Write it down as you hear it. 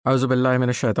Auzubillahi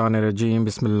minash shaitanir rajeem.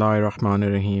 Bismillahir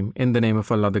Rahmanir Rahim. In the name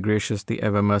of Allah, the Gracious, the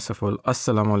Ever Merciful.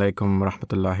 Assalamu alaikum wa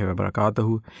rahmatullahi wa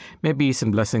barakatuhu. May peace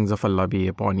and blessings of Allah be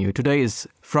upon you. Today is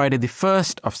Friday, the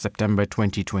 1st of September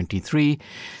 2023.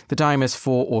 The time is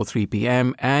 4:03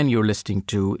 p.m. and you're listening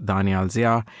to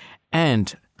Danayal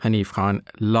and Hanif Khan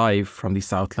live from the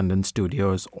South London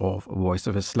studios of Voice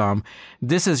of Islam.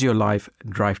 This is your live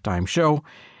drive time show.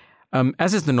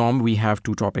 As is the norm, we have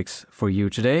two topics for you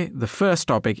today. The first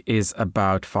topic is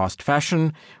about fast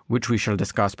fashion, which we shall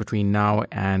discuss between now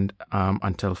and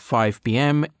until 5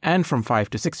 p.m. And from 5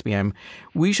 to 6 p.m.,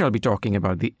 we shall be talking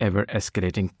about the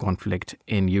ever-escalating conflict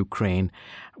in Ukraine.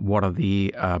 What are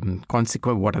the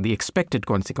What are the expected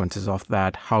consequences of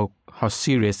that? How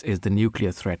serious is the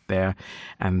nuclear threat there?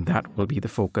 And that will be the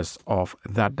focus of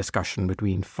that discussion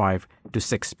between 5 to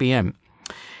 6 p.m.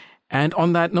 And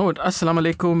on that note, Assalamu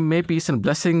alaikum, may peace and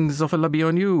blessings of Allah be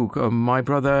on you, my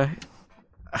brother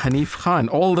Hanif Khan,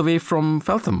 all the way from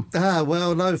Feltham.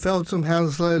 Well, no, Feltham,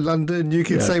 Hounslow, London, you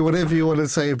can say whatever you want to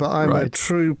say, but I'm a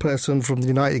true person from the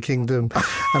United Kingdom.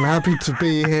 I'm happy to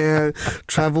be here,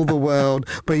 travel the world.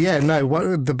 But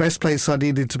the best place I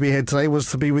needed to be here today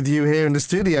was to be with you here in the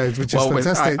studios, which is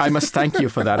fantastic. I must thank you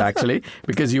for that, actually,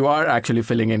 because you are actually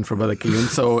filling in for Brother Qayyum.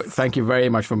 So thank you very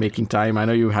much for making time. I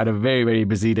know you had a very, very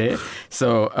busy day,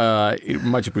 so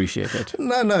much appreciated.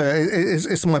 No,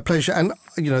 it's my pleasure. And,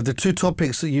 the two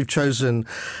topics that you've chosen,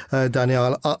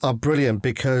 Danayal, are brilliant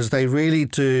because they really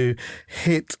do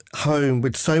hit home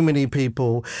with so many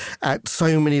people at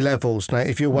so many levels. Now,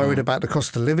 if you're worried about the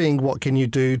cost of living, what can you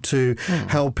do to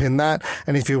help in that?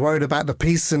 And if you're worried about the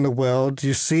peace in the world,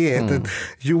 you see it. That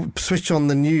you switch on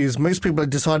the news. Most people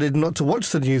have decided not to watch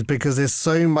the news because there's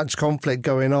so much conflict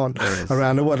going on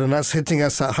around the world, and that's hitting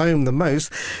us at home the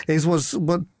most.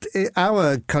 What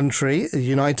our country, the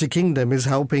United Kingdom, is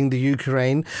helping the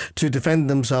Ukraine to defend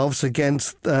themselves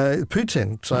against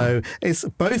Putin. So it's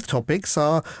both topics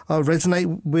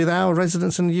resonate with our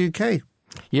residents in the UK.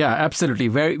 Yeah, absolutely.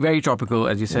 Very, very topical,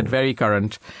 as you said, very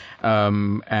current,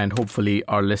 and hopefully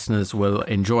our listeners will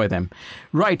enjoy them.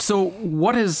 Right. So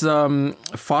what is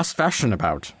fast fashion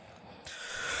about?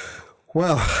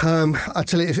 Well, I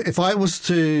tell you, if I was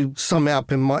to sum it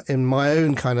up in my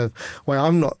own kind of way,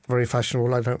 I'm not very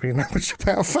fashionable. I don't really know much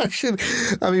about fashion.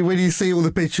 I mean, when you see all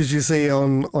the pictures you see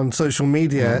on social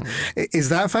media, is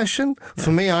that fashion?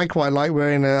 For me, I quite like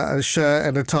wearing a shirt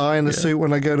and a tie and a suit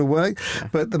when I go to work.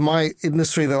 But my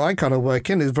industry that I kind of work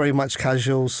in is very much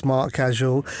casual, smart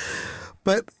casual.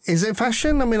 But is it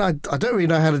fashion? I mean, I don't really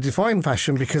know how to define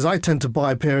fashion because I tend to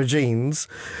buy a pair of jeans,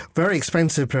 very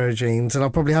expensive pair of jeans, and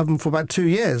I'll probably have them for about 2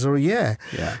 years or a year.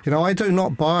 Yeah. I do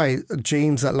not buy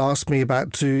jeans that last me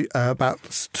about 2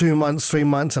 months, 3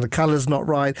 months, and the colour's not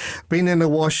right, been in the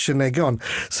wash and they're gone.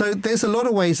 So there's a lot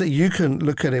of ways that you can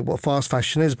look at it, what fast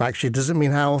fashion is, but actually it doesn't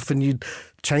mean how often you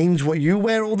change what you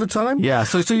wear all the time. Yeah,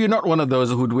 so you're not one of those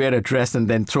who'd wear a dress and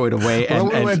then throw it away. I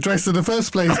wouldn't wear a dress in the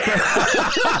first place.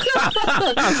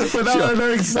 But now I know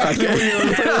exactly what you're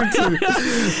referring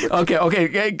to. Okay.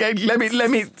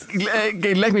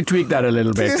 Let me tweak that a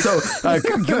little bit. So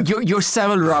your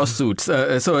Savile Row suits.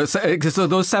 So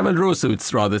those Savile Row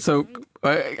suits, rather. So.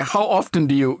 How often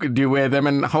do you wear them,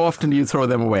 and how often do you throw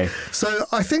them away? So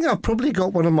I think I've probably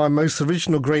got one of my most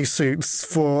original grey suits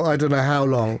for I don't know how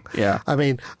long. Yeah. I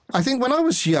mean, I think when I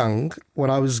was young,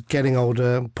 when I was getting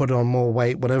older, put on more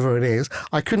weight, whatever it is,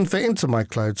 I couldn't fit into my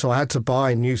clothes. So I had to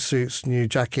buy new suits, new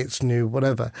jackets, new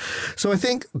whatever. So I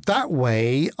think that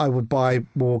way I would buy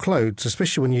more clothes,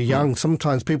 especially when you're young.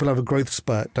 Sometimes people have a growth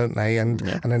spurt, don't they? And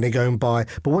then they go and buy.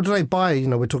 But what do they buy?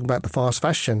 We're talking about the fast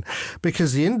fashion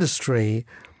because the industry,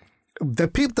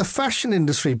 the fashion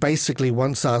industry basically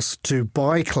wants us to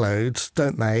buy clothes,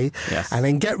 don't they? Yes. And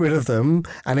then get rid of them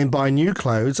and then buy new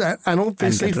clothes and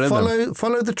obviously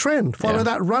follow the trend, follow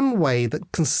that runway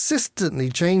that consistently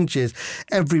changes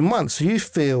every month. So you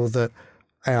feel that,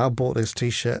 hey, I bought this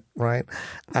T-shirt, right?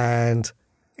 And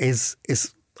did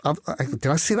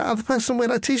I see that other person wear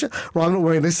that T-shirt? Right, I'm not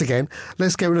wearing this again.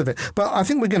 Let's get rid of it. But I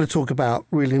think we're going to talk about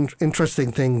really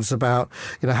interesting things about,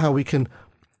 how we can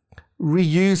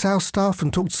reuse our stuff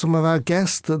and talk to some of our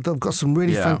guests that have got some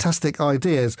really fantastic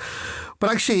ideas. But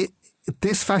actually,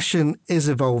 this fashion is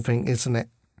evolving, isn't it?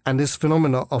 And this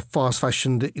phenomenon of fast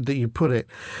fashion that you put it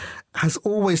has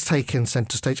always taken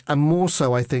centre stage, and more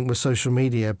so, I think, with social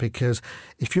media, because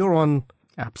if you're on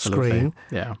screen,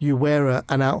 you wear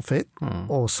an outfit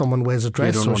or someone wears a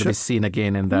dress. You don't want to be seen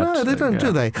again in that. No, they don't,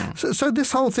 do they? So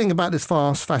this whole thing about this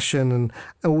fast fashion and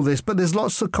all this, but there's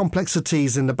lots of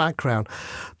complexities in the background,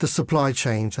 the supply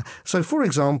chains. So, for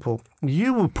example,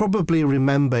 you will probably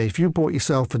remember if you bought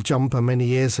yourself a jumper many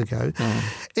years ago,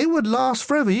 it would last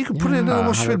forever. You could put it in a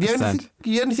wash.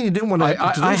 The only thing you didn't want to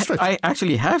do I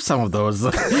actually have some of those,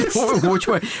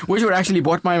 which were actually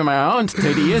bought by my aunt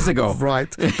 30 years ago.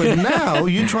 Right. But now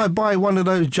you try buy one of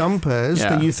those jumpers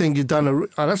that you think you've done,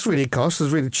 that's really cost,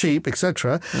 it's really cheap,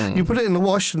 etc. You put it in the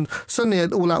wash and suddenly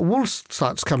all that wool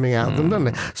starts coming out of them, doesn't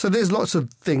it? So there's lots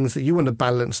of things that you want to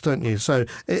balance, don't you? So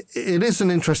it is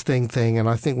an interesting thing, and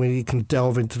I think we can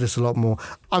delve into this a lot more.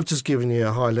 I've just given you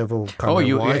a high level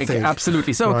kind of what I think.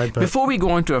 Absolutely. So before we go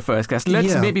on to our first guest,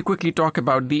 let's maybe quickly talk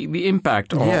about the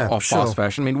impact of fast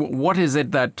fashion. I mean, what is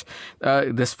it that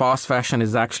this fast fashion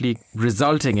is actually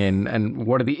resulting in, and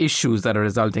what are the issues that are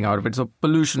resulting out of it? So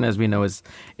pollution, as we know, is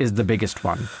the biggest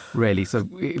one, really. So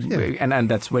and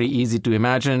that's very easy to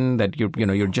imagine that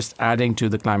you're just adding to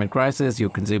the climate crisis. You're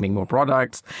consuming more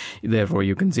products, therefore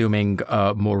you're consuming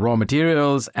more raw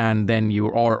materials, and then you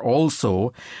are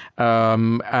also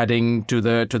adding to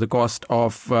the cost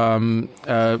of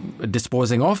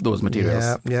disposing of those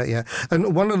materials. Yeah.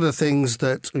 And one of the things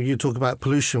that you talk about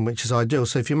pollution, which is ideal.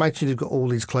 So if you imagine you've got all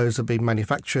these clothes that are being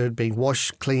manufactured, being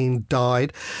washed, cleaned,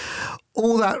 dyed,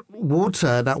 all that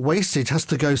water, that wastage has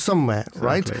to go somewhere,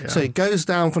 right? Exactly, So it goes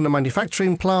down from the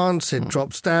manufacturing plants, it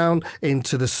drops down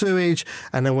into the sewage,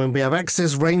 and then when we have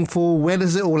excess rainfall, where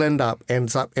does it all end up?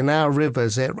 Ends up in our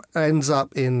rivers. It ends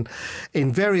up in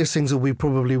various things that we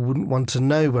probably wouldn't want to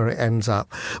know where it ends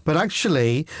up. But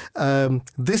actually,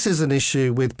 this is an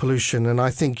issue with pollution, and I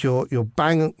think you're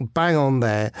bang on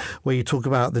there, where you talk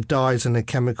about the dyes and the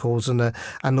chemicals and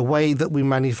the way that we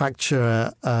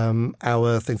manufacture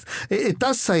our things. It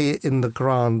does say in the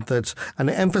Quran that, and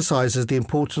it emphasizes the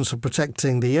importance of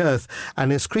protecting the earth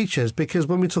and its creatures, because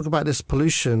when we talk about this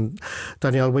pollution,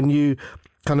 Danayal, when you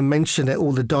kind of mention it,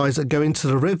 all the dyes that go into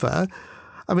the river,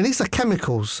 I mean, these are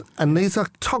chemicals, and these are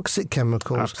toxic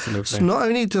chemicals. Absolutely. So not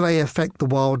only do they affect the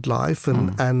wildlife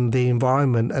and the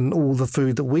environment and all the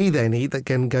food that we then eat that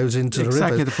again goes into the rivers.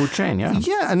 Exactly, the food chain, yeah.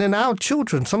 Yeah, and then our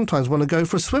children sometimes want to go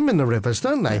for a swim in the rivers,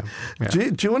 don't they? Yeah.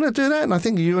 Do you want to do that? And I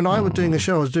think you and I were doing a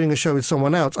show. I was doing a show with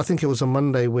someone else. I think it was on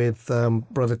Monday with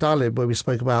Brother Talib, where we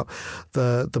spoke about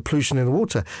the pollution in the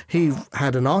water. He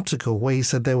had an article where he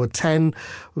said there were 10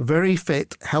 very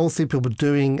fit, healthy people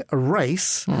doing a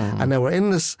race, and they were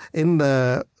in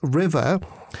the river.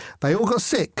 They all got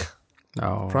sick.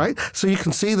 Oh. Right? So you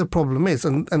can see the problem is,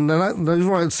 and the reason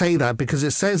why I say that, because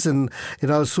it says in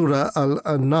Surah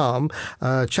Al-An'am,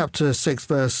 chapter 6,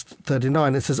 verse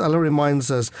 39, it says, Allah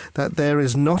reminds us that there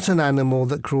is not an animal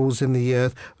that crawls in the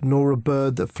earth, nor a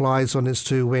bird that flies on its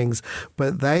two wings,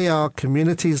 but they are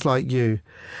communities like you.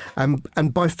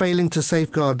 And by failing to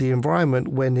safeguard the environment,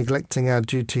 we're neglecting our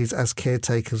duties as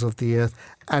caretakers of the earth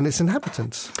and its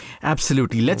inhabitants.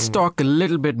 Absolutely. Let's talk a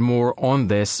little bit more on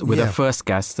this with our first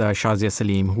guest, Shazia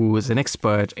Saleem, who is an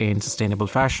expert in sustainable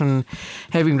fashion,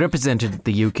 having represented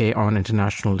the UK on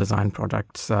international design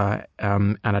projects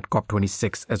and at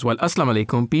COP26 as well. Assalamu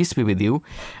alaikum. Peace be with you.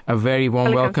 A very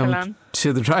warm welcome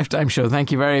to the Drive Time Show.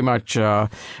 Thank you very much, Mr.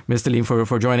 Saleem,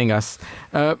 for joining us.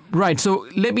 Right. So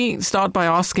let me start by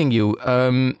asking you,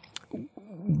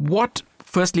 what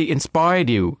firstly inspired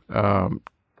you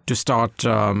to start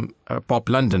Pop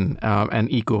London, an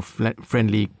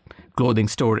eco-friendly clothing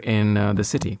store in the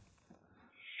city?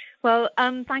 Well,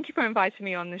 thank you for inviting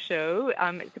me on the show.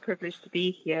 It's a privilege to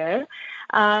be here.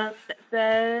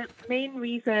 The main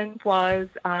reason was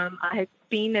I had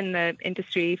been in the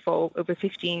industry for over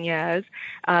 15 years,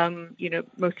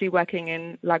 mostly working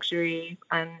in luxury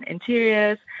and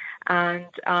interiors. And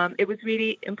it was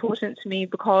really important to me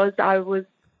because I was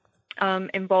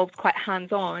involved quite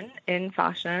hands-on in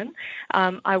fashion.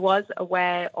 I was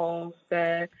aware of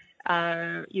the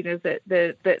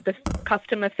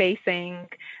customer-facing,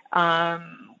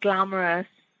 glamorous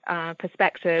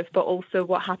perspective, but also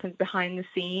what happens behind the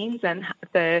scenes and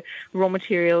the raw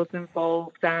materials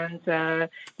involved, and as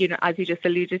you just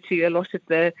alluded to, a lot of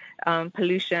the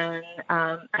pollution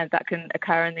and that can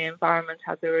occur in the environment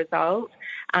as a result.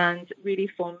 And really,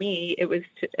 for me, it was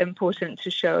important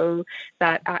to show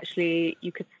that actually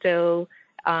you could still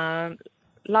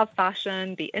love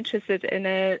fashion, be interested in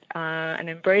it, and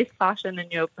embrace fashion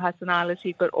and your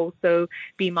personality, but also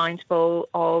be mindful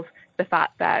of the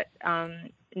fact that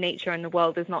nature and the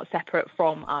world is not separate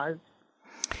from us.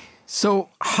 So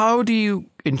how do you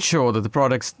ensure that the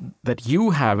products that you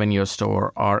have in your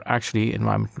store are actually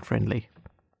environment friendly?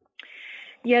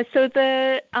 Yeah, so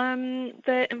the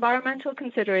environmental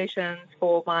considerations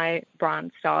for my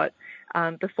brand start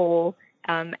before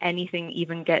anything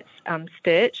even gets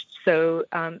stitched. So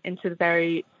into the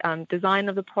very design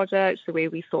of the product, the way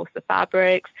we source the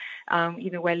fabrics,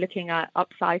 we're looking at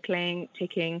upcycling,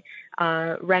 taking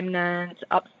remnant,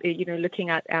 looking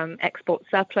at export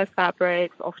surplus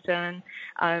fabrics, often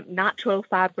natural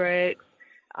fabrics.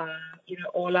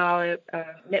 All our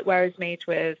knitwear is made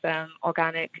with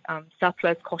organic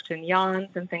surplus cotton yarns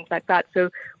and things like that. So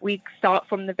we start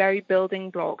from the very building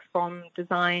blocks, from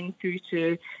design through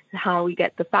to how we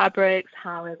get the fabrics,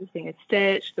 how everything is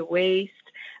stitched, the waste,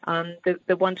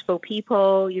 the wonderful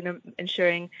people,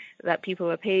 ensuring that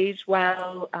people are paid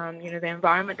well, the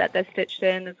environment that they're stitched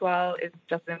in as well is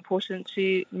just important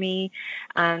to me.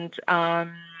 And,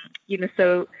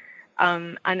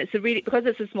 and it's because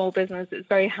it's a small business, it's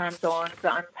very hands-on. So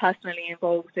I'm personally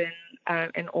involved in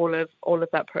all of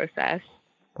that process.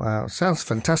 Wow, sounds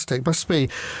fantastic. Must be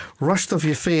rushed off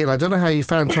your feet. I don't know how you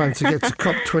found time to get to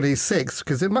COP26,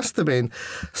 because it must have been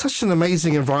such an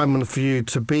amazing environment for you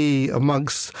to be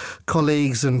amongst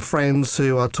colleagues and friends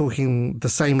who are talking the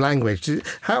same language.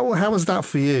 How was that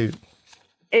for you?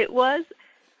 It was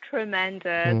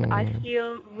tremendous. I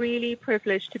feel really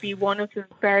privileged to be one of the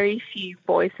very few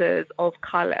voices of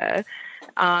color,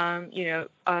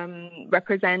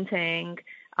 representing,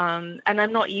 and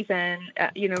I'm not even,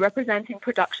 representing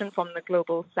production from the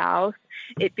global south.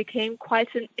 It became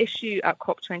quite an issue at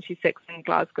COP26 in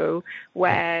Glasgow,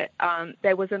 where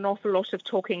there was an awful lot of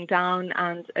talking down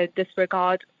and a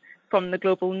disregard from the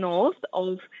global north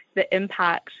of the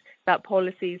impact that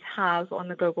policies have on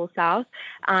the global south.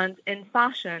 And in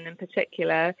fashion in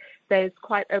particular, there's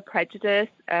quite a prejudice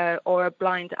or a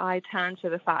blind eye turn to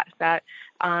the fact that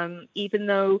even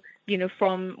though,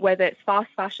 from whether it's fast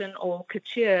fashion or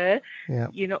couture,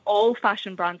 all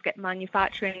fashion brands get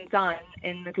manufacturing done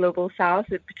in the global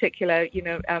south, in particular,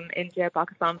 India,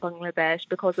 Pakistan, Bangladesh,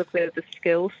 because of the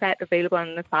skill set available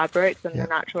in the fabrics and the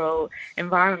natural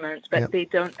environment, but they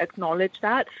don't acknowledge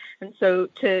that. And so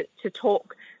to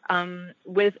talk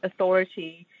with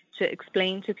authority, to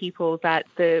explain to people that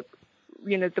the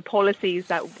policies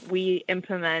that we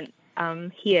implement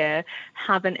here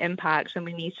have an impact, and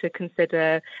we need to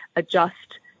consider a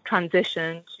just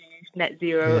transition to net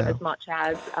zero as much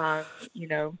as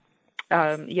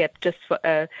just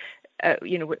for it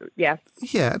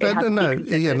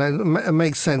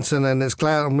makes sense, and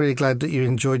I'm really glad that you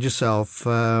enjoyed yourself,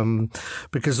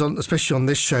 because especially on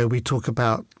this show we talk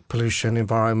about pollution,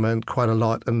 environment quite a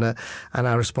lot, and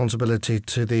our responsibility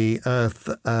to the earth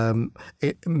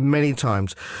many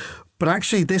times. But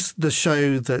actually, the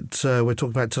show that we're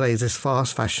talking about today is this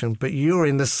fast fashion, but you're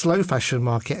in the slow fashion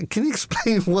market. Can you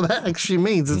explain what that actually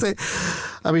means? Is it,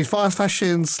 fast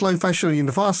fashion, slow fashion,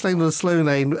 the fast lane or the slow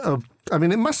lane?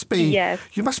 It must be,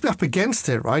 you must be up against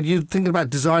it, right? You're thinking about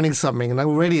designing something, and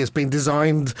already it's been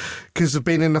designed because of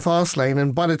being in the fast lane,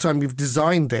 and by the time you've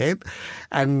designed it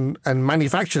and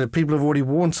manufactured it, people have already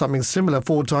worn something similar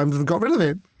 4 times and got rid of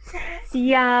it.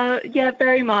 Yeah,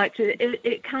 very much.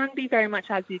 It can be very much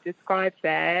as you described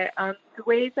there. The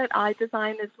way that I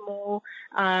design is more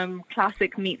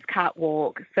classic meets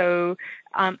catwalk. So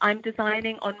I'm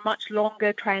designing on much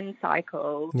longer trend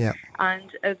cycles. Yeah.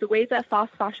 And the way that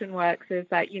fast fashion works is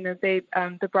that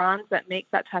the brands that make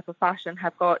that type of fashion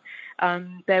have got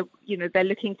they're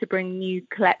looking to bring new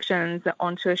collections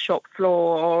onto a shop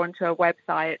floor or onto a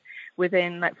website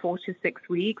within like 4 to 6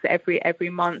 weeks, every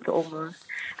month almost.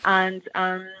 And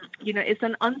it's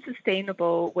an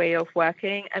unsustainable way of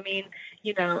working.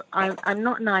 I'm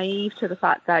not naive to the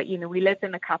fact that we live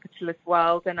in a capitalist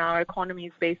world and our economy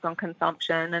is based on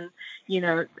consumption, and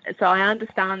so I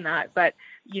understand that, but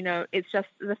it's just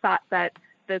the fact that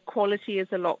the quality is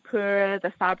a lot poorer.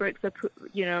 The fabrics are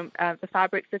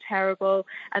terrible,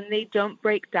 and they don't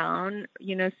break down.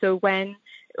 So when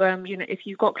if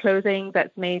you've got clothing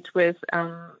that's made with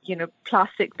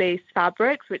plastic-based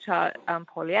fabrics, which are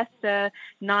polyester,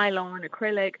 nylon,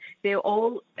 acrylic, they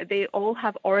all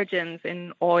have origins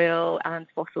in oil and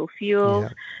fossil fuels.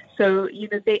 Yeah. So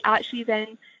they actually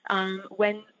then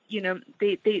when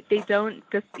they don't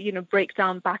just break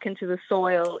down back into the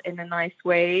soil in a nice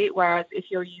way. Whereas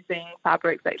if you're using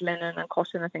fabrics like linen and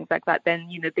cotton and things like that, then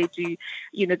they do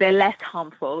they're less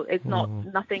harmful. It's not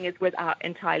nothing is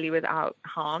entirely without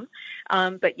harm.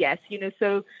 But yes,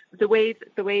 so the way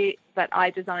that I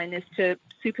design is to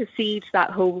supersede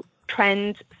that whole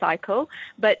trend cycle,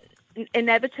 but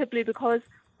inevitably because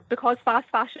fast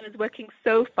fashion is working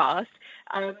so fast,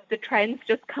 the trends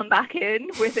just come back in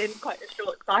within quite a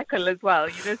short cycle as well.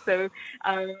 So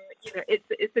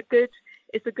it's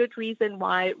it's a good reason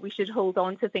why we should hold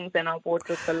on to things in our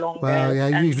wardrobe for longer. Well,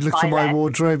 yeah, you've looked at my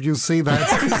wardrobe, you'll see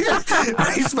that.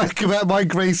 I spoke about my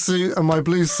grey suit and my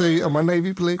blue suit and my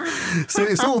navy blue. So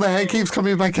it's all there. It keeps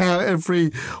coming back out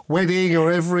every wedding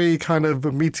or every kind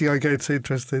of meeting I go to,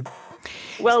 interested.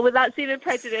 Well, without seeing a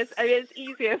prejudice, I mean, it's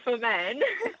easier for men.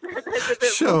 There's a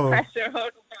bit more pressure on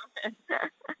women.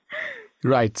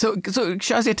 Right. So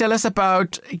Shazia, tell us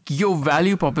about your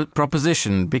value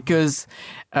proposition, because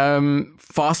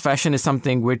fast fashion is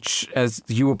something which, as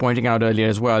you were pointing out earlier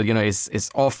as well, is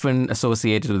often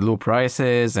associated with low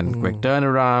prices and quick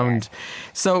turnaround.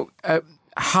 So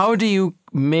how do you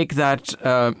make that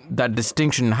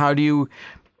distinction? How do you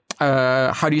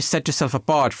set yourself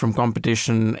apart from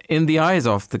competition in the eyes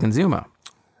of the consumer?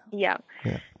 Yeah.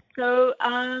 So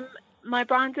my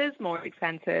brand is more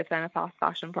expensive than a fast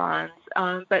fashion brand,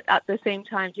 but at the same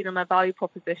time, my value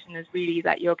proposition is really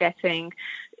that you're getting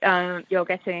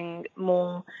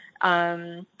more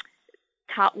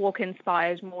catwalk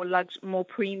inspired, more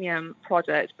premium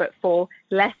product, but for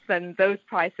less than those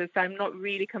prices. So I'm not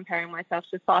really comparing myself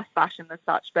to fast fashion as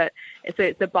such, but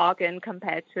it's a bargain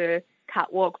compared to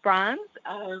catwalk brands,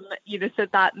 so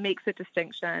that makes a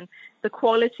distinction. The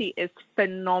quality is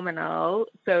phenomenal.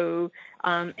 So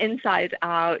inside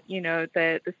out,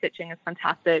 the stitching is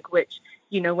fantastic, which,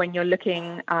 when you're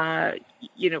looking,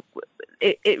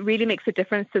 it really makes a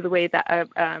difference to the way that,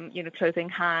 clothing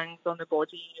hangs on the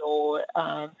body, or,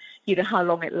 how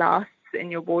long it lasts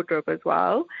in your wardrobe as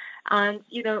well. And,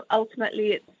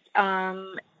 ultimately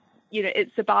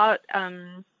it's about,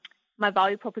 my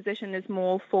value proposition is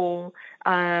more for,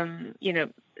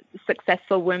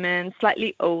 successful women,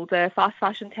 slightly older. Fast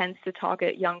fashion tends to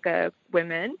target younger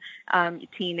women,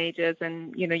 teenagers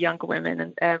and, younger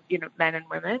women and, men and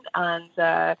women. And,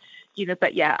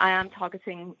 but yeah, I am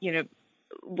targeting,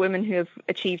 women who have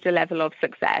achieved a level of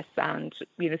success and,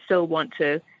 still want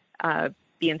to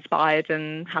be inspired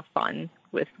and have fun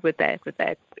with their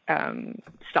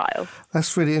style.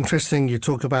 That's really interesting. You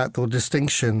talk about the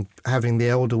distinction, having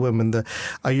the older woman.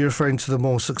 Are you referring to the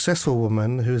more successful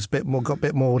woman who's got a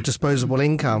bit more disposable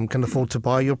income, can afford to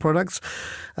buy your products?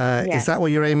 Is that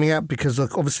what you're aiming at? Because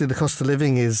obviously the cost of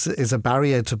living is a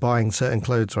barrier to buying certain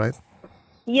clothes, right?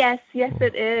 Yes,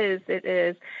 it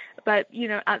is. But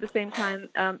at the same time,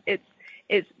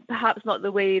 it's perhaps not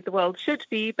the way the world should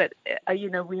be, but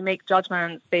we make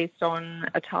judgments based on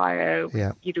attire.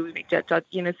 Yeah. We make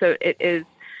so it is.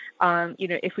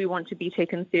 If we want to be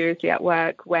taken seriously at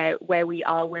work, where we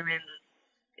are women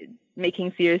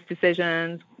making serious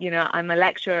decisions. I'm a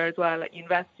lecturer as well at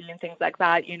university and things like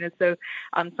that. So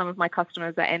some of my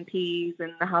customers are MPs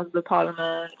in the House of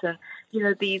Parliament, and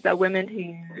these are women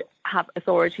who have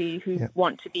authority, who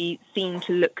want to be seen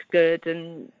to look good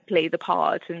and play the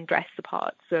part and dress the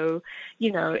part. So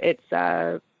it's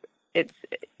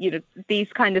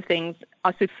these kind of things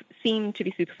seem to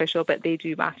be superficial, but they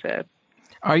do matter.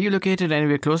 Are you located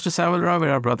anywhere close to Savalra,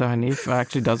 where our brother Hanif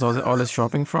actually does all his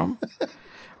shopping from?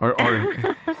 Or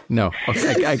no?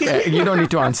 Okay, you don't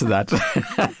need to answer that.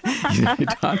 You don't need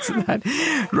to answer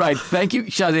that. Right. Thank you,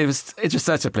 Shazia. It was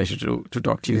such a pleasure to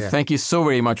talk to you. Yeah. Thank you so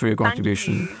very much for your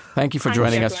contribution. Thank you for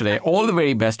joining us today. All the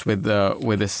very best with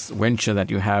this venture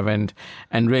that you have, and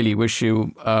really wish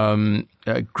you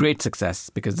great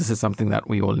success, because this is something that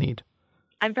we all need.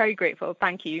 I'm very grateful.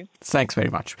 Thank you. Thanks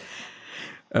very much.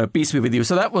 Peace be with you.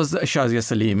 So that was Shazia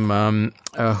Saleem,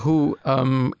 who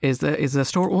is a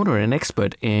store owner and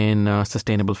expert in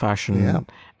sustainable fashion,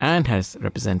 and has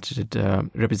represented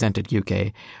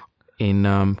UK in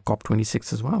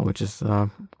COP26 as well, which is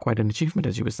quite an achievement,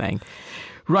 as you were saying.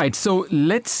 Right. So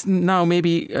let's now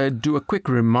maybe do a quick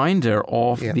reminder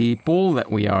of the poll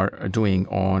that we are doing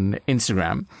on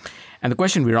Instagram. And the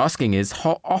question we're asking is,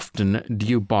 how often do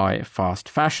you buy fast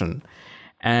fashion?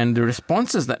 And the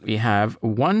responses that we have: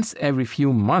 once every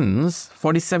few months,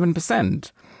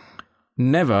 47%.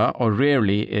 Never or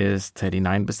rarely is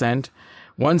 39%.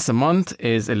 Once a month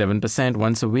is 11%.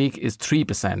 Once a week is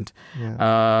 3%.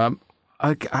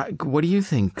 What do you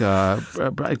think?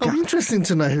 Interesting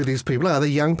to know who these people are. Are they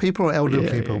young people or elder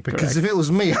people? Because if it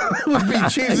was me, I would be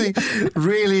choosing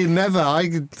really never.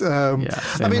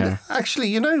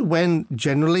 Actually, when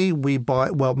generally we buy,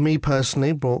 me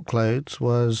personally bought clothes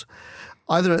was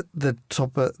either at the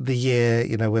top of the year,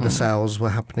 where the sales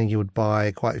were happening, you would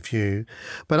buy quite a few.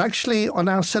 But actually on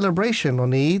our celebration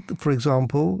on Eid, for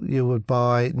example, you would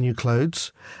buy new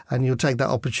clothes, and you'll take that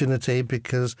opportunity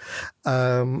because,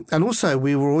 and also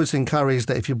we were always encouraged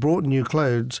that if you brought new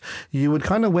clothes, you would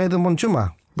kind of wear them on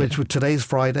Jummah, which today's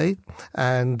Friday.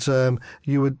 and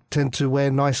you would tend to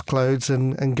wear nice clothes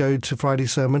and go to Friday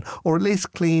sermon, or at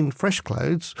least clean, fresh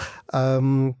clothes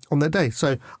on that day.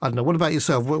 So I don't know. What about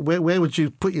yourself? Where would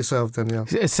you put yourself,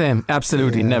 Danayal? Same,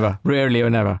 absolutely, never, rarely or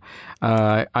never.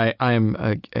 I am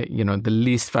the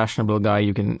least fashionable guy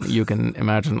you can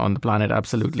imagine on the planet.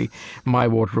 Absolutely, my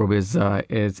wardrobe is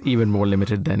even more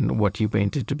limited than what you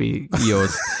painted to be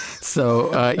yours. So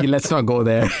let's not go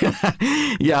there.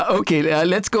 Yeah, okay.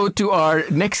 Let's go to our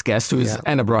next guest, who is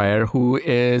Anna Bryher, who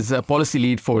is a policy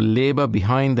lead for Labour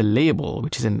Behind the Label,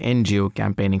 which is an NGO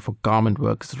campaigning for garment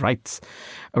workers' rights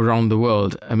around the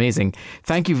world. Amazing.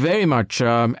 Thank you very much,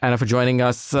 Anna, for joining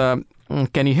us. Can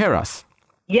you hear us?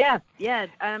 Yeah,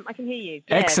 I can hear you.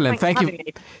 Yeah, excellent. Thank you.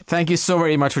 Thank you so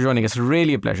very much for joining us.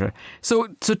 Really a pleasure. So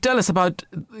tell us about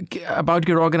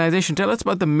your organization. Tell us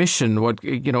about the mission.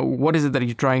 What is it that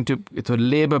you're trying to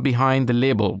Labour Behind the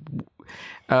Label?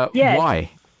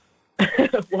 Why?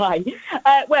 Why?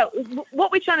 Well,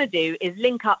 what we're trying to do is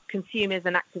link up consumers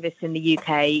and activists in the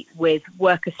UK with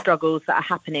worker struggles that are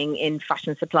happening in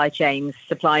fashion supply chains,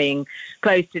 supplying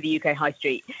clothes to the UK high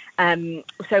street.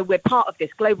 So we're part of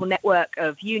this global network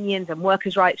of unions and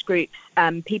workers' rights groups,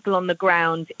 people on the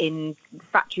ground in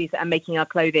factories that are making our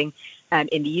clothing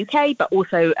in the UK, but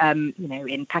also,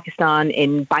 in Pakistan,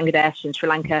 in Bangladesh, in Sri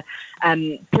Lanka,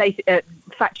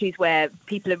 factories where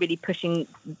people are really pushing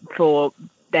for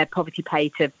their poverty pay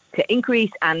to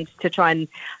increase and to try and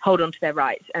hold on to their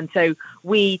rights. And so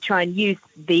we try and use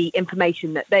the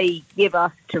information that they give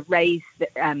us to raise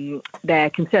their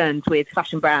concerns with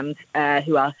fashion brands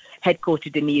who are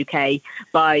headquartered in the UK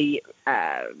by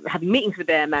having meetings with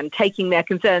them and taking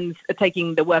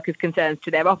the workers' concerns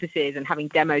to their offices and having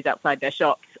demos outside their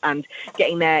shops and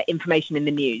getting their information in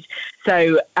the news.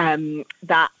 So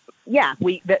that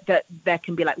there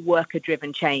can be like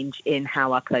worker-driven change in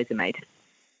how our clothes are made.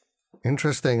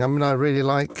 Interesting. I mean, I really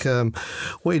like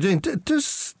what you're doing.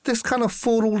 Does this kind of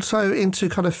fall also into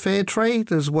kind of fair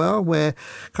trade as well, where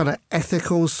kind of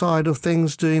ethical side of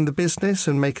things, doing the business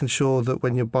and making sure that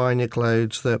when you're buying your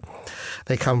clothes that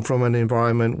they come from an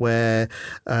environment where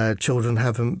children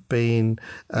haven't been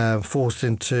forced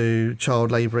into child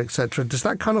labour, etc. Does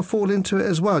that kind of fall into it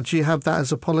as well? Do you have that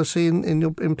as a policy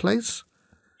in place?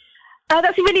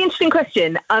 That's a really interesting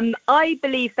question. I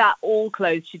believe that all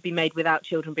clothes should be made without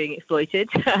children being exploited.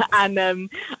 And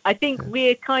I think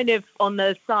we're kind of on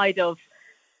the side of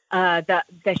that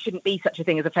there shouldn't be such a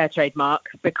thing as a fair trade mark,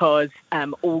 because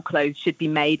all clothes should be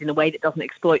made in a way that doesn't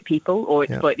exploit people or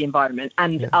exploit the environment.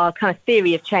 And our kind of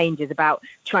theory of change is about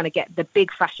trying to get the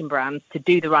big fashion brands to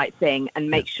do the right thing and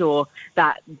make sure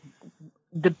that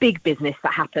the big business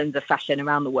that happens of fashion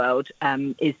around the world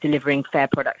is delivering fair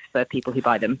products for people who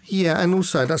buy them. Yeah, and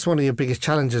also that's one of your biggest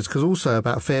challenges, because also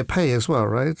about fair pay as well,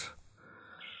 right?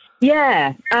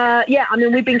 Yeah. I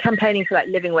mean, we've been campaigning for like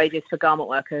living wages for garment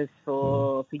workers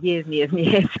for years and years and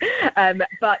years.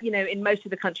 But, in most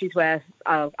of the countries where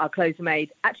our clothes are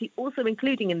made, actually also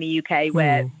including in the UK,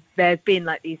 where there's been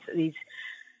like these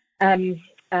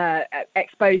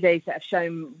exposés that have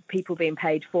shown people being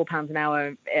paid £4 an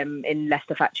hour in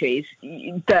Leicester factories,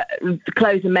 that the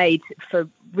clothes are made for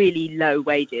really low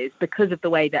wages because of the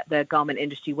way that the garment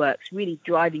industry works, really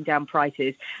driving down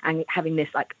prices and having this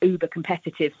like uber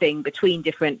competitive thing between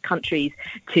different countries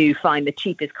to find the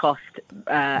cheapest cost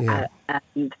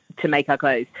to make our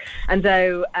clothes. And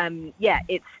so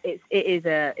it is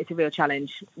a real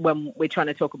challenge when we're trying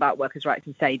to talk about workers' rights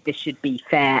and say this should be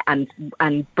fair, and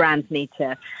brands need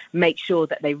to make sure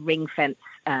that they ring fence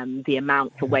the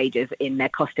amount for wages in their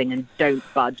costing and don't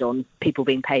budge on people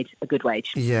being paid a good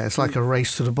wage. Yeah, it's like a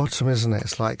race to the bottom, isn't it?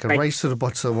 It's like a race to the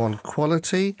bottom on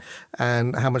quality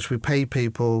and how much we pay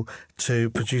people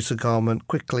to produce a garment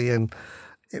quickly and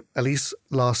it at least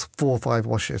last 4 or 5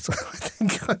 washes. I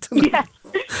think. I don't know. Yeah.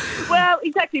 Well,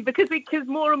 exactly, because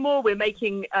more and more we're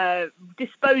making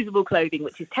disposable clothing,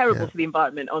 which is terrible for the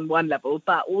environment on one level,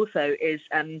 but also is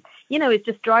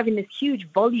just driving this huge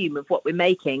volume of what we're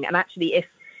making. And actually,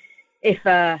 if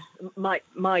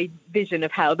my vision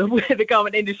of how the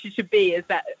garment industry should be is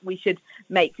that we should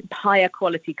make higher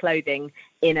quality clothing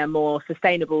in a more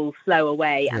sustainable, slower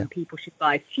way, and people should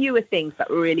buy fewer things but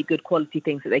really good quality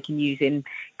things that they can use in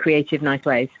creative, nice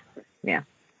ways. Yeah.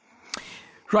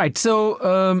 Right.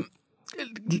 So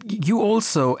you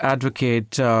also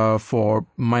advocate for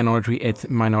minority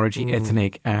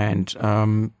ethnic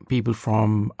and people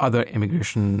from other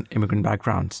immigrant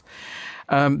backgrounds.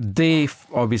 They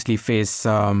obviously face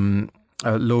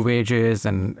low wages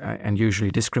and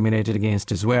usually discriminated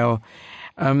against as well.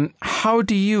 How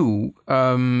do you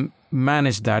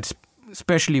manage that,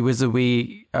 especially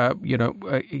vis-a-vis,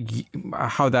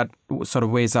 how that sort of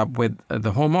weighs up with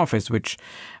the Home Office, which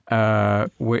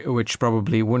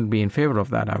probably wouldn't be in favour of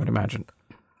that, I would imagine.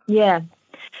 Yeah.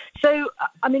 So,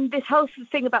 I mean, this whole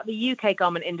thing about the UK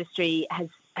garment industry has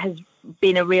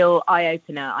been a real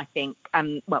eye-opener, I think.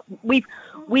 Well,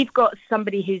 we've got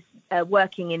somebody who's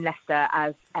working in Leicester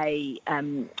as a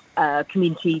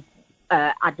community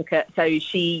advocate. So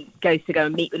she goes to go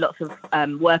and meet with lots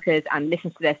of workers and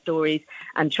listens to their stories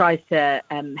and tries to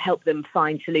help them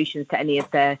find solutions to any of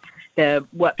the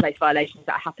workplace violations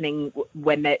that are happening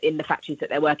when they're in the factories that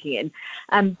they're working in.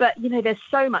 But, there's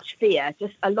so much fear,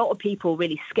 just a lot of people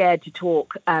really scared to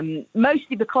talk,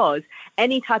 mostly because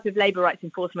any type of labour rights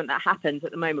enforcement that happens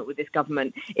at the moment with this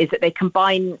government is that they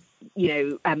combine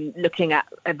looking at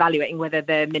evaluating whether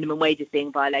the minimum wage is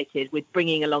being violated with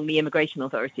bringing along the immigration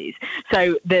authorities.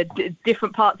 So the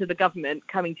different parts of the government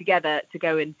coming together to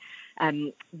go and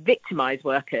victimise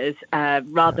workers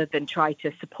rather than try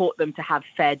to support them to have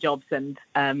fair jobs and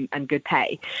good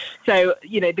pay. So,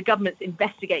 the government's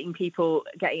investigating people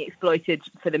getting exploited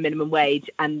for the minimum wage,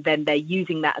 and then they're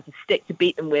using that as a stick to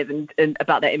beat them with and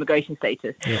about their immigration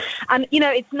status. Yeah. And,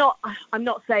 I'm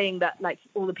not saying that like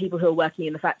all the people who are working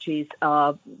in the factories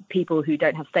are people who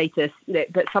don't have status,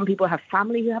 but some people have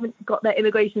family who haven't got their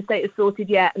immigration status sorted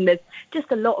yet. And there's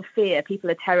just a lot of fear. People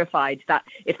are terrified that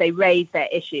if they raise their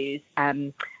issues,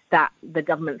 that the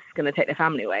government's going to take their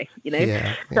family away,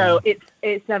 So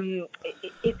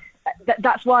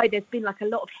that's why there's been like a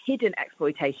lot of hidden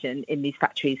exploitation in these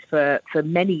factories for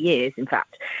many years, in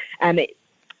fact.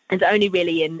 It's only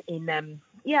really in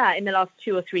the last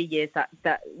 2 or 3 years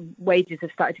that wages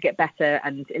have started to get better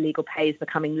and illegal pay is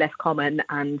becoming less common.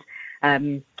 And but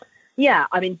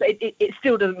it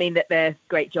still doesn't mean that they're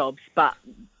great jobs, but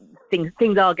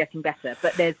things are getting better,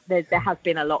 but there has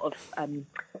been a lot of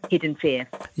hidden fear.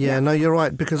 Yeah, no, you're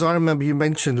right, because I remember you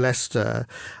mentioned Leicester.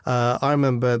 I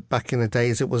remember back in the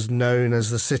days it was known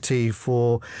as the city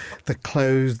for the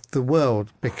clothed the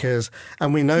world,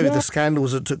 and we know the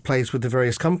scandals that took place with the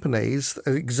various companies,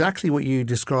 exactly what you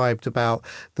described about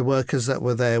the workers that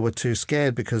were there were too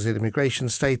scared because of immigration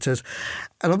status.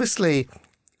 And obviously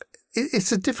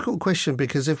it's a difficult question,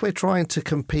 because if we're trying to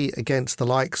compete against the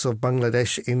likes of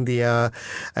Bangladesh, India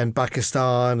and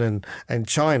Pakistan and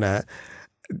China,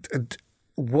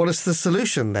 what is the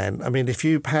solution then? I mean, if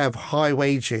you have high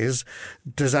wages,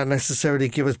 does that necessarily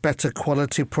give us better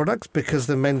quality products? Because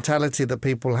the mentality that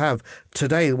people have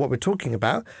today, what we're talking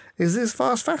about, is this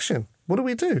fast fashion. What do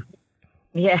we do?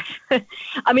 Yes,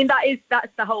 I mean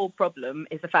that's the whole problem,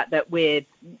 is the fact that we're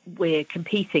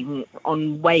competing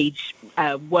on wage,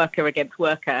 worker against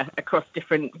worker across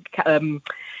different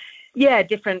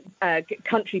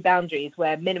country boundaries,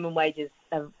 where minimum wages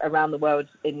around the world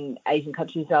in Asian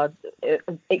countries are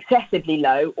excessively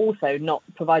low, also not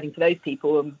providing for those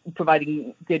people and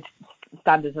providing good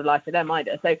standards of life for them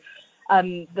either. So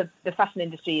the fashion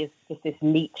industry is just this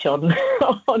leech on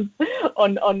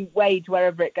wage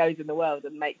wherever it goes in the world,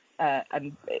 and makes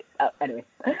anyway.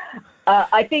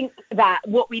 I think that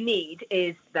what we need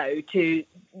is, though, to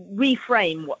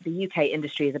reframe what the UK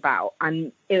industry is about.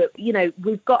 And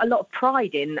we've got a lot of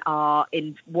pride in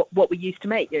what we used to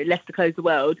make. Leicester Clothes the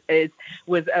World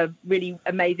was a really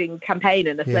amazing campaign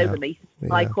and a slogan. They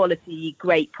high quality,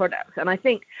 great products, and I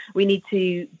think we need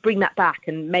to bring that back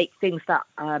and make things that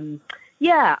are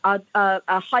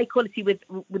high quality with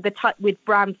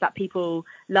brands that people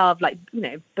love, like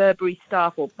Burberry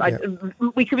stuff, or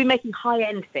we could be making high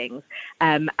end things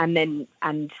and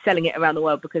selling it around the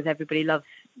world because everybody loves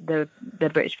the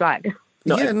British flag.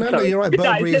 No, you're right.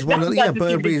 Burberry is one of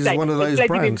those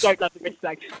brands. Don't love the British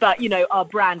flag, but our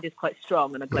brand is quite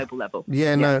strong on a global level.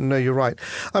 No, you're right.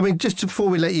 I mean, just before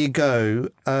we let you go,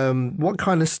 what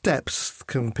kind of steps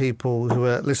can people who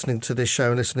are listening to this show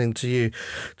and listening to you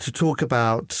to talk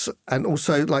about, and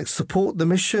also like support the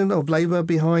mission of Labour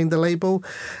behind the label,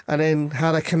 and then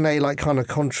how can they kind of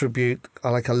contribute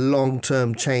like a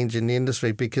long-term change in the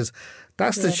industry, because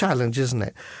that's the challenge, isn't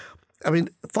it? I mean,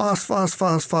 fast, now,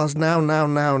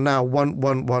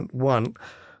 want.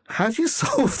 How do you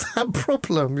solve that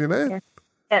problem,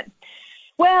 Yeah.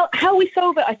 Well, how we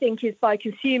solve it, I think, is by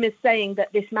consumers saying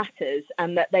that this matters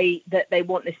and that they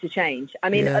want this to change. I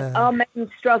mean, our main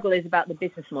struggle is about the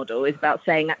business model, is about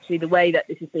saying, actually, the way that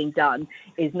this is being done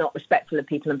is not respectful of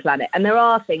people and planet. And there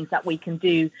are things that we can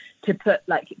do to put,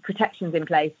 protections in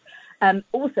place.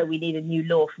 Also, we need a new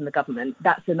law from the government.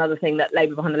 That's another thing that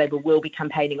Labour Behind the Label will be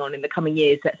campaigning on in the coming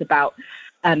years. That's about,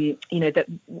 that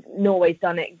Norway's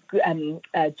done it,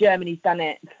 Germany's done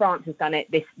it, France has done it.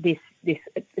 This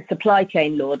supply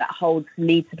chain law that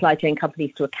leads supply chain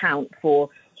companies to account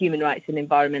for human rights and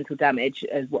environmental damage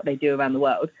as what they do around the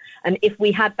world. And if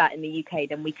we had that in the UK,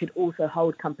 then we could also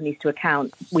hold companies to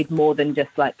account with more than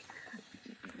just like,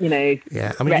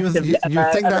 Yeah, I mean, you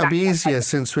think that would be easier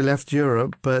since we left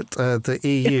Europe, but the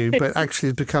EU, but actually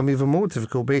it's become even more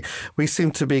difficult. We seem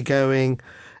to be going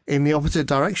in the opposite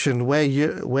direction,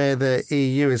 where the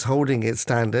EU is holding its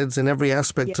standards in every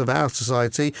aspect of our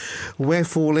society. We're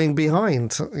falling behind.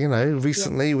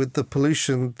 Recently with the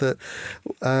pollution that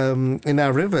in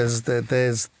our rivers, that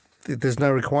there's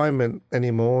no requirement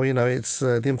anymore. It's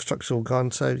the infrastructure all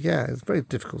gone. So it's a very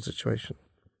difficult situation.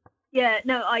 Yeah,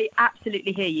 no, I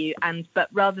absolutely hear you. But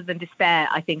rather than despair,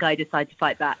 I think I decide to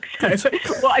fight back. So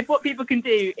what people can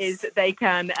do is they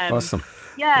can, awesome.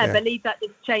 believe that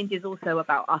this change is also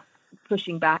about us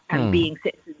pushing back and being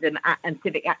citizens and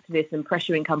civic activists and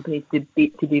pressuring companies to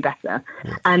do better.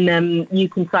 Yeah. And you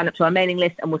can sign up to our mailing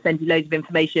list, and we'll send you loads of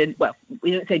information. Well,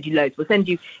 we don't send you loads. We'll send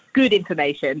you good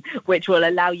information, which will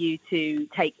allow you to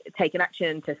take an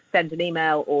action, to send an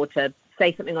email, or to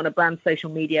say something on a brand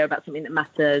social media about something that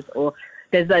matters. Or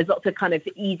there's lots of kind of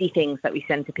easy things that we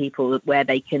send to people where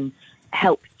they can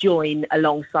help join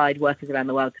alongside workers around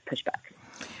the world to push back.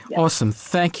 Yeah. Awesome.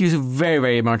 Thank you very,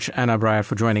 very much, Anna Bryher,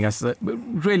 for joining us.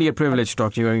 Really a privilege to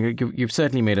talk to you. You've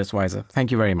certainly made us wiser.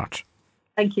 Thank you very much.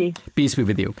 Thank you. Peace be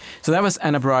with you. So that was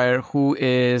Anna Bryher, who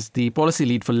is the policy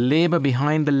lead for Labour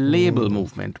Behind the Label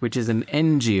movement, which is an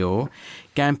NGO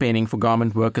campaigning for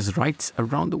garment workers' rights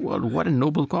around the world. What a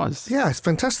noble cause. Yeah, it's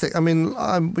fantastic. I mean,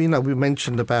 we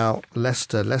mentioned about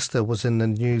Leicester. Leicester was in the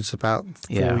news about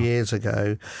 4 years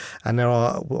ago. And there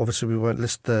are, obviously we won't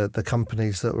list the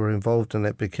companies that were involved in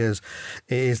it because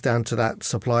it is down to that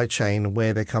supply chain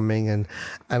where they're coming and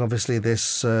obviously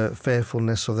this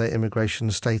fearfulness of their immigration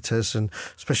status, and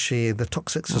especially in the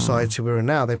toxic society we're in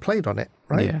now, they played on it.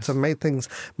 Right, yes. So made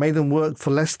them work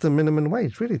for less than minimum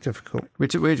wage. Really difficult.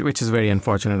 Which is very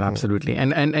unfortunate, absolutely.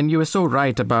 And you were so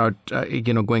right about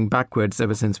going backwards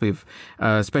ever since we've,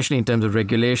 especially in terms of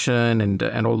regulation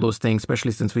and all those things,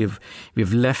 especially since we've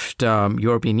left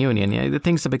European Union. Yeah, the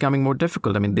things are becoming more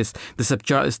difficult. I mean, this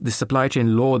supply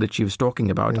chain law that she was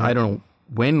talking about. I don't know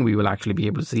when we will actually be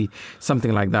able to see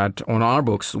something like that on our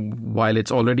books, while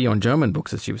it's already on German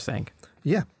books, as she was saying.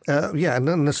 Yeah, and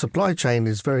then the supply chain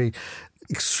is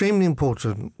extremely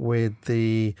important with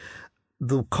the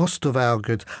cost of our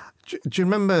goods. Do you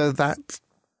remember that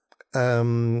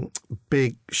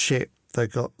big ship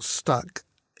that got stuck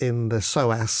in the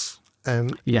Suez?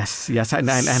 Yes, and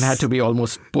had to be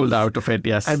almost pulled out of it,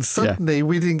 yes. And suddenly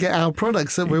we didn't get our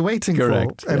products that we're waiting for.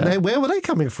 And where were they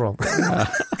coming from?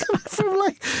 From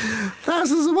like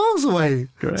thousands of miles away.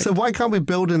 Correct. So why can't we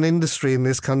build an industry in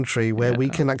this country where we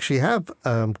can actually have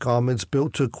garments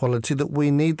built to a quality that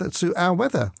we need that suit our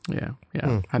weather? Yeah,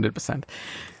 100%.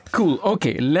 Cool.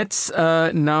 Okay, let's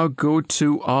now go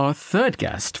to our third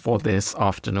guest for this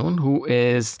afternoon, who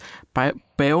is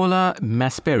Paola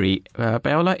Masperi.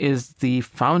 Paola is the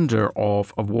founder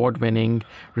of award-winning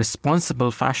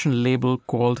responsible fashion label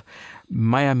called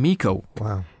Mayamiko.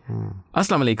 Wow.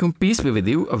 Assalamu alaikum. Peace be with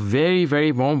you. A very,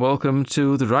 very warm welcome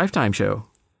to the Drive Time Show.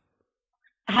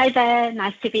 Hi there.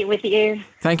 Nice to be with you.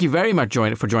 Thank you very much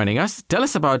for joining us. Tell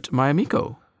us about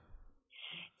Mayamiko.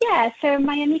 Yeah, so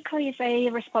Mayamiko is a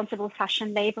responsible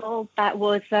fashion label that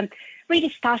was really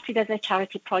started as a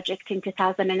charity project in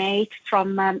 2008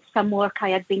 from some work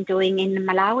I had been doing in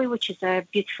Malawi, which is a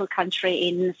beautiful country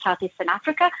in southeastern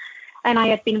Africa. And I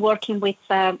had been working with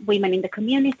women in the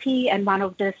community, and one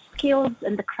of the skills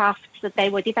and the crafts that they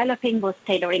were developing was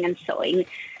tailoring and sewing.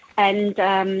 And,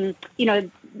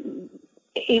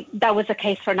 that was the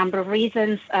case for a number of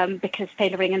reasons, because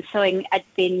tailoring and sewing had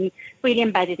been really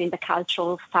embedded in the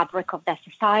cultural fabric of their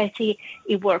society.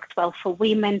 It worked well for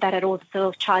women that had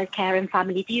also childcare and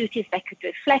family duties. They could do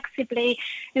it flexibly.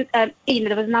 There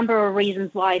was a number of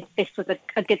reasons why this was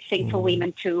a good thing for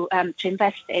women to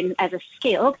invest in as a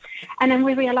skill. And then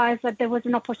we realized that there was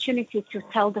an opportunity to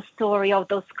tell the story of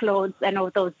those clothes and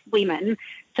of those women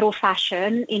through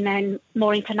fashion in a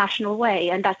more international way.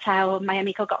 And that's how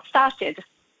Mayamiko got started.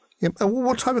 Yeah,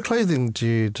 what type of clothing do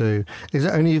you do? Is it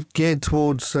only geared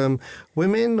towards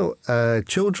women,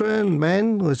 children,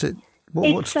 men, or is it?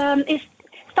 It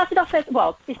started off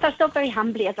very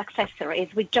humbly as accessories.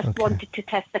 We just wanted to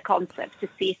test the concept to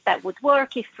see if that would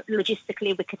work, if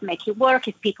logistically we could make it work,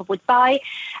 if people would buy,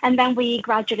 and then we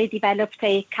gradually developed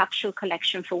a capsule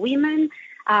collection for women.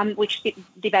 Which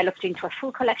developed into a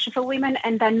full collection for women.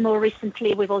 And then more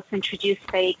recently, we've also introduced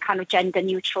a kind of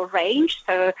gender-neutral range,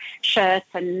 so shirts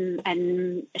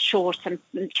and shorts and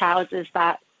trousers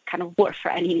that kind of work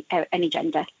for any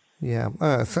gender. Yeah,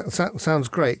 sounds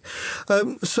great.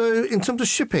 So in terms of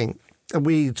shipping,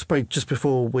 we spoke just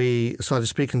before we started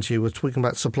speaking to you, we're talking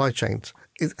about supply chains.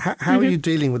 How are you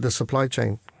dealing with the supply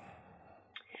chain?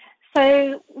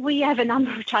 So we have a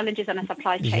number of challenges on a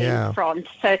supply chain front.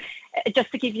 So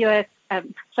just to give you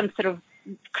some sort of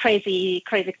crazy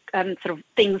sort of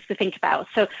things to think about.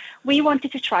 So we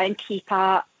wanted to try and keep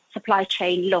our supply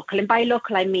chain local. And by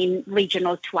local, I mean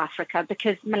regional to Africa,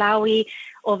 because Malawi,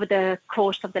 over the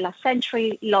course of the last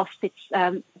century, lost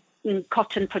its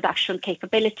cotton production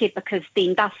capability because the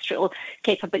industrial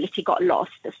capability got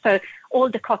lost. So all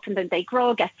the cotton that they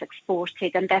grow gets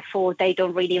exported, and therefore they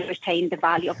don't really retain the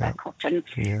value of that cotton.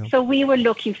 Yeah. So we were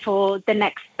looking for the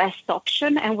next best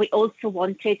option, and we also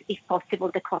wanted, if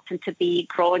possible, the cotton to be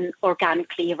grown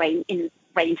organically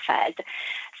rain-fed.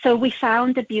 So we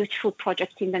found a beautiful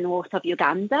project in the north of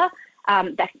Uganda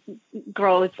that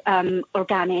grows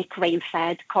organic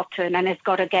rain-fed cotton, and it's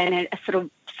got, again, a sort of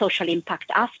social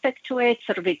impact aspect to it,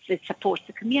 sort of it supports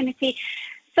the community.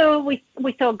 So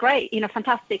we thought, great,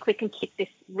 fantastic, we can keep this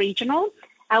regional.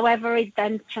 However, it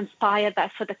then transpired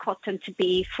that for the cotton to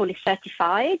be fully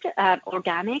certified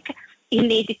organic, it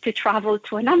needed to travel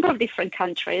to a number of different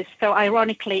countries. So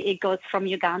ironically, it goes from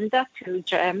Uganda to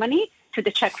Germany, to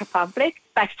the Czech Republic,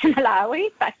 back to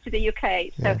Malawi, back to the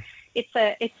UK. So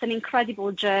it's an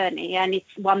incredible journey, and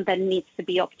it's one that needs to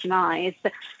be optimized.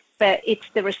 But it's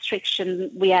the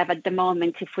restriction we have at the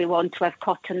moment if we want to have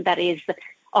cotton that is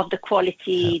of the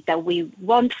quality that we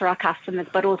want for our customers,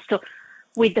 but also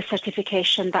with the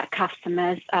certification that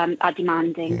customers are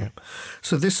demanding. Yeah.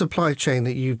 So this supply chain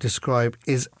that you've described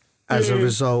is as a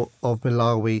result of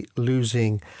Malawi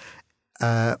losing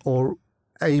or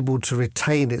able to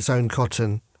retain its own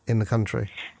cotton in the country?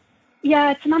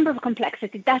 Yeah, it's a number of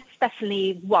complexity. That's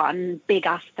definitely one big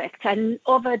aspect. And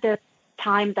over the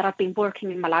time that I've been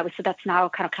working in Malawi, so that's now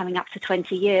kind of coming up to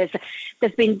 20 years,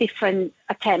 there's been different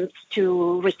attempts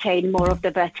to retain more of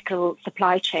the vertical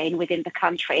supply chain within the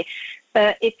country.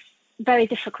 But it's very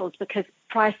difficult because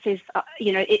prices,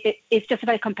 it's just a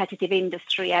very competitive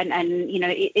industry, and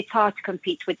it's hard to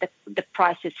compete with the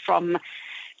prices from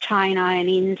China and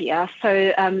India. So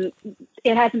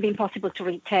it hasn't been possible to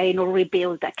retain or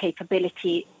rebuild that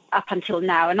capability up until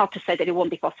now, and not to say that it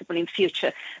won't be possible in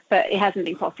future, but it hasn't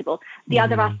been possible. The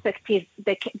other aspect is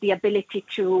the ability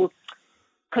to,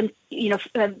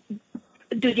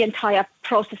 do the entire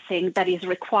processing that is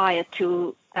required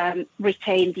to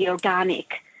retain the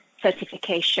organic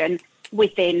certification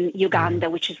within Uganda,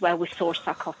 which is where we source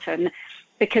our cotton,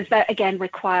 because that again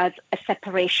requires a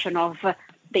separation of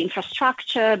the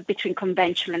infrastructure between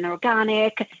conventional and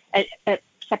organic, a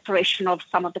separation of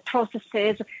some of the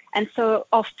processes. And so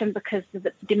often, because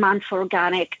the demand for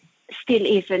organic still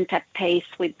isn't at pace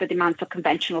with the demand for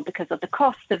conventional because of the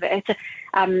cost of it,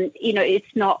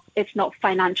 it's not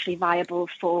financially viable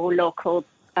for local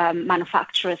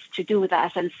manufacturers to do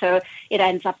that. And so it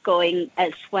ends up going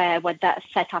elsewhere where that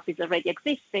setup is already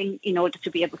existing in order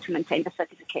to be able to maintain the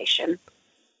certification.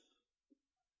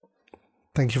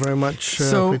 Thank you very much.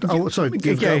 Just a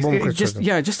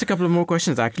couple of more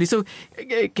questions, actually. So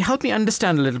help me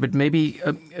understand a little bit, maybe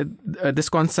this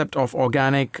concept of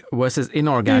organic versus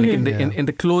inorganic in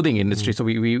the clothing industry. So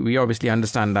we obviously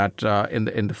understand that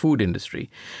in the food industry.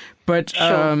 But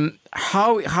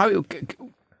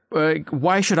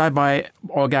why should I buy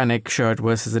organic shirt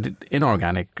versus an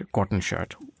inorganic cotton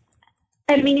shirt?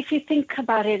 I mean, if you think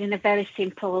about it in a very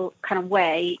simple kind of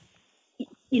way,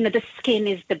 the skin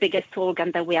is the biggest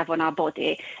organ that we have on our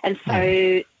body. And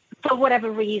so for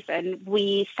whatever reason,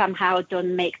 we somehow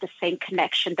don't make the same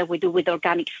connection that we do with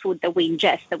organic food that we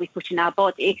ingest, that we put in our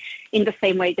body, in the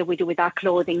same way that we do with our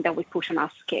clothing that we put on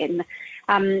our skin.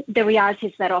 The reality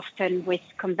is that often with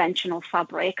conventional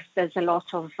fabrics, there's a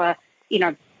lot of,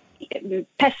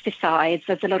 pesticides,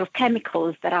 there's a lot of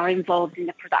chemicals that are involved in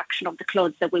the production of the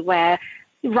clothes that we wear,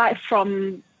 right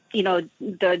from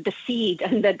the seed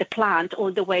and the plant all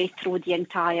the way through the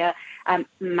entire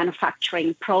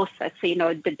manufacturing process.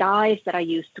 The dyes that are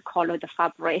used to color the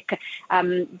fabric,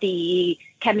 the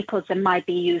chemicals that might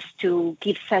be used to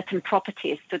give certain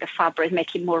properties to the fabric,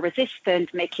 make it more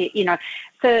resistant, make it,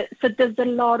 so there's a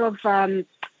lot of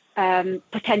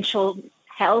potential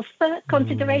health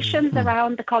considerations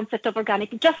around the concept of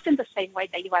organic, just in the same way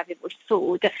that you have it with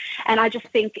food. And I just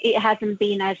think it hasn't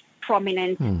been as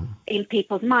prominent in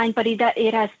people's mind, but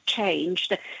it has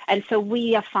changed. And so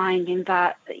we are finding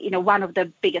that, one of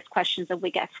the biggest questions that we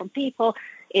get from people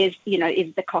is,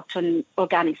 is the cotton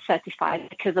organic certified,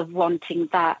 because of wanting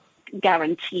that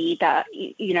guarantee that,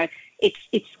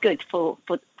 it's good for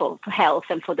health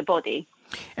and for the body.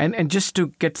 And just to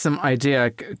get some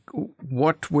idea,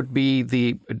 what would be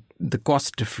the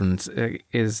cost difference?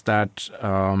 Is that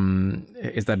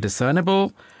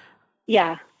discernible?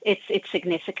 Yeah, it's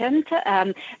significant.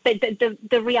 But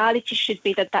the reality should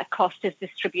be that cost is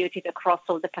distributed across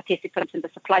all the participants in the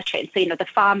supply chain. So, the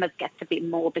farmers get a bit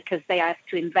more because they have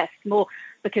to invest more,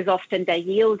 because often their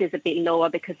yield is a bit lower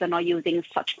because they're not using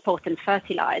such potent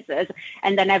fertilizers.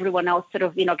 And then everyone else sort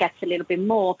of, gets a little bit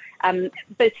more.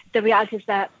 But the reality is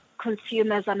that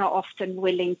consumers are not often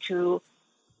willing to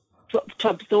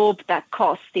absorb that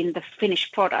cost in the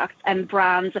finished product, and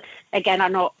brands again are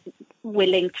not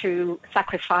willing to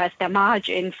sacrifice their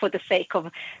margin for the sake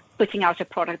of putting out a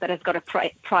product that has got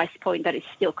a price point that is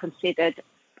still considered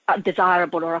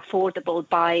desirable or affordable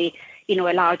by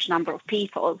a large number of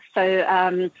people.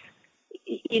 So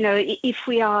if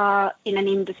we are in an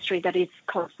industry that is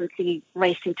constantly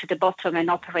racing to the bottom and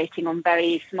operating on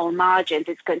very small margins,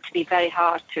 it's going to be very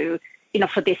hard to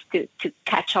for this to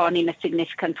catch on in a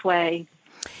significant way.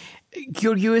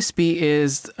 Your USP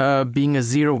is being a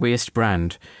zero waste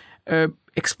brand.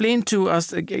 Explain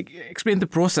the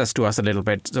process to us a little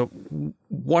bit. So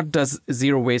what does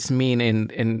zero waste mean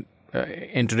in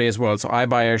today's world? So I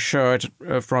buy a shirt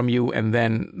from you, and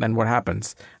then what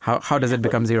happens? How does it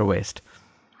become zero waste?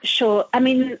 Sure. I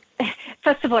mean,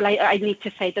 first of all, I need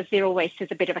to say that zero waste is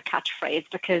a bit of a catchphrase,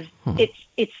 because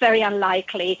it's very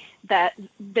unlikely that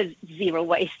there's zero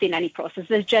waste in any process.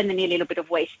 There's generally a little bit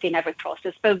of waste in every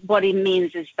process. But what it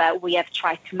means is that we have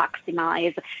tried to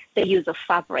maximize the use of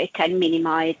fabric and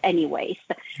minimize any waste.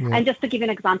 Yeah. And just to give you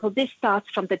an example, this starts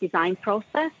from the design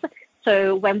process.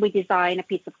 So when we design a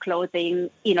piece of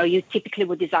clothing, you typically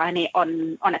would design it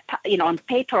on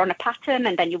paper, on a pattern,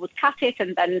 and then you would cut it,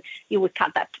 and then you would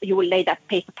lay that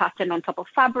paper pattern on top of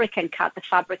fabric and cut the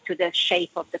fabric to the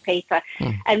shape of the paper.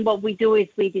 And what we do is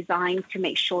we design to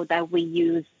make sure that we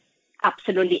use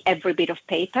absolutely every bit of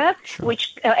paper,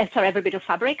 every bit of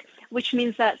fabric, which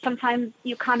means that sometimes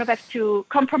you kind of have to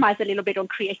compromise a little bit on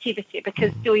creativity,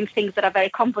 because doing things that are very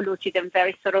convoluted and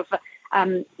very sort of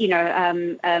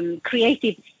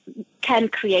creative can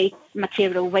create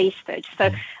material wastage.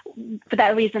 So for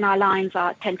that reason, our lines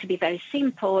tend to be very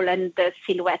simple, and the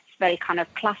silhouette's very kind of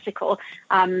classical.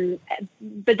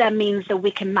 But that means that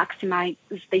we can maximize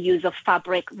the use of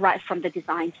fabric right from the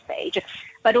design stage.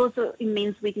 But also it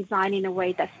means we design in a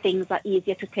way that things are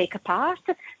easier to take apart.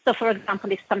 So, for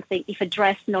example, if a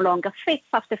dress no longer fits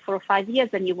after 4 or 5 years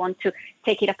and you want to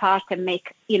take it apart and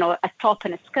make, a top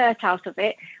and a skirt out of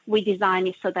it, we design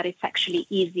it so that it's actually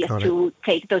easier to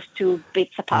take those two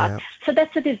bits apart. Yeah. So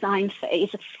that's the design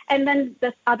phase. And then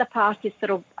the other part is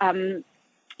sort of,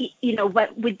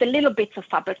 with the little bits of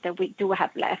fabric that we do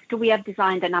have left, we have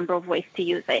designed a number of ways to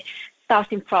use it,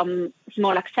 starting from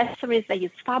small accessories that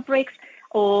use fabrics,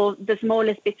 or the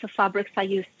smallest bits of fabrics are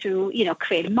used to,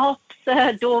 create mops,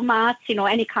 doormats,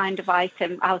 any kind of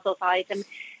household item.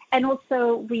 And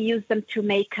also we use them to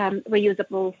make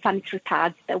reusable sanitary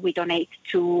pads that we donate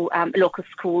to local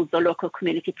schools or local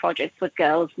community projects where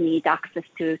girls need access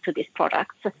to these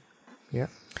products. Yeah.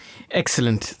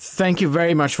 Excellent. Thank you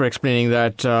very much for explaining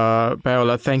that,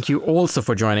 Paola. Thank you also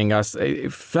for joining us.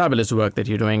 Fabulous work that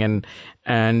you're doing,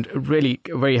 and really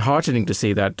very heartening to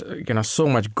see that so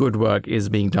much good work is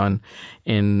being done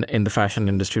in the fashion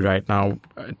industry right now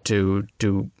to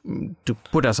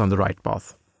put us on the right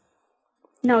path.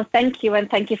 No, thank you, and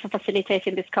thank you for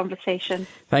facilitating this conversation.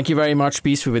 Thank you very much.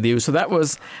 Peace be with you. So that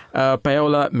was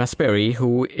Paola Masperi,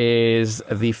 who is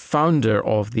the founder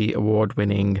of the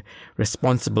award-winning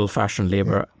responsible fashion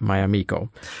label Mayamiko.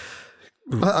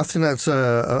 I think that's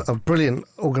a brilliant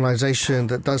organisation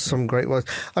that does some great work.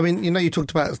 I mean, you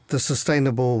talked about the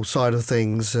sustainable side of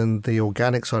things and the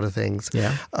organic side of things.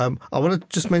 Yeah. I want to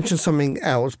just mention something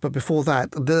else, but before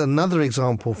that, another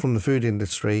example from the food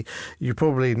industry. You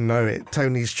probably know it,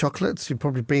 Tony's Chocolates. You've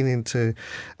probably been into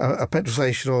a petrol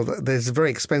station, or there's a very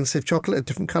expensive chocolate of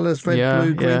different colours, red,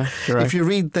 blue, green. Yeah, if you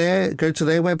go to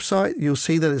their website, you'll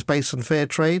see that it's based on fair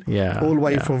trade. Yeah, all the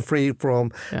way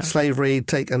from slavery,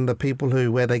 and the people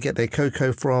where they get their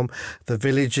cocoa from, the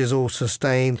village is all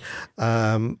sustained.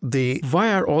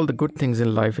 Why are all the good things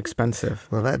in life expensive?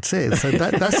 Well, that's it. So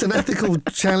that's an ethical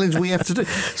challenge we have to do.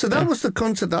 So that was the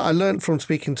concept that I learned from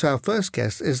speaking to our first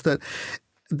guest, is that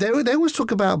they always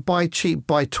talk about buy cheap,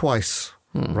 buy twice,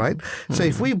 right? So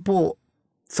if we bought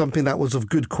something that was of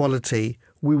good quality,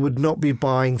 we would not be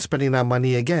spending our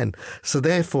money again. So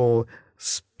therefore,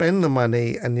 spend the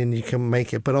money and then you can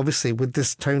make it. But obviously with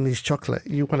this Tony's chocolate,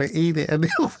 you want to eat it and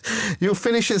you'll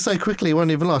finish it so quickly it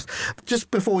won't even last. Just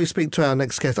before we speak to our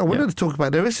next guest, I wanted to talk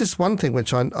about, there is this one thing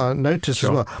which I noticed as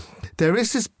well. There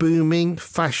is this booming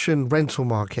fashion rental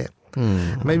market.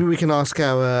 Maybe we can ask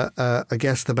our a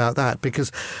guest about that,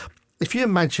 because if you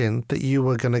imagine that you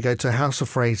were going to go to a House of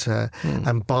Freighter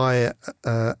and buy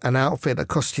an outfit that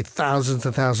cost you thousands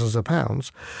and thousands of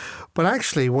pounds, but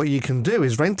actually what you can do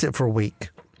is rent it for a week,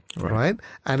 right?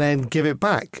 And then give it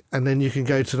back, and then you can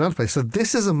go to another place. So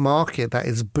this is a market that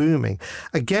is booming.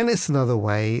 Again, it's another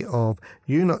way of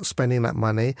you not spending that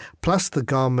money, plus the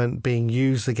garment being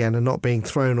used again and not being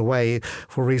thrown away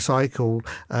for recycle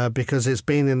because it's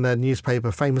been in the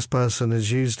newspaper, famous person has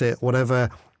used it, whatever.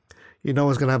 No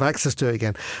one's going to have access to it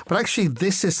again. But actually,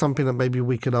 this is something that maybe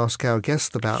we could ask our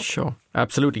guest about. Sure.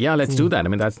 Absolutely. Yeah, let's do that. I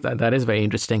mean, that is very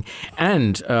interesting.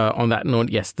 And on that note,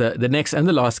 yes, the next and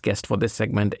the last guest for this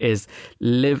segment is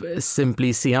Liv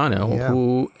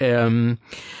Simpliciano,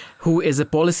 who is a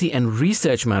policy and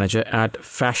research manager at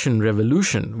Fashion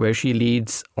Revolution, where she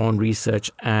leads on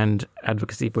research and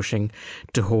advocacy, pushing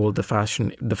to hold the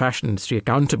fashion industry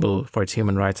accountable for its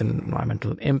human rights and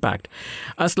environmental impact.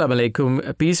 Assalamu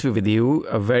alaikum. Peace be with you.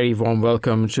 A very warm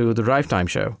welcome to the Drive Time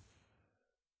Show.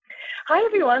 Hi,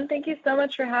 everyone. Thank you so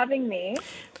much for having me.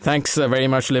 Thanks very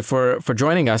much, Liv, for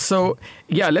joining us. So,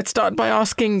 let's start by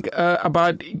asking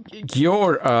about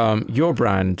your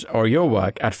brand or your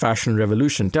work at Fashion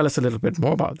Revolution. Tell us a little bit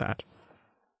more about that.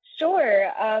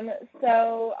 Sure.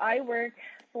 So I work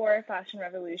for Fashion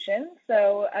Revolution.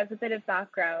 So as a bit of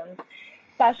background,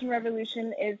 Fashion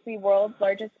Revolution is the world's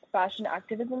largest fashion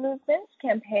activism movement,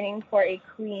 campaigning for a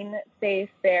clean, safe,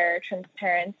 fair,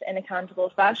 transparent, and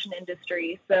accountable fashion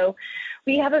industry. So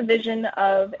we have a vision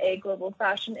of a global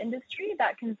fashion industry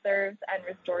that conserves and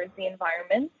restores the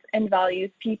environment and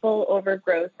values people over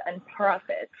growth and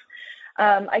profit.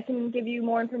 I can give you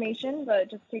more information, but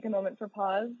just take a moment for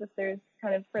pause if there's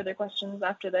kind of further questions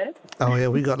after this. Oh yeah,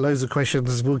 we got loads of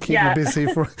questions. We'll keep you busy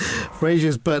for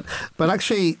ages. But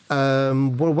actually,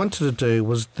 what I wanted to do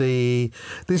was this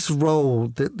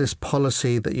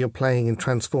policy that you're playing in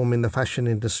transforming the fashion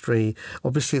industry.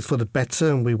 Obviously, it's for the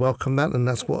better, and we welcome that, and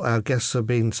that's what our guests have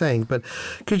been saying. But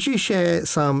could you share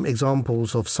some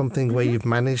examples of something where you've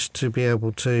managed to be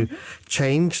able to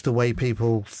change the way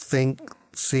people think,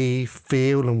 see,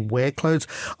 feel and wear clothes?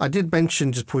 I did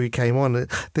mention just before you came on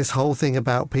this whole thing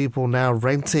about people now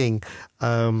renting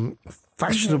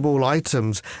fashionable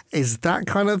items. Is that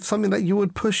kind of something that you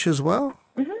would push as well?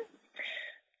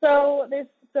 So there's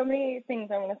so many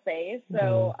things I want to say.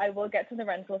 So I will get to the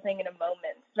rental thing in a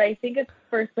moment. But I think it's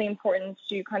firstly important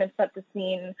to kind of set the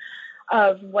scene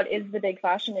of what is the big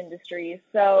fashion industry.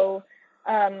 So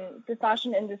the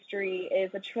fashion industry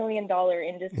is $1 trillion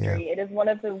industry. It is one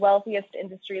of the wealthiest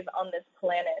industries on this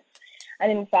planet.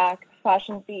 And in fact,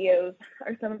 fashion CEOs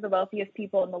are some of the wealthiest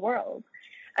people in the world.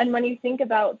 And when you think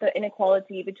about the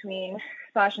inequality between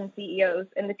fashion CEOs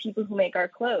and the people who make our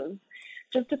clothes,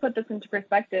 just to put this into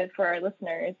perspective for our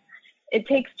listeners, it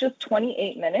takes just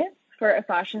 28 minutes for a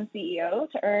fashion CEO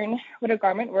to earn what a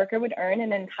garment worker would earn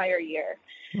an entire year.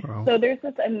 Wow. So there's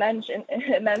this immense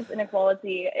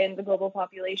inequality in the global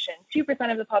population.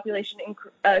 2% of the population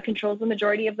controls the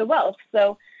majority of the wealth.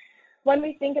 So when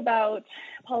we think about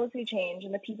policy change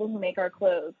and the people who make our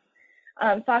clothes,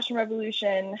 Fashion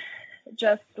Revolution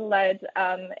just led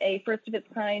a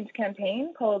first-of-its-kind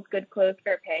campaign called Good Clothes,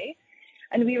 Fair Pay.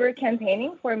 And we were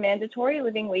campaigning for mandatory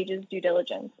living wages due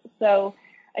diligence. So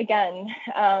again,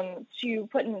 to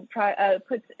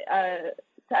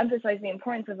emphasize the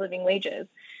importance of living wages,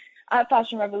 at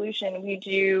Fashion Revolution, we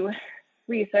do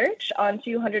research on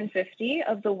 250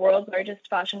 of the world's largest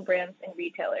fashion brands and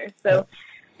retailers. So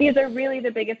these are really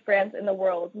the biggest brands in the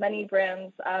world. Many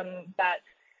brands that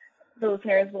the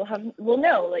listeners will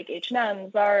know, like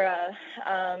H&M, Zara,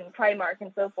 Primark,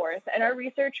 and so forth. And our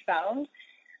research found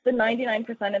that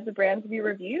 99% of the brands we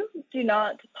review do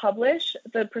not publish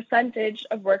the percentage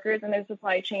of workers in their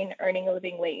supply chain earning a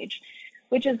living wage,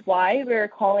 which is why we're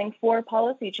calling for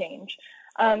policy change.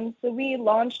 So we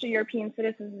launched a European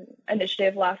Citizens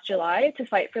Initiative last July to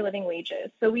fight for living wages.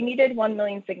 So we needed 1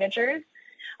 million signatures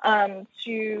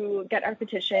to get our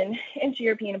petition into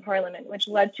European Parliament, which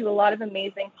led to a lot of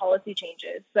amazing policy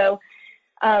changes. So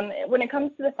when it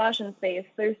comes to the fashion space,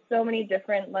 there's so many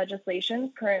different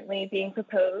legislations currently being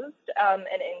proposed and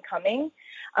incoming,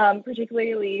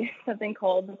 particularly something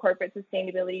called the Corporate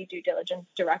Sustainability Due Diligence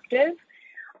Directive.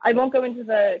 I won't go into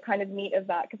the kind of meat of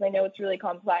that because I know it's really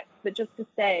complex, but just to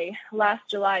say, last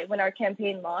July when our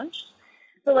campaign launched,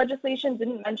 the legislation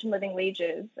didn't mention living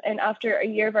wages. And after a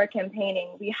year of our campaigning,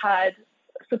 we had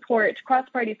support,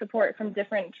 cross-party support from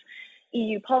different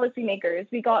EU policymakers.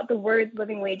 We got the words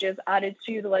living wages added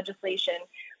to the legislation.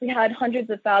 We had hundreds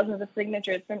of thousands of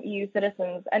signatures from EU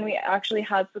citizens, and we actually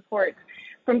had support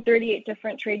from 38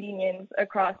 different trade unions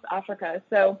across Africa.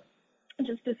 So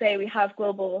just to say, we have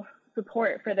global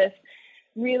support for this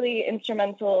really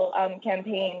instrumental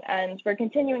campaign, and we're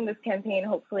continuing this campaign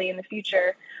hopefully in the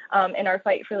future in our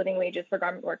fight for living wages for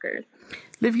garment workers.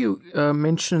 Liv, you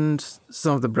mentioned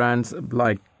some of the brands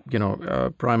like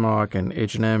Primark and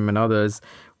H&M and others.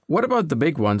 What about the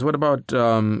big ones? What about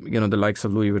the likes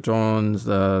of Louis Vuittons,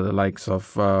 the likes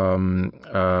of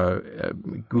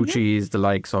Gucci's, the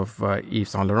likes of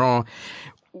Yves Saint Laurent?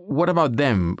 What about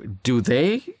them? Do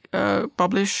they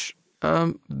publish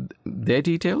their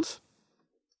details?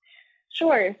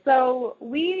 Sure. So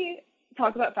we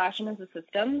talk about fashion as a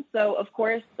system. So of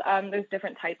course, there's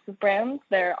different types of brands.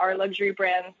 There are luxury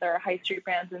brands, there are high street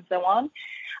brands, and so on.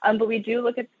 But we do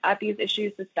look at these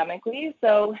issues systemically.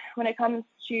 So when it comes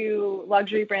to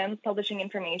luxury brands publishing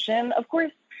information, of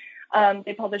course,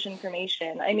 they publish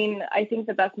information. I mean, I think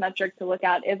the best metric to look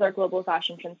at is our Global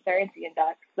Fashion Transparency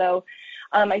Index. So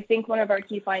I think one of our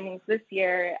key findings this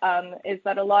year is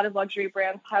that a lot of luxury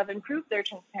brands have improved their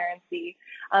transparency.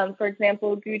 For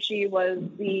example, Gucci was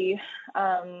the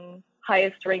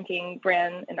highest ranking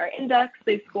brand in our index.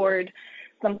 They scored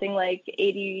something like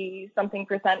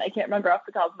 80-something%. I can't remember off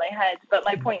the top of my head. But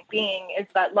my point being is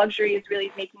that luxury is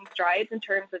really making strides in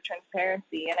terms of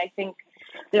transparency. And I think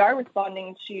they are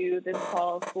responding to this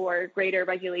call for greater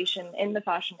regulation in the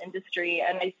fashion industry.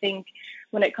 And I think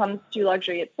when it comes to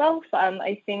luxury itself,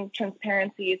 I think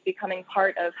transparency is becoming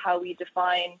part of how we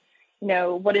define,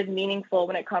 what is meaningful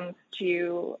when it comes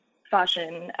to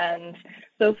fashion and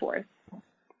so forth.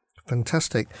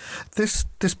 Fantastic. This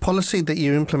policy that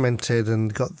you implemented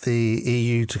and got the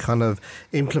EU to kind of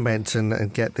implement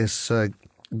and get this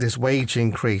wage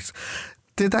increase,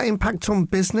 did that impact on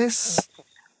business?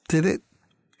 Did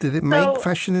it make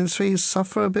fashion industries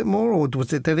suffer a bit more, or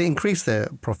did it increase their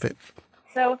profit?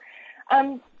 So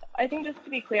I think just to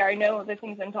be clear, I know the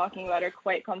things I'm talking about are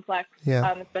quite complex,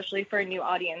 especially for a new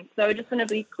audience. So I just want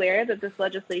to be clear that this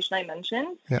legislation I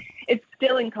mentioned, it's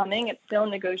still incoming, it's still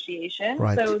in negotiation.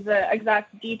 Right. So the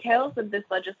exact details of this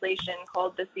legislation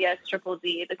called the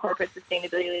CSDDD, the Corporate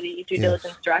Sustainability Due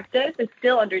Diligence Directive, is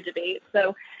still under debate.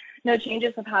 So no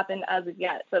changes have happened as of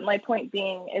yet. But my point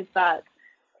being is that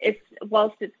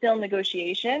whilst it's still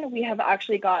negotiation, we have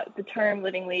actually got the term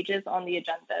living wages on the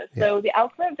agenda. So the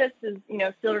outcome of this is,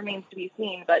 still remains to be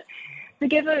seen. But to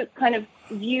give a kind of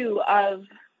view of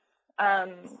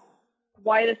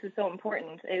why this is so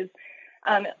important is,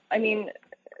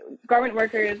 garment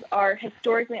workers are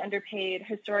historically underpaid,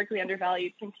 historically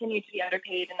undervalued, continue to be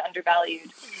underpaid and undervalued.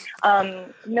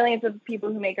 Millions of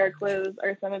people who make our clothes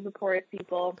are some of the poorest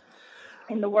people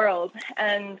in the world.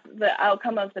 And the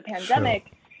outcome of the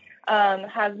pandemic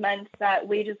has meant that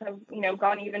wages have,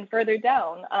 gone even further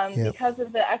down because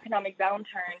of the economic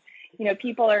downturn.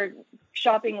 People are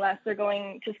shopping less, they're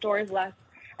going to stores less,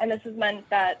 and this has meant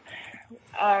that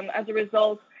as a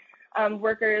result,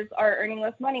 workers are earning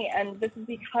less money, and this is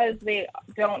because they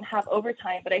don't have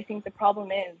overtime. But I think the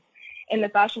problem is in the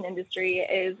fashion industry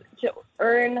is to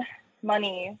earn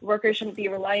money, workers shouldn't be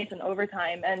reliant on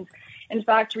overtime. And in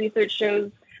fact, research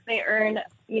shows they earn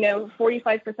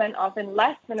 45% often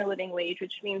less than a living wage,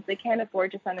 which means they can't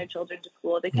afford to send their children to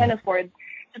school. They can't afford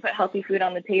to put healthy food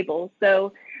on the table.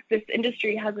 So this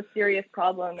industry has a serious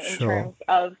problem in terms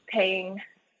of paying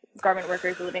garment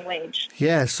workers a living wage.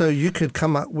 Yeah, so you could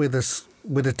come up with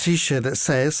a T-shirt that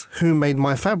says, "Who made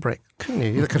my fabric?" Couldn't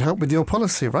you? That could help with your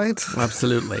policy, right?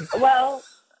 Absolutely. Well,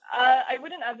 I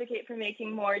wouldn't advocate for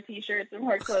making more T-shirts or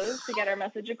more clothes to get our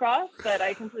message across, but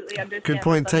I completely understand. Good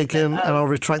point taken, and I'll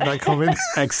retract that comment.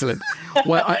 Excellent.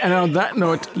 Well, and on that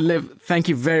note, Liv, thank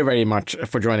you very, very much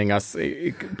for joining us.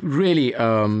 Really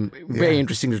very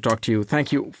interesting to talk to you.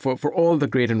 Thank you for all the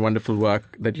great and wonderful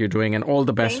work that you're doing, and all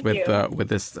the best with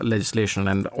this legislation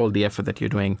and all the effort that you're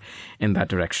doing in that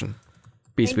direction.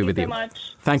 Peace be with you. Thank you so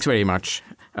much. Thanks very much.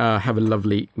 Have a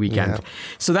lovely weekend. Yeah.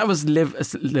 So that was Liv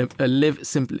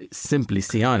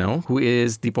Simpliciano, who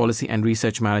is the Policy and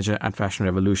Research Manager at Fashion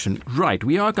Revolution. Right,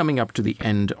 we are coming up to the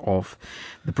end of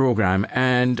the program.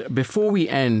 And before we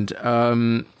end,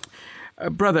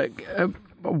 brother,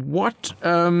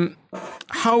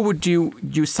 how would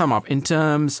you sum up in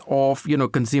terms of,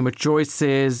 consumer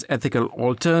choices, ethical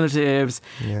alternatives?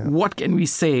 Yeah. What can we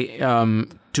say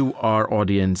to our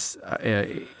audience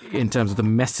in terms of the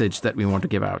message that we want to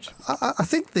give out? I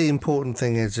think the important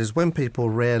thing is when people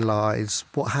realise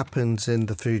what happens in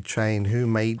the food chain, who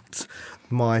makes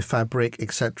my fabric,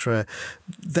 etc.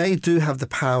 They do have the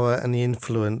power and the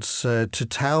influence to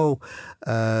tell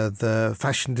the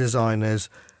fashion designers,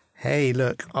 hey,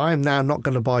 look, I'm now not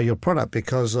going to buy your product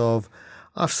because of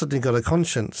I've suddenly got a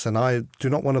conscience and I do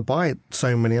not want to buy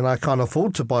so many and I can't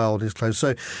afford to buy all these clothes.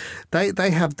 So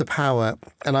they have the power.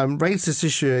 And I raised this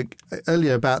issue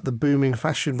earlier about the booming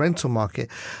fashion rental market.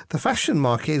 The fashion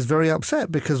market is very upset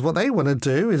because what they want to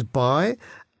do is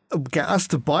get us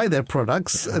to buy their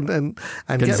products and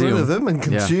get rid of them and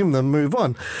consume them, move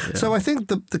on. Yeah. So I think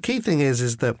the key thing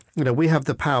is that, we have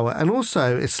the power, and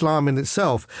also Islam in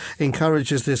itself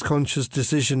encourages this conscious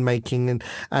decision making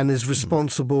and is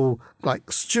responsible like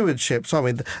stewardship. So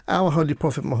our Holy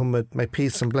Prophet Muhammad, may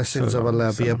peace and blessings of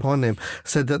Allah be upon him,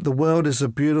 said that the world is a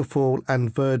beautiful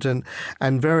and verdant,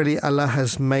 and verily Allah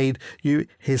has made you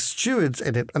his stewards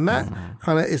in it. And that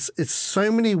kind of it's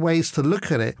so many ways to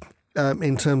look at it.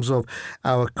 In terms of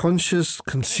our conscious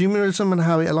consumerism and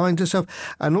how it aligns itself,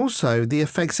 and also the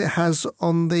effects it has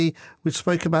on we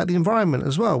spoke about the environment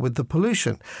as well with the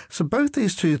pollution. So both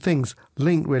these two things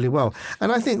link really well.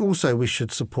 And I think also we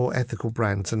should support ethical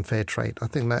brands and fair trade. I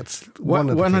think that's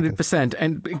 100%.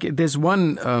 And there's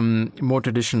one more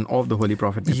tradition of the Holy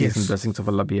Prophet, peace and blessings of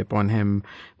Allah be upon him,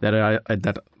 that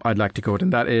I'd like to quote,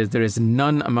 and that is, there is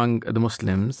none among the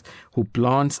Muslims who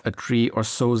plants a tree or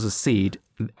sows a seed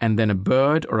and then a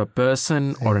bird or a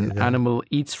person or an animal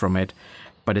eats from it,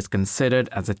 but is considered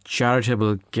as a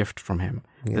charitable gift from him.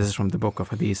 Yeah. This is from the book of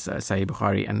Hadith, Sahih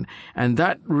Bukhari, and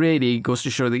that really goes to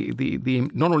show the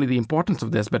not only the importance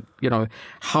of this, but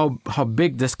how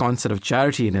big this concept of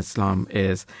charity in Islam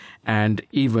is, and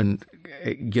even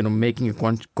making a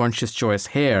conscious choice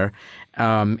here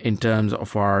in terms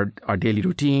of our daily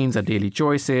routines, our daily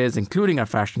choices, including our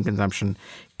fashion consumption,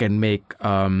 can make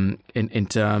in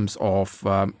terms of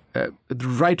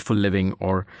rightful living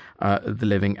or the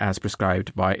living as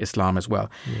prescribed by Islam as well.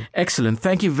 Yeah. Excellent.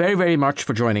 Thank you very, very much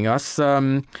for joining us.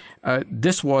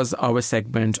 This was our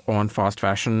segment on fast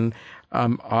fashion.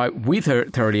 We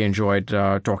thoroughly enjoyed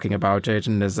talking about it,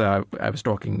 and as I was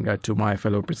talking to my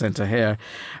fellow presenter here,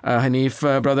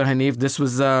 Brother Hanif, this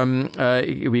was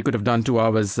we could have done 2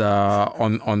 hours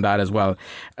on that as well.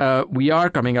 We are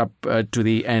coming up to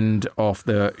the end of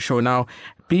the show now.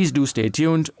 Please do stay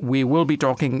tuned. We will be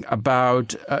talking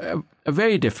about a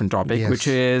very different topic, which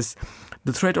is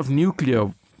the threat of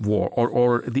nuclear war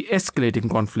or the escalating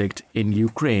conflict in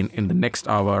Ukraine in the next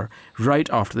hour, right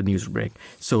after the news break.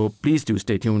 So please do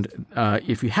stay tuned.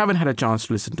 If you haven't had a chance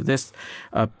to listen to this,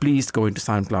 please go into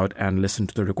SoundCloud and listen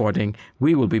to the recording.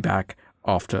 We will be back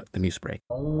after the news break.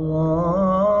 Allahu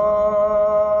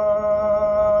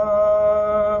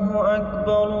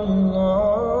Akbar,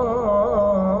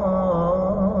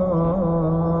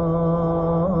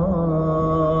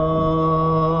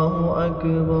 Allahu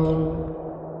Akbar.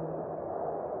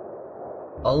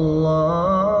 Allahu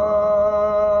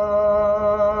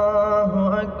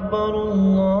Akbar,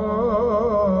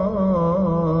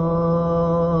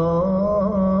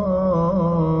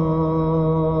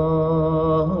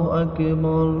 Allahu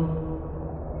Akbar.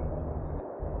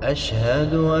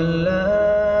 Ashhadu an la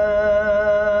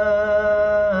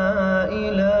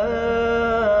ilaha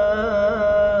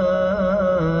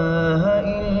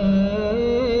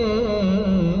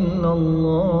illallah.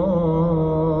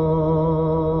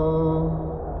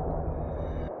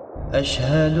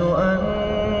 أشهد أن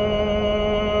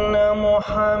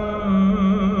محمدًا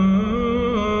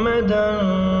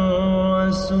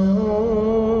رسول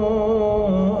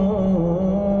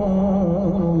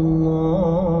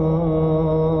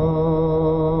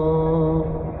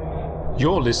الله.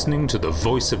 You're listening to the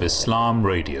Voice of Islam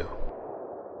Radio.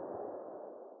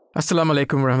 Assalamu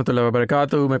alaikum warahmatullahi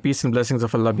wabarakatuh. May peace and blessings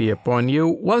of Allah be upon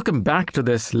you. Welcome back to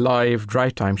this live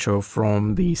drive time show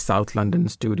from the South London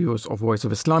studios of Voice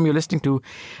of Islam. You're listening to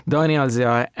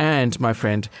Danayal and my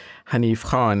friend Hanif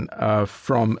Khan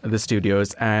from the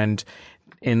studios. And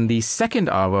in the second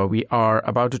hour, we are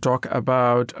about to talk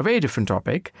about a very different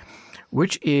topic,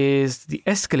 which is the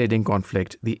escalating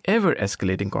conflict, the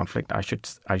ever-escalating conflict, I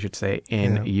should say,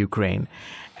 in Ukraine,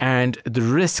 and the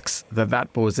risks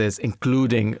that poses,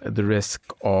 including the risk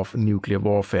of nuclear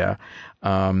warfare,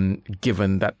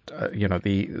 given that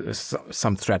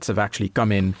some threats have actually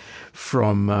come in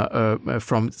from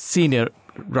senior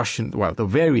Russian,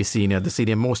 the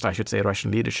senior most, I should say,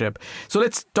 Russian leadership. So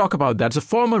let's talk about that. The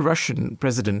former Russian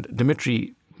President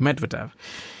Dmitry Medvedev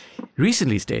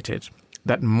recently stated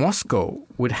that Moscow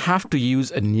would have to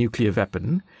use a nuclear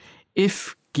weapon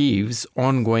if Kyiv's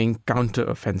ongoing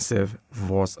counteroffensive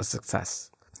was a success.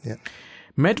 Yeah.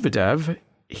 Medvedev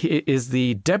he is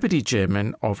the deputy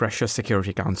chairman of Russia's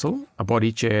Security Council, a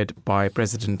body chaired by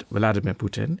President Vladimir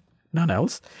Putin, none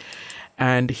else.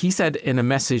 And he said in a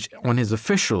message on his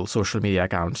official social media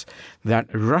accounts that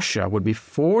Russia would be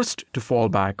forced to fall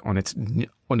back on its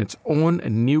own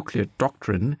nuclear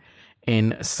doctrine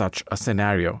in such a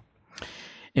scenario.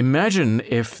 Imagine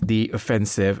if the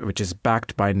offensive, which is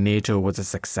backed by NATO, was a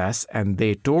success and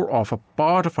they tore off a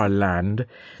part of our land,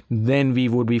 then we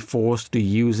would be forced to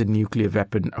use a nuclear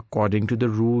weapon according to the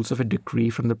rules of a decree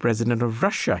from the president of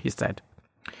Russia, he said.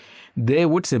 There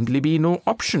would simply be no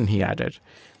option, he added.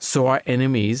 So our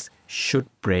enemies should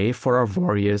pray for our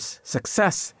warriors'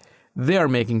 success. They are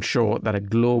making sure that a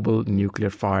global nuclear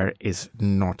fire is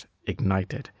not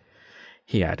ignited,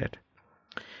 he added.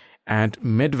 And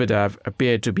Medvedev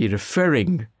appeared to be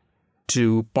referring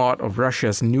to part of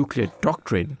Russia's nuclear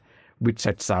doctrine, which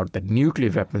sets out that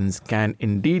nuclear weapons can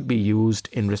indeed be used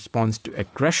in response to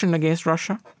aggression against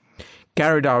Russia,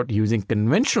 carried out using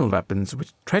conventional weapons,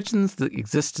 which threatens the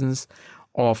existence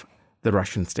of the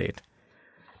Russian state.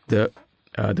 The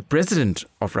president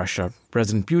of Russia,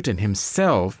 President Putin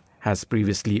himself, has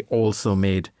previously also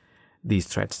made these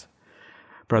threats.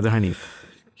 Brother Hanif.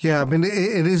 Yeah, I mean,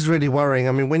 it is really worrying.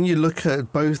 I mean, when you look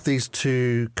at both these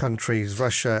two countries,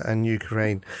 Russia and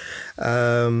Ukraine,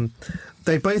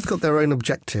 they both got their own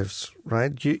objectives,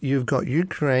 right? You've got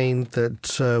Ukraine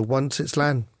that wants its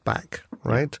land back,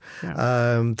 right?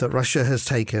 Yeah. That Russia has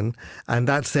taken, and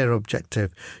that's their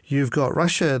objective. You've got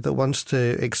Russia that wants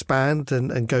to expand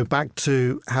and go back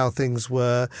to how things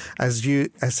were as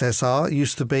USSR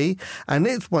used to be, and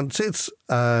it wants its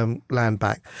land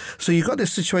back. So you've got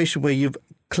this situation where you've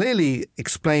clearly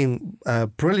explained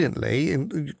brilliantly,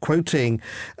 in quoting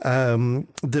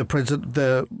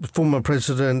the former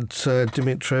president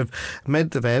Dmitry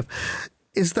Medvedev,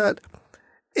 is that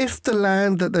if the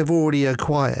land that they've already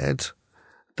acquired,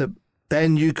 that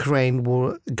then Ukraine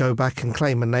will go back and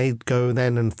claim, and they go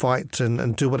then and fight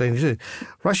and do what they need to do.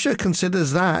 Russia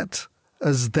considers that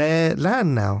as their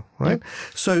land now, right? Yep.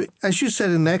 So, as you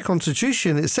said, in their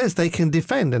constitution, it says they can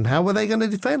defend. And how are they going to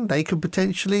defend? They could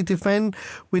potentially defend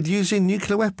with using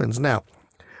nuclear weapons. Now,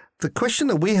 the question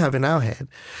that we have in our head,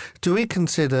 do we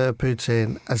consider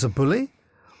Putin as a bully,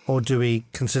 or do we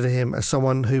consider him as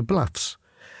someone who bluffs?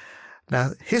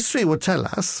 Now, history will tell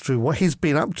us, through what he's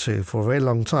been up to for a very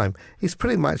long time, he's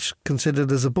pretty much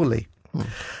considered as a bully.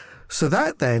 So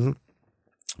that then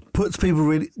puts people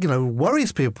really,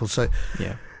 worries people. So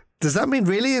does that mean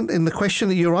really in the question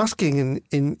that you're asking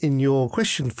in your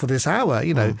question for this hour,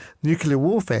 nuclear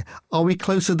warfare, are we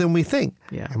closer than we think?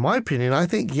 Yeah. In my opinion, I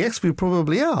think, yes, we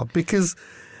probably are, because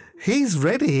he's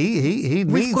ready. He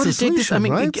needs a solution,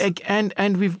 right?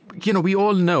 And we've, we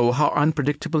all know how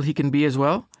unpredictable he can be as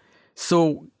well.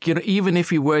 So, even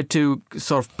if we were to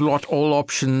sort of plot all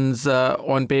options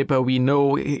on paper, we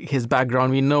know his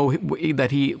background, we know that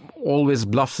he always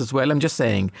bluffs as well. I'm just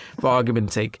saying, for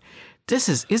argument's sake,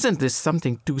 isn't this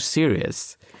something too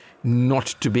serious not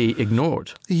to be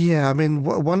ignored? Yeah, I mean,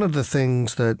 one of the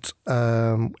things that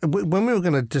when we were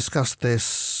going to discuss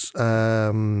this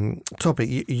topic,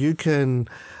 you can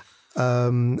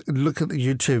look at the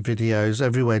YouTube videos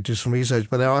everywhere, do some research,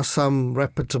 but there are some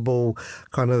reputable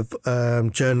kind of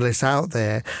journalists out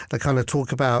there that kind of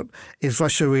talk about, is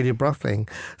Russia really bluffing?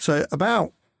 So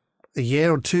about a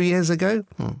year or 2 years ago,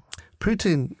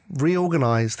 Putin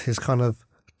reorganized his kind of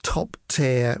top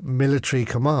tier military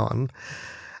command,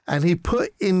 and he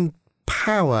put in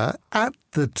power at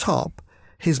the top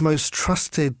his most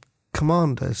trusted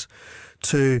commanders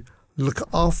to look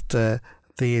after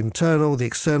the internal, the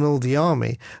external, the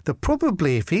army, that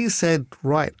probably if he said,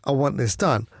 right, I want this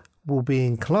done, will be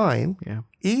inclined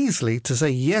easily to say,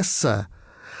 yes, sir.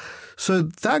 So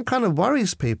that kind of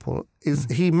worries people, is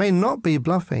he may not be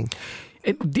bluffing.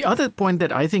 The other point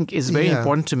that I think is very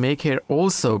important to make here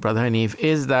also, Brother Hanif,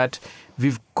 is that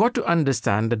we've got to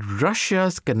understand that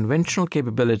Russia's conventional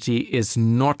capability is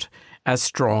not as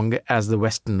strong as the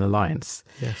Western alliance.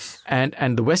 Yes.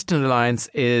 And the Western alliance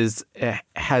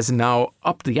has now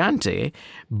upped the ante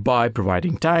by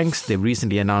providing tanks. They've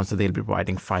recently announced that they'll be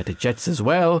providing fighter jets as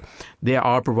well. They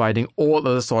are providing all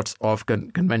other sorts of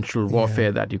conventional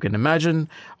warfare that you can imagine,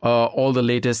 all the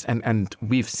latest. And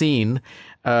we've seen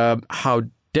how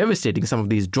devastating some of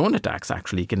these drone attacks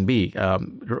actually can be.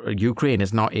 Ukraine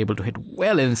is now able to hit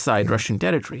well inside Russian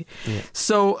territory. Yeah.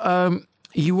 So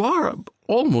you are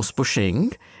almost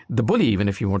pushing the bully, even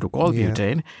if you want to call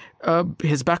Putin,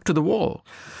 his back to the wall.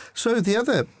 So the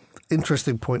other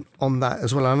interesting point on that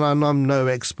as well, and I'm no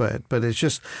expert, but it's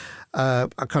just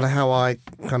kind of how I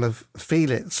kind of feel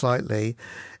it slightly,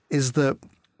 is that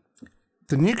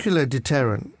the nuclear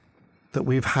deterrent that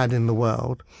we've had in the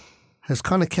world has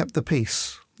kind of kept the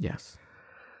peace. Yes.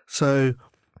 So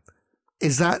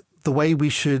is that the way we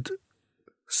should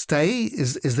stay?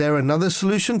 Is there another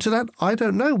solution to that? I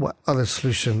don't know what other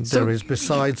solution there is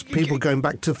besides people going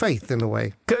back to faith in a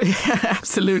way.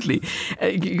 Absolutely.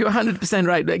 You're 100%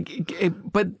 right.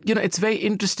 But, it's very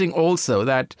interesting also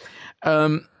that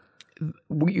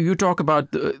you talk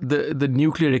about the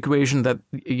nuclear equation that,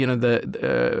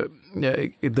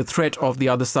 the threat of the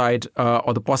other side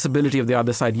or the possibility of the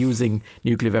other side using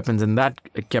nuclear weapons, and that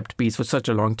kept peace for such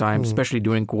a long time, especially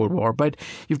during Cold War. But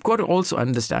you've got to also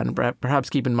understand, perhaps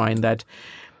keep in mind that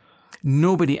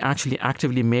nobody actually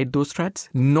actively made those threats,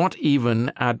 not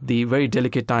even at the very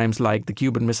delicate times like the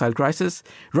Cuban Missile Crisis.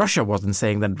 Russia wasn't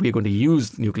saying that we're going to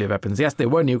use nuclear weapons. Yes, there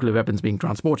were nuclear weapons being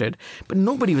transported, but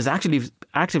nobody was actually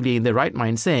actively in their right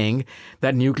mind saying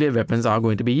that nuclear weapons are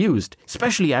going to be used,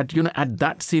 especially at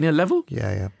that senior level.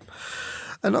 Yeah.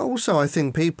 And also I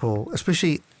think people,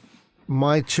 especially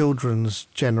my children's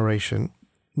generation,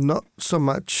 not so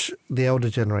much the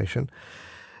elder generation,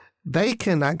 they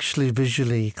can actually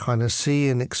visually kind of see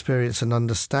and experience and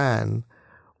understand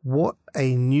what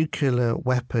a nuclear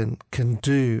weapon can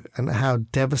do and how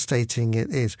devastating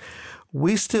it is.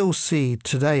 We still see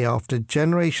today, after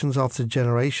generations,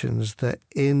 that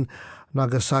in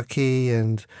Nagasaki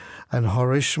and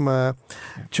Hiroshima,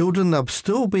 children are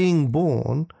still being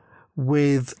born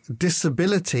with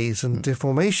disabilities and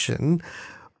deformation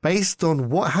based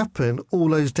on what happened all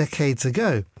those decades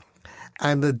ago.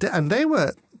 And they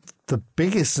were the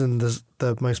biggest and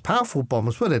the most powerful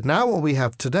bombs, were it? Now what we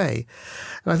have today,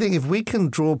 and I think if we can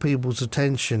draw people's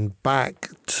attention back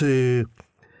to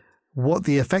what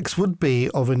the effects would be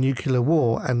of a nuclear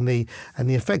war and the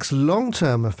effects,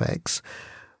 long-term effects,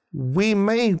 we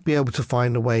may be able to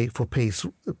find a way for peace.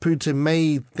 Putin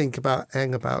may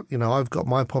hang about, I've got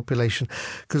my population,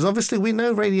 because obviously we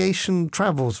know radiation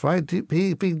travels, right?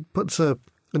 He puts a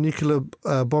nuclear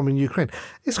bomb in Ukraine,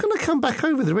 it's going to come back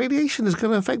over. The radiation is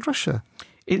going to affect Russia.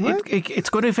 It's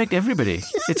going to affect everybody.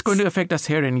 Yes. It's going to affect us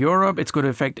here in Europe. It's going to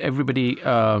affect everybody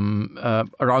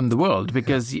around the world,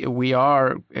 because we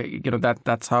are,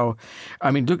 that's how.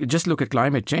 I mean, look at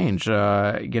climate change.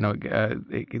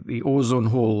 The ozone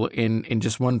hole in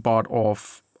just one part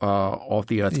of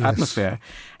the Earth's atmosphere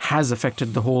has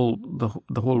affected the whole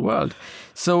world.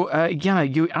 So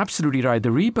you're absolutely right.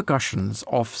 The repercussions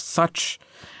of such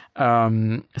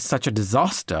a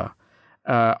disaster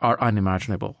are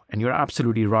unimaginable, and you're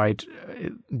absolutely right.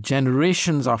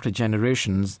 Generations after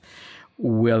generations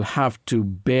will have to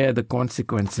bear the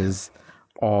consequences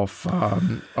of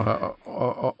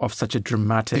such a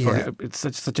dramatic or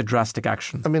such a drastic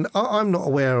action. I mean, I'm not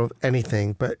aware of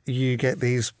anything, but you get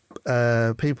these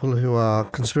people who are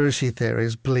conspiracy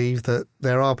theories believe that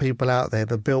there are people out there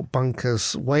that built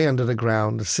bunkers way under the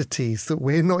ground, cities that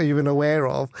we're not even aware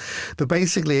of. That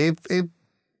basically, if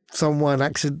someone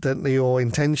accidentally or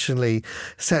intentionally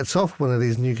sets off one of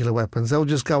these nuclear weapons, they'll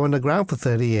just go underground for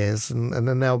 30 years and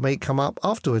then they'll come up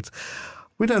afterwards.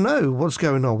 We don't know what's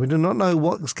going on. We do not know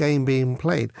what's game being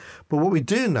played. But what we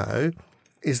do know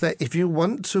is that if you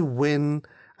want to win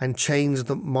and change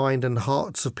the mind and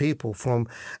hearts of people from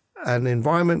an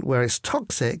environment where it's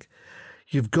toxic,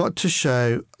 you've got to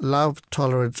show love,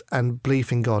 tolerance, and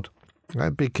belief in God,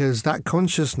 right? Because that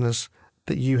consciousness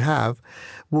that you have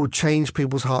will change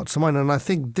people's hearts and mind. And I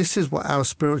think this is what our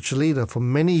spiritual leader for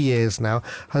many years now,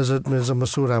 Hazrat Mirza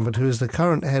Masood Ahmad, who is the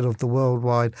current head of the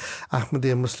Worldwide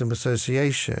Ahmadiyya Muslim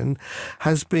Association,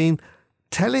 has been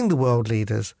telling the world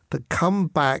leaders that come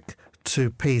back to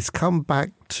peace, come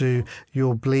back to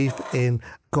your belief in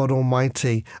God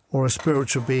Almighty or a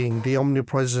spiritual being, the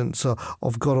omnipresence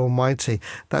of God Almighty,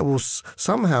 that will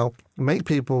somehow make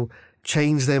people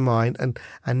change their mind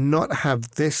and not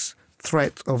have this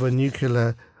threat of a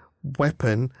nuclear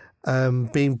weapon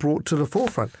being brought to the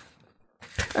forefront.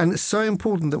 And it's so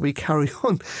important that we carry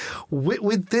on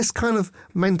with this kind of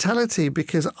mentality,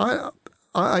 because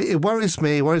it worries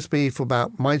me for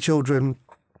about my children.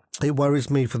 It worries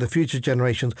me for the future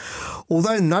generations,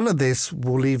 although none of this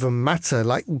will even matter.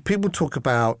 Like, people talk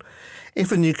about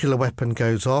if a nuclear weapon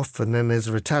goes off and then there's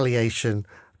a retaliation,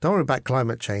 don't worry about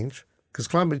climate change, because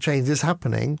climate change is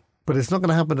happening. But it's not going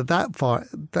to happen to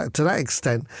that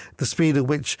extent, the speed at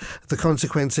which the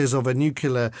consequences of a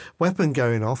nuclear weapon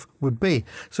going off would be.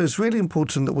 So it's really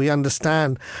important that we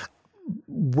understand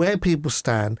where people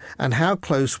stand and how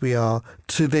close we are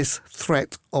to this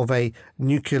threat of a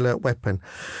nuclear weapon.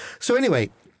 So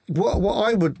anyway, what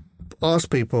I would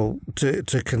ask people to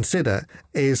consider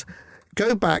is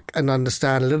go back and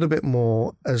understand a little bit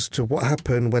more as to what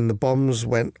happened when the bombs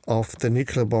went off, the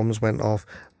nuclear bombs went off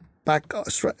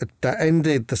that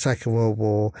ended the Second World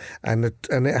War, and it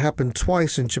happened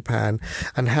twice in Japan,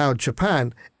 and how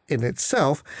Japan in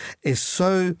itself is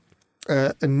so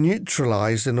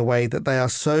neutralized in a way that they are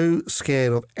so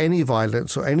scared of any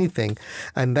violence or anything,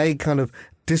 and they kind of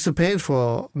disappeared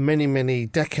for many, many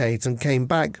decades and came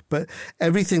back. But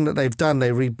everything that they've done,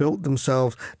 they rebuilt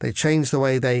themselves, they changed the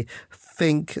way they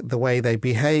think, the way they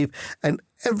behave, and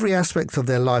every aspect of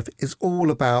their life is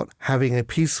all about having a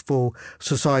peaceful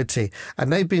society.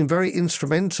 And they've been very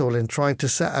instrumental in trying to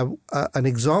set an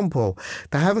example.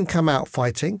 They haven't come out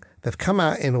fighting. They've come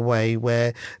out in a way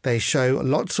where they show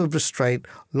lots of restraint,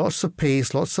 lots of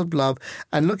peace, lots of love.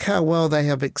 And look how well they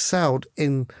have excelled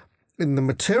in the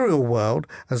material world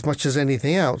as much as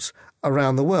anything else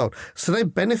around the world. So they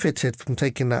benefited from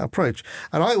taking that approach.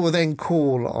 And I will then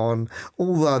call on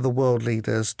all the other world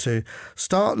leaders to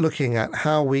start looking at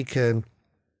how we can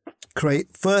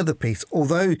create further peace.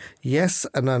 Although, yes,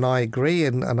 and I agree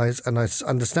and I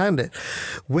understand it,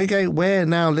 we're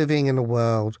now living in a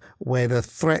world where the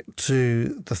threat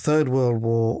to the Third World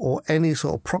War or any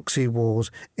sort of proxy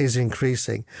wars is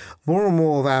increasing. More and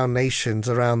more of our nations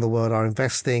around the world are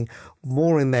investing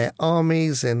more in their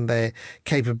armies, in their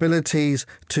capabilities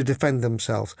to defend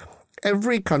themselves.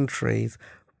 Every country's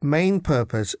main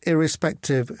purpose,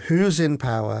 irrespective who's in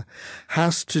power,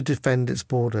 has to defend its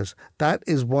borders. That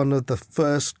is one of the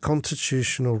first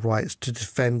constitutional rights, to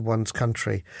defend one's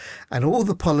country. And all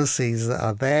the policies that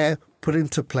are there, put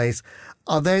into place,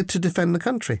 are there to defend the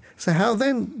country. So how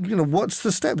then, what's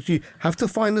the steps? You have to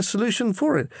find a solution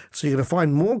for it. So you're going to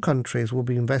find more countries will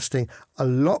be investing a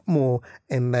lot more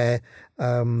in their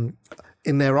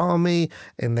army,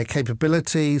 in their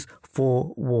capabilities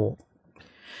for war.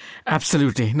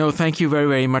 Absolutely. No, thank you very,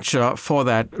 very much for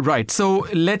that. Right. So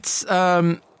let's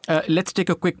take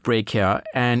a quick break here.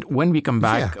 And when we come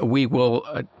back, we will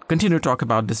continue to talk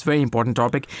about this very important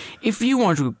topic. If you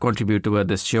want to contribute to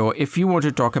this show, if you want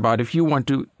to talk about, if you want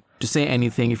to say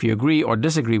anything, if you agree or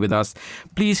disagree with us,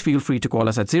 please feel free to call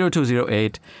us at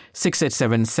 0208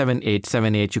 687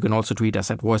 7878. You can also tweet us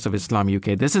at Voice of Islam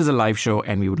UK. This is a live show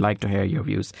and we would like to hear your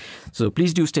views. So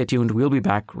please do stay tuned. We'll be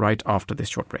back right after this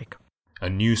short break. A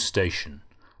new station,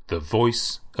 the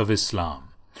Voice of Islam,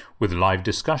 with live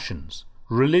discussions,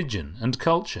 religion and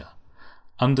culture.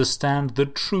 Understand the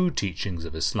true teachings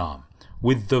of Islam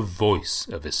with the Voice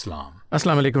of Islam.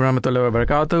 Assalamu alaikum warahmatullahi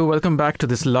wabarakatuh. Welcome back to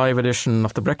this live edition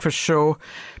of The Breakfast Show.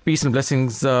 Peace and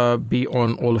blessings be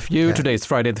on all of you. Today is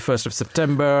Friday, the 1st of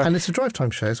September. And it's a drive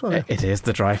time show as well. It is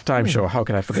the drive time show. How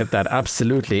can I forget that?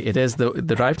 Absolutely. It is the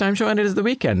drive time show and it is the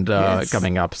weekend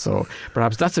coming up. So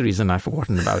perhaps that's the reason I've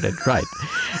forgotten about it.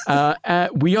 Right.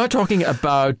 We are talking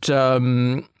about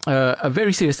a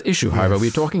very serious issue, however.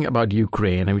 We're talking about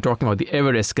Ukraine and we're talking about the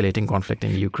ever-escalating conflict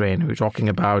in Ukraine. We're talking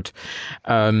about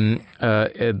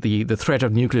the threat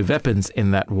of nuclear weapons in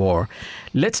that war.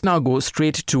 Let's now go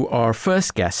straight to our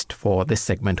first guest for this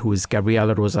segment, who is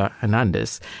Gabriela Rosa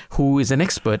Hernandez, who is an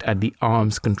expert at the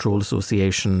Arms Control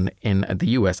Association in the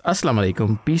US. Assalamu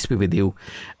alaikum. Peace be with you.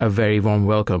 A very warm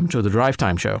welcome to the Drive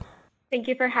Time Show. Thank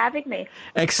you for having me.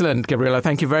 Excellent, Gabriela.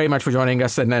 Thank you very much for joining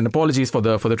us, and apologies for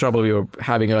the trouble we were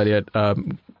having earlier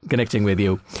connecting with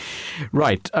you.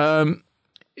 Right.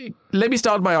 Let me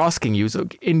start by asking you, so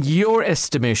in your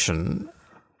estimation,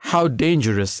 how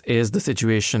dangerous is the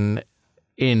situation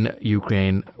in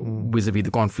Ukraine vis-a-vis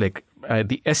the conflict,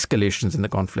 the escalations in the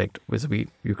conflict vis-a-vis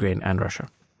Ukraine and Russia?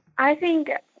 I think,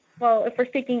 well, if we're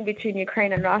speaking between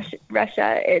Ukraine and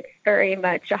Russia, it's very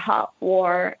much a hot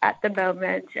war at the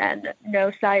moment, and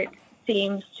no side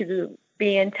seems to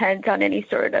be intent on any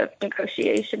sort of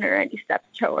negotiation or any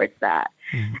steps towards that.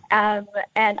 Mm-hmm.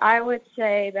 And I would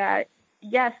say that,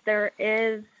 yes, there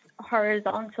is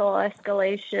horizontal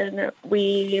escalation.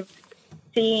 We've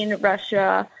seen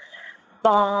Russia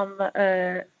bomb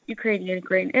Ukrainian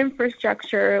grain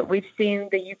infrastructure. We've seen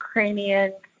the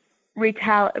Ukrainians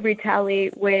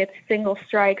retaliate with single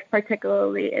strikes,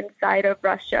 particularly inside of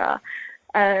Russia,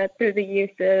 through the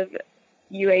use of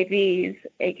UAVs,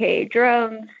 aka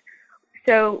drones.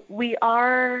 So we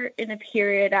are in a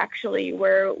period, actually,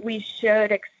 where we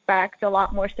should expect a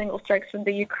lot more single strikes from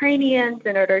the Ukrainians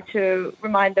in order to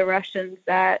remind the Russians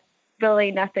that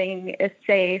really nothing is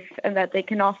safe and that they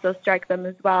can also strike them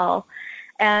as well.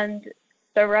 And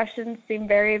the Russians seem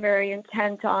very, very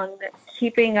intent on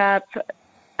keeping up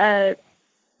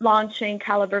launching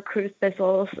caliber cruise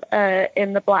missiles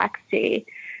in the Black Sea.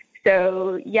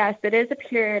 So, yes, it is a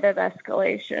period of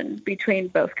escalation between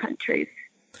both countries.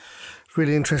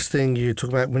 really interesting.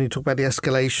 When you talk about the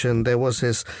escalation, there was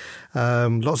this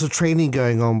lots of training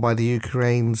going on by the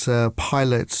Ukraine's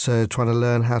pilots trying to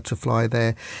learn how to fly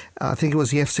their, I think it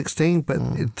was the F-16,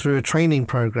 but through a training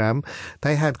program,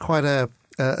 they had quite a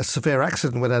severe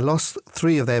accident where they lost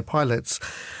 3 of their pilots.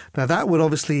 Now that would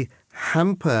obviously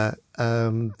hamper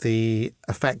the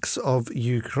effects of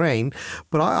Ukraine,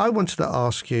 but I wanted to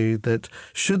ask you that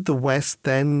should the West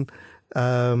then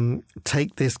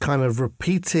take this kind of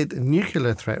repeated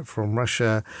nuclear threat from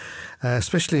Russia,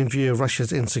 especially in view of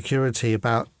Russia's insecurity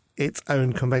about its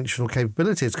own conventional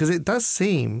capabilities, because it does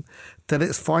seem that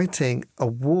it's fighting a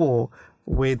war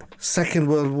with Second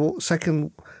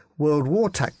World War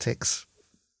tactics.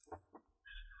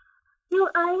 No,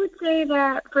 I would say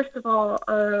that, first of all,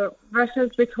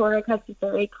 Russia's rhetoric has been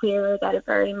very clear that it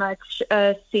very much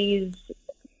sees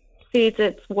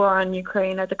its war on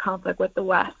Ukraine as a conflict with the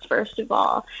West, first of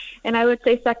all. And I would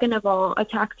say, second of all, a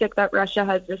tactic that Russia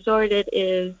has resorted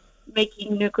is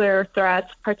making nuclear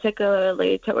threats,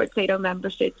 particularly towards NATO member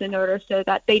states, in order so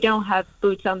that they don't have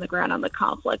boots on the ground on the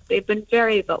conflict. They've been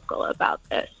very vocal about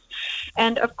this.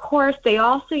 And, of course, they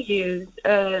also use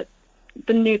the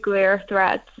nuclear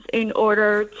threats in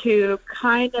order to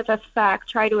kind of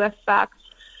try to affect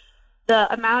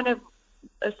the amount of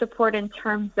support in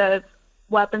terms of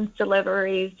weapons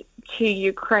deliveries to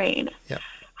Ukraine. Yeah.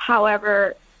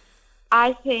 However,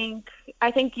 I think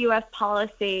U.S.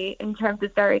 policy in terms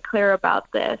is very clear about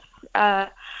this.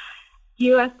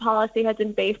 U.S. policy has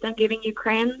been based on giving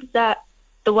Ukraine the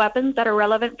weapons that are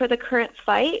relevant for the current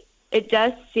fight. It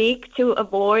does seek to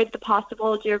avoid the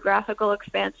possible geographical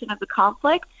expansion of the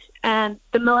conflict, and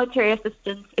the military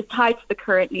assistance is tied to the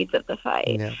current needs of the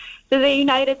fight. Yeah. So the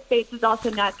United States is also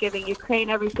not giving Ukraine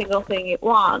every single thing it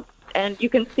wants. And you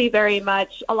can see very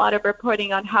much a lot of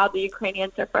reporting on how the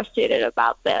Ukrainians are frustrated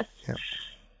about this. Yeah.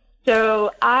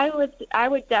 So I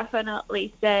would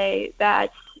definitely say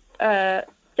that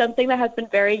something that has been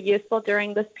very useful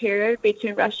during this period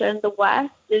between Russia and the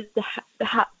West is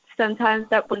sometimes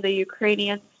that when the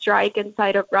Ukrainians strike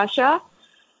inside of Russia,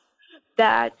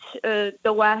 that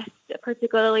the West,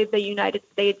 particularly the United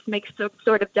States, makes some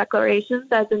sort of declarations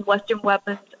as in Western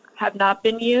weapons have not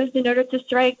been used in order to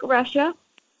strike Russia.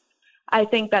 I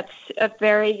think that's a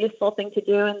very useful thing to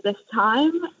do in this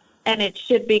time, and it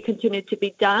should be continued to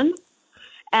be done.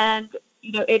 And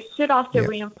it should also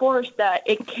reinforce that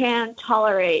it can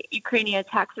tolerate Ukrainian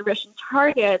attacks on Russian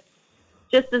targets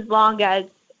just as long as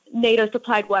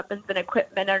NATO-supplied weapons and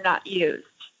equipment are not used.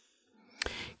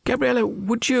 Gabriella,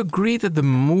 would you agree that the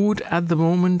mood at the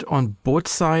moment on both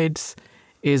sides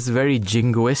is very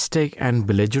jingoistic and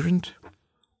belligerent?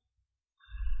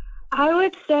 I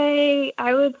would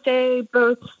say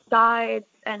both sides,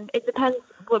 and it depends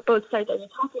what both sides are you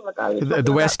talking about.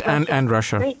 The West and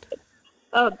Russia.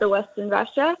 Oh, the West and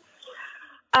Russia.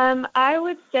 I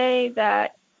would say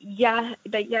that yes,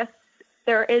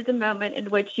 there is a moment in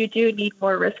which you do need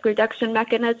more risk reduction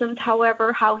mechanisms.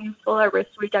 However, how useful are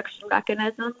risk reduction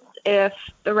mechanisms if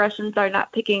the Russians are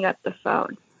not picking up the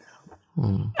phone?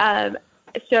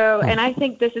 And I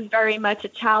think this is very much a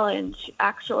challenge,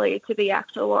 actually, to the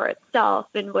actual war itself,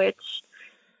 in which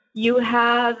you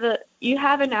have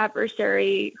an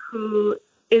adversary who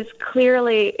is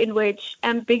clearly in which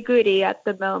ambiguity at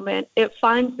the moment. It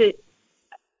finds it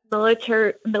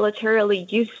militarily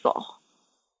useful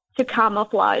to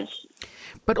camouflage.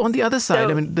 But on the other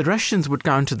side, the Russians would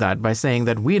counter that by saying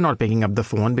that we're not picking up the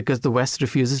phone because the West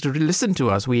refuses to listen to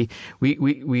us. We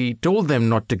told them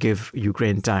not to give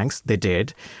Ukraine tanks. They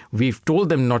did. We've told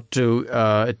them not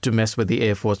to mess with the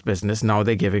Air Force business. Now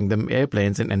they're giving them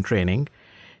airplanes and training.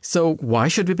 So why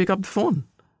should we pick up the phone?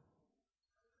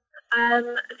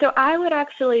 So I would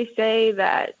actually say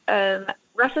that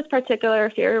Russia's particular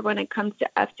fear when it comes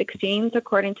to F-16s,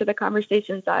 according to the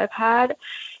conversations I've had,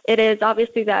 it is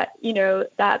obviously that,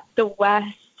 that the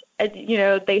West,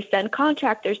 they send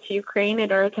contractors to Ukraine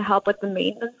in order to help with the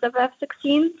maintenance of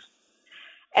F-16s.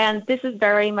 And this is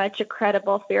very much a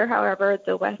credible fear. However,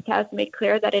 the West has made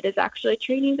clear that it is actually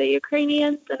training the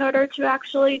Ukrainians in order to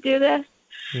actually do this.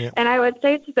 Yeah. And I would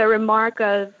say to the remark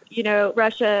of,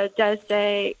 Russia does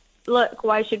say, look,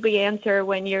 why should we answer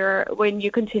when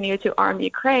you continue to arm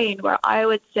Ukraine? Well, I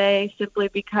would say simply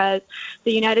because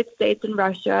the United States and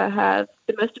Russia have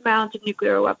the most amount of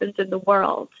nuclear weapons in the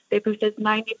world. They possess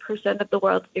 90% of the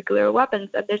world's nuclear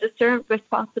weapons, and there's a certain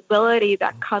responsibility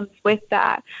that comes with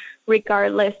that,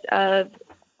 regardless of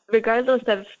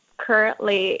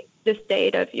currently the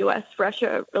state of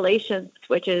U.S.-Russia relations,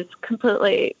 which is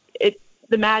completely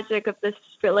the magic of this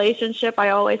relationship. I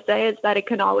always say is that it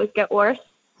can always get worse.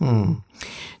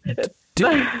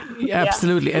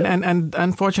 Absolutely, and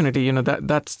unfortunately,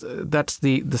 that's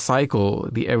the cycle,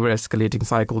 the ever escalating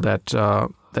cycle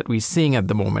that we're seeing at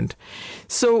the moment.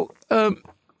 So a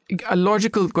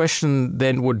logical question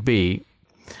then would be,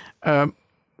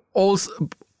 all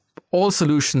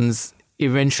solutions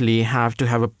eventually have to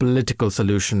have a political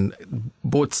solution.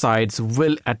 Both sides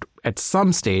will at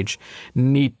some stage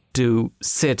need to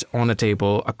sit on a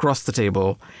table, across the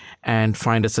table, and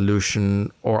find a solution,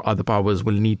 or other powers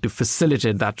will need to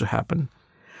facilitate that to happen.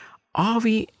 Are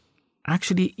we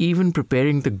actually even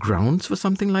preparing the grounds for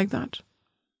something like that?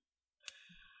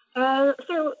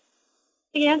 So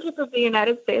the answer from the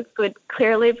United States would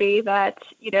clearly be that,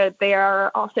 they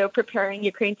are also preparing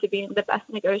Ukraine to be in the best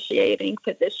negotiating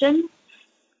position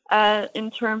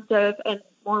in terms of, and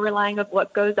more relying on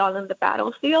what goes on in the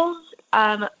battlefield.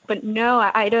 But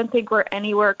no, I don't think we're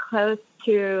anywhere close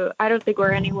to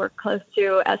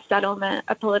a settlement,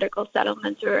 a political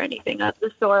settlement or anything of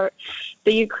the sort.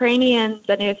 The Ukrainians,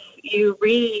 and if you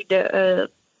read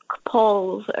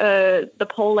polls, the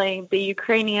polling, the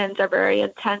Ukrainians are very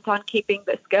intent on keeping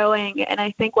this going. And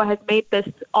I think what has made this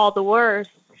all the worse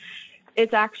is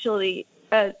actually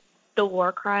the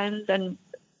war crimes and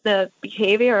the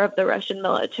behavior of the Russian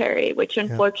military, which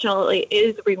unfortunately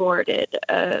is rewarded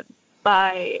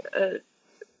by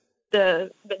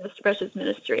the Russia's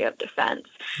Ministry of Defense.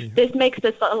 Mm-hmm. This makes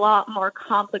this a lot more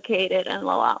complicated and a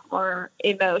lot more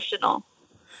emotional.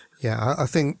 Yeah, I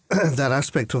think that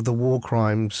aspect of the war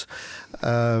crimes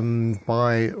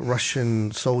by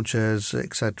Russian soldiers,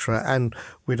 etc., and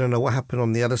we don't know what happened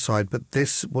on the other side, but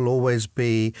this will always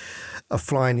be a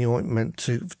fly in the ointment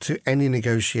to any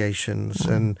negotiations.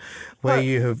 Mm-hmm. And where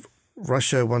you have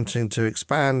Russia wanting to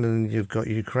expand and you've got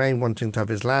Ukraine wanting to have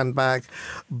his land back,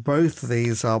 both of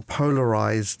these are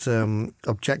polarized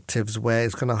objectives where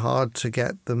it's kind of hard to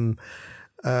get them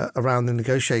around the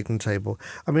negotiating table.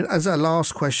 I mean, as a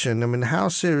last question, how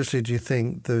seriously do you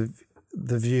think the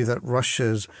view that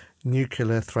Russia's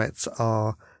nuclear threats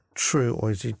are true,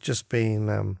 or is he just being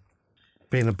a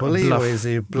bully, or is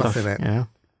he bluffing it? Yeah.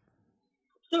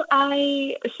 So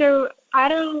I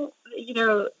don't.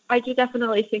 I do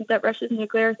definitely think that Russia's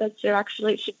nuclear threats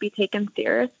should be taken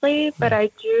seriously, but I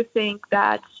do think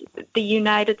that the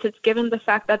United States, given the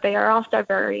fact that they are also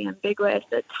very ambiguous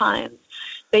at times,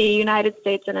 the United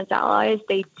States and its allies,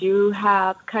 they do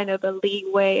have kind of a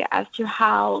leeway as to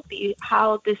how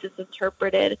this is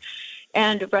interpreted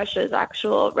and Russia's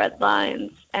actual red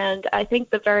lines. And I think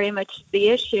the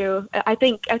issue, I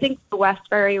think the West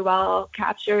very well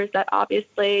captures that.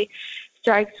 Obviously,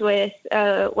 strikes with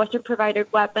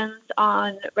Western-provided weapons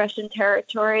on Russian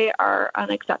territory are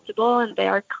unacceptable, and they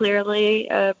are clearly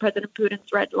President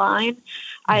Putin's red line.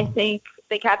 I think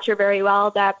they capture very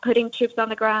well that putting troops on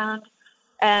the ground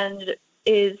and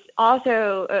is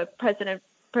also President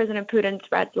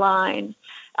Putin's red line.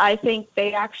 I think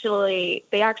they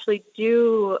actually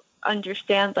do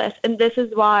understand this, and this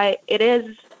is why it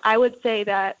is. I would say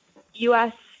that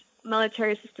U.S.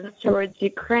 military assistance towards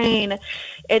Ukraine,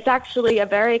 it's actually a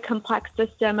very complex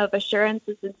system of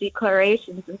assurances and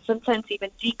declarations, and sometimes even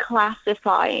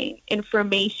declassifying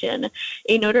information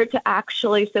in order to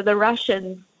so the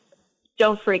Russians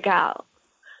don't freak out.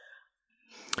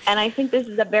 And I think this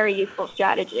is a very useful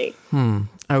strategy.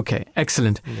 Okay,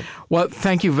 excellent. Well,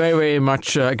 thank you very, very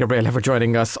much, Gabriela, for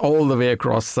joining us all the way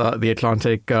across the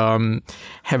Atlantic.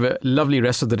 Have a lovely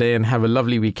rest of the day and have a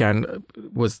lovely weekend.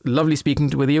 It was lovely speaking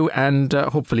with you, and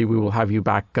hopefully we will have you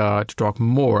back to talk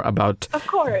more about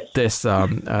this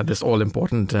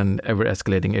all-important and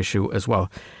ever-escalating issue as well.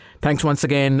 Thanks once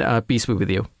again. Peace be with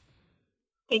you.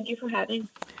 Thank you for having.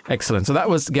 Excellent. So that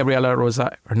was Gabriela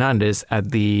Rosa Hernandez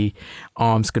at the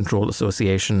Arms Control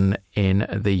Association in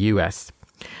the US.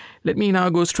 Let me now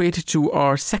go straight to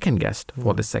our second guest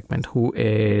for this segment, who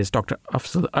is Dr.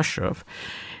 Afzal Ashraf,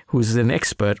 who's an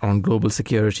expert on global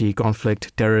security,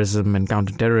 conflict, terrorism, and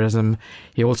counterterrorism.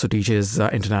 He also teaches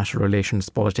international relations,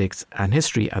 politics, and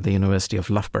history at the University of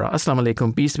Loughborough. Assalamu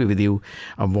alaikum. Peace be with you.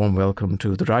 A warm welcome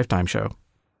to the Drive Time Show.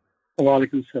 Wa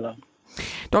alaikum salam.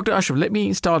 Dr. Ashraf, let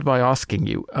me start by asking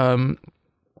you,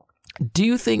 do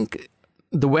you think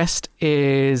the West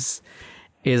is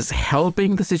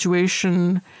helping the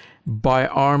situation by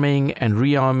arming and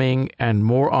rearming and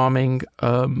more arming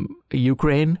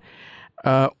Ukraine?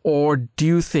 Or do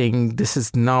you think this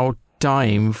is now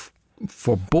time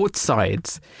for both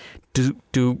sides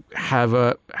to have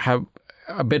a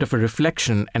bit of a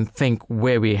reflection and think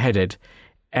where we're headed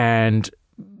and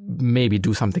maybe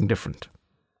do something different?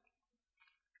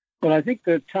 Well, I think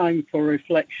the time for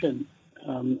reflection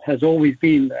has always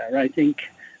been there. I think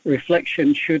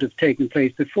reflection should have taken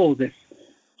place before this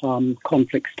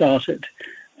conflict started.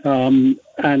 And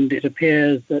it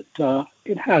appears that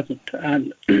it hasn't,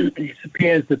 and it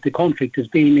appears that the conflict has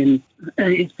been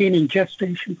in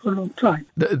gestation for a long time.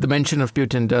 The mention of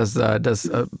Putin does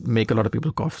make a lot of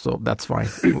people cough, so that's fine.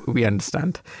 We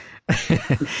understand.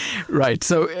 Right.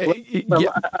 So,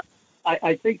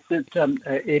 I think that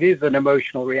it is an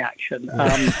emotional reaction.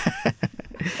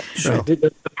 Sure.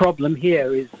 The problem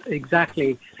here is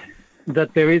exactly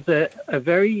that there is a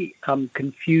very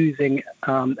confusing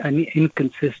and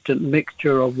inconsistent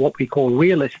mixture of what we call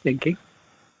realist thinking,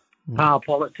 power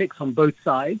politics on both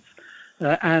sides,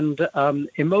 and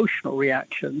emotional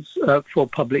reactions for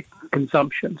public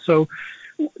consumption. So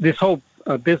this whole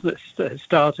business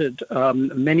started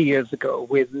many years ago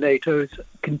with NATO's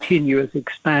continuous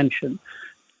expansion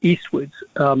eastwards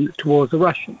towards the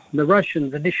Russians. The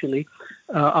Russians initially,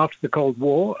 after the Cold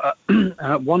War,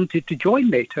 wanted to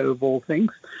join NATO, of all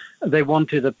things. They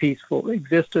wanted a peaceful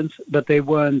existence, but they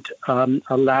weren't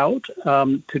allowed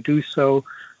to do so,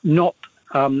 not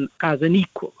as an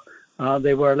equal.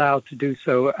 They were allowed to do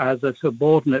so as a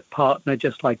subordinate partner,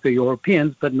 just like the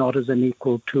Europeans, but not as an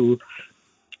equal to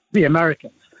the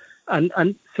Americans.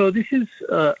 And so this is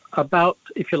about,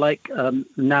 if you like,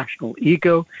 national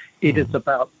ego. It is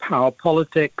about power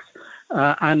politics,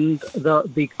 and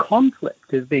the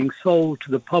conflict is being sold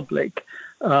to the public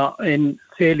in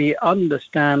fairly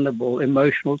understandable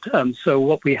emotional terms. So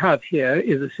what we have here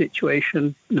is a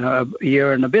situation a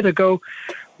year and a bit ago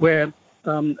where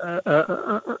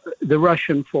the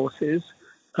Russian forces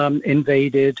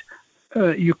invaded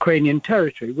Ukrainian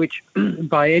territory, which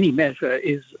by any measure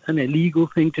is an illegal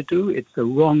thing to do. It's the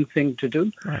wrong thing to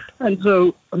do. Right. And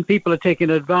so people are taking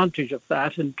advantage of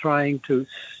that and trying to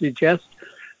suggest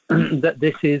that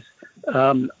this is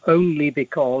only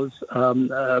because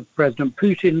President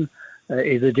Putin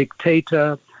is a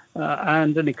dictator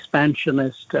and an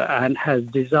expansionist and has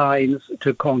designs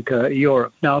to conquer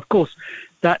Europe. Now, of course,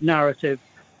 that narrative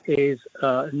is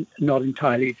not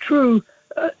entirely true,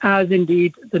 as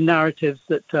indeed the narratives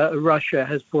that Russia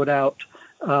has put out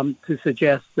to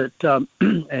suggest that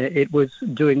it was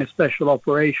doing a special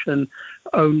operation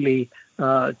only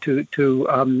to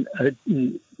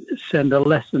send a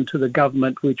lesson to the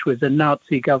government, which was a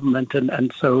Nazi government,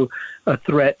 and so a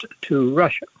threat to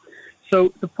Russia.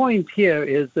 So the point here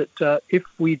is that if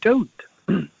we don't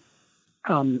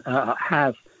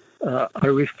have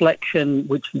a reflection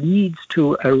which leads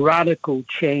to a radical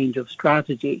change of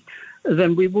strategy,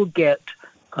 then we will get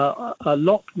a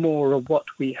lot more of what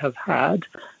we have had,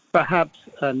 perhaps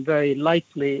and very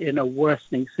likely in a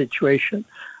worsening situation.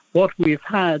 What we've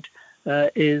had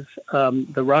is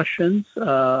the Russians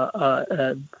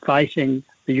fighting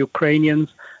the Ukrainians,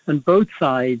 and both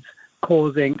sides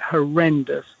causing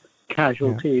horrendous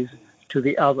casualties to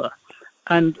the other.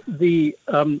 And the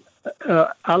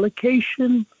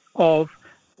allocation of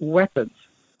weapons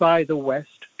by the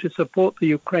West to support the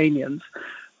Ukrainians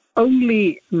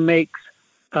only makes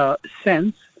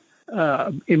sense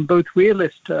in both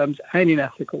realist terms and in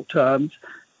ethical terms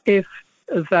if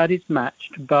that is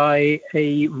matched by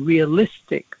a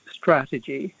realistic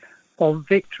strategy of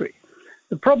victory.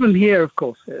 The problem here, of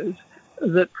course, is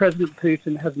that President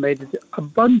Putin has made it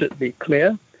abundantly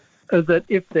clear that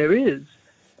if there is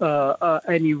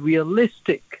any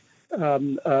realistic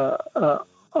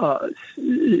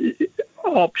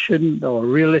option or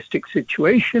realistic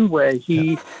situation where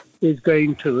he is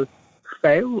going to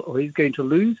fail or he's going to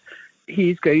lose,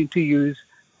 he's going to use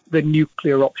the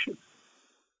nuclear option.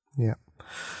 Yeah.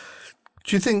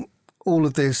 Do you think all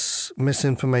of this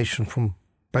misinformation from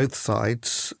both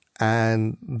sides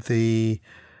and the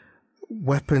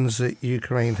weapons that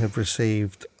Ukraine have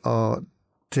received are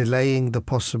delaying the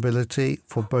possibility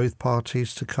for both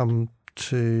parties to come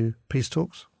to peace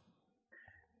talks?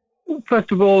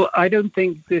 First of all, I don't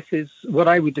think this is what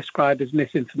I would describe as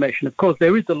misinformation. Of course,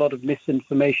 there is a lot of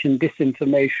misinformation,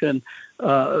 disinformation,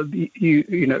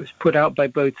 it's put out by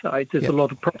both sides. There's a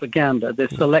lot of propaganda.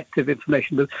 There's selective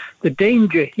information. The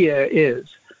danger here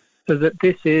is that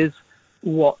this is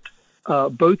what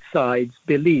both sides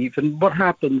believe. And what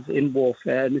happens in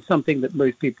warfare, and it's something that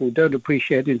most people don't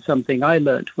appreciate, and something I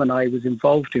learned when I was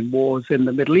involved in wars in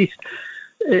the Middle East,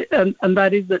 and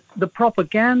that is that the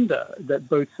propaganda that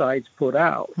both sides put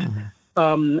out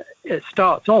it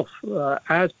starts off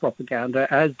as propaganda,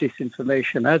 as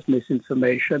disinformation, as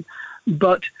misinformation,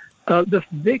 but the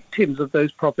victims of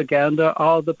those propaganda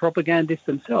are the propagandists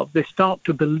themselves. They start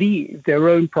to believe their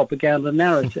own propaganda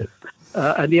narrative,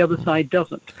 and the other side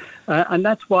doesn't. And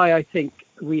that's why I think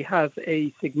we have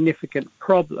a significant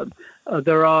problem.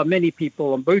 There are many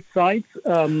people on both sides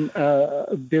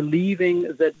believing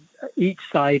that each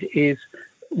side is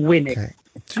winning.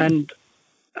 Okay.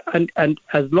 And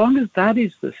as long as that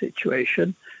is the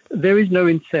situation, there is no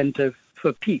incentive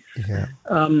for peace. Yeah.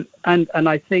 And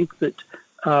I think that,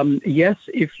 yes,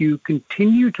 if you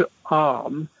continue to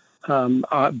arm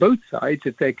both sides,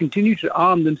 if they continue to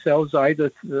arm themselves either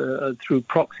through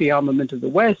proxy armament of the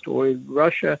West or in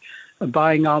Russia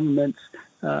buying armaments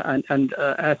and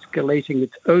escalating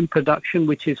its own production,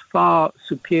 which is far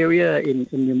superior in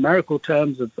numerical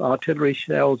terms of artillery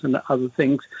shells and other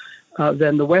things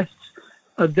than the West's,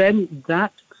 then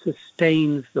that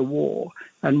sustains the war.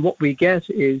 And what we get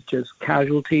is just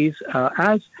casualties,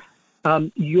 as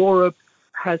Europe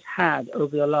has had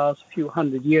over the last few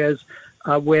hundred years,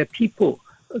 where people,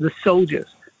 the soldiers,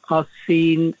 are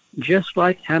seen just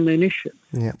like ammunition,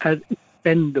 as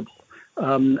expendable.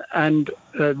 And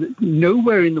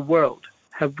nowhere in the world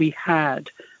have we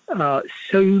had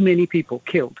so many people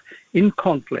killed in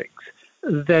conflicts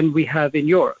than we have in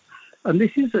Europe. And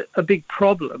this is a big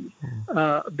problem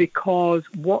because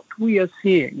what we are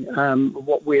seeing,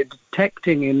 what we're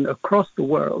detecting across the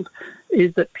world,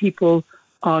 is that people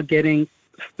are getting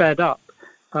fed up.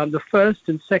 The First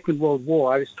and Second World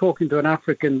War, I was talking to an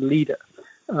African leader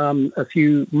a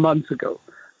few months ago,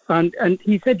 and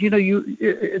he said,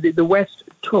 the West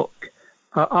took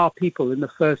our people in the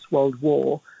First World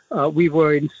War. We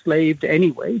were enslaved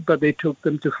anyway, but they took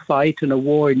them to fight in a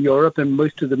war in Europe, and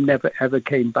most of them never, ever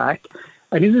came back.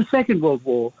 And in the Second World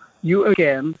War, you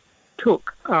again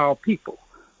took our people.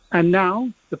 And now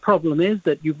the problem is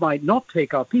that you might not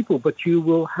take our people, but we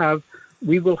will have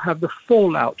the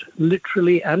fallout,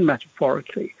 literally and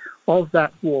metaphorically, of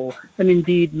that war. And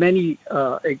indeed, many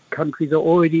countries are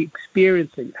already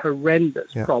experiencing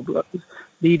horrendous problems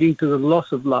leading to the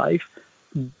loss of life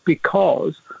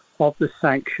because of the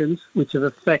sanctions, which have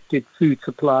affected food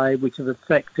supply, which have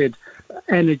affected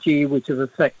energy, which have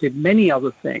affected many other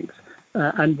things,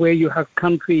 and where you have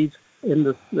countries in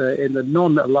the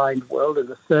non-aligned world, in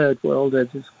the third world, as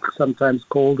it's sometimes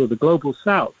called, or the global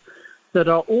south, that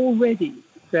are already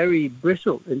very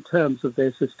brittle in terms of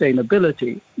their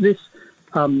sustainability. This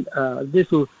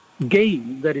little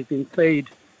game that is being played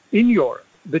in Europe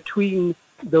between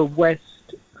the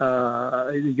West,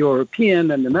 the European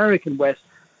and American West,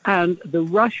 and the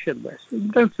Russian West.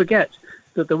 Don't forget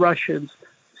that the Russians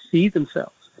see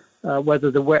themselves, whether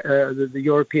the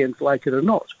Europeans like it or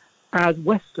not, as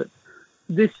Western.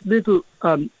 This little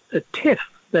tiff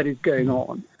that is going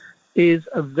on is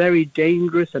a very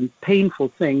dangerous and painful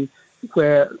thing,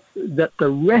 where that the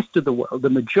rest of the world, the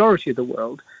majority of the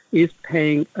world, is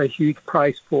paying a huge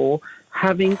price for,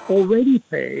 having already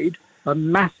paid a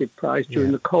massive price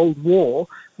during the Cold War,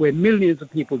 where millions of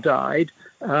people died,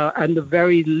 and the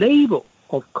very label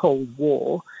of Cold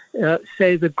War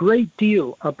says a great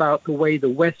deal about the way the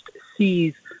West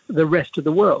sees the rest of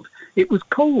the world. It was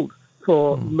cold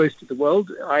for most of the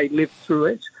world. I lived through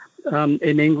it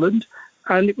in England,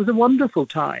 and it was a wonderful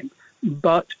time.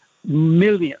 But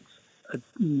millions,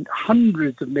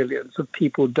 hundreds of millions of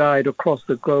people died across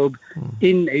the globe,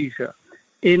 in Asia,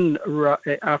 in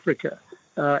Africa,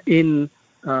 in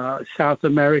South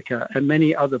America, and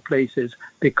many other places,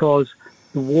 because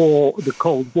the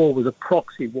Cold War was a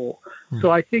proxy war.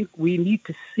 So I think we need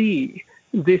to see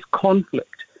this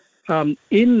conflict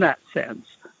in that sense.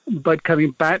 But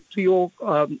coming back to your,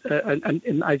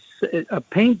 and I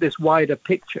paint this wider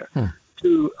picture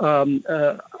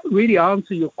to really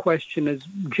answer your question as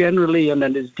generally and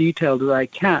as detailed as I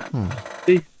can.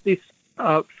 This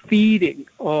feeding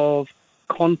of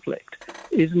conflict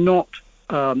is not,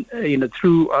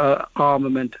 through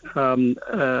armament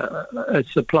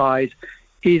supplies,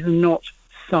 is not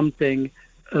something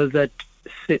that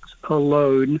sits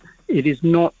alone. It is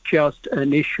not just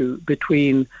an issue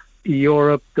between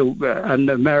Europe and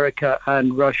America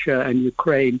and Russia and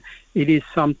Ukraine. It is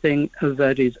something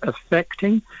that is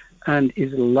affecting and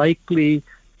is likely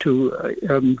to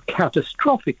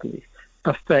catastrophically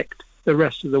affect the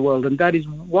rest of the world. And that is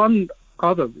one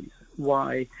other reason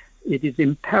why it is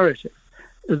imperative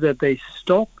that they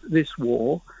stop this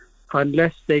war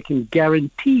unless they can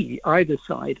guarantee either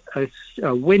side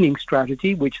a winning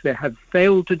strategy, which they have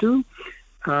failed to do.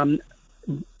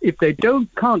 If they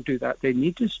can't do that, they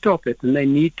need to stop it, and they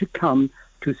need to come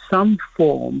to some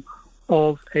form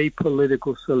of a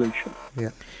political solution. Yeah,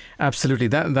 absolutely.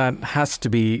 That has to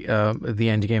be the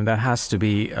end game. That has to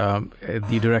be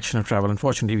the direction of travel.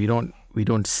 Unfortunately, we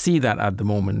don't see that at the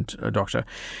moment, Doctor.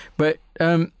 But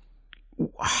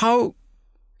how?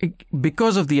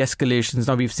 Because of the escalations,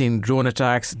 now we've seen drone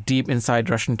attacks deep inside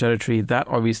Russian territory. That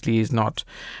obviously is not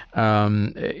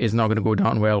going to go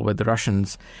down well with the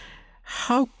Russians.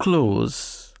 How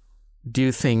close do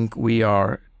you think we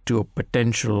are to a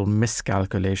potential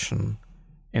miscalculation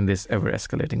in this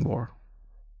ever-escalating war?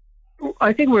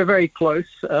 I think we're very close.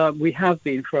 We have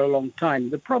been for a long time.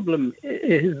 The problem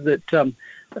is that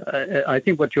I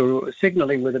think what you're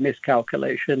signaling with a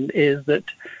miscalculation is that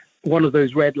one of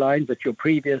those red lines that your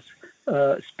previous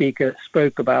speaker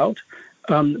spoke about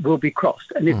will be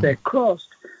crossed. And if they're crossed,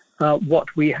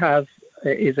 what we have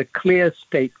is a clear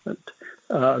statement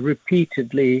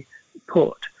repeatedly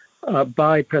put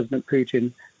by President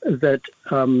Putin that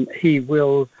he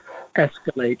will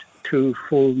escalate to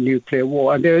full nuclear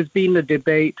war. And there has been a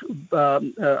debate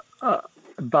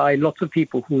by lots of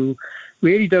people who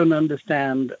really don't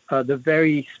understand the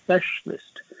very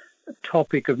specialist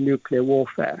topic of nuclear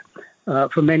warfare.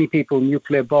 For many people,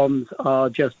 nuclear bombs are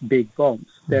just big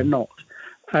bombs. They're not.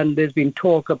 And there's been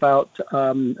talk about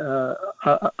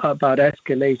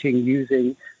escalating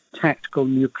using tactical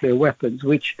nuclear weapons,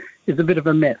 which is a bit of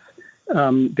a myth,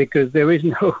 because there is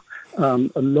no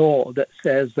a law that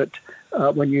says that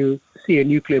when you see a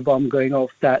nuclear bomb going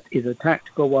off, that is a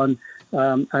tactical one,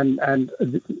 and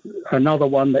another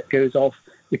one that goes off,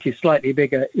 which is slightly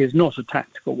bigger, is not a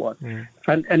tactical one.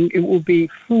 And it will be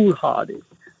foolhardy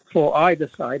for either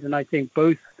side, and I think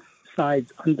both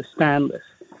sides understand this,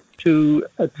 to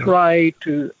try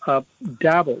to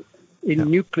dabble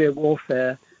in nuclear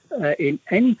warfare in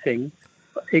anything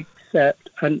except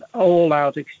an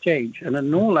all-out exchange. And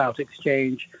an all-out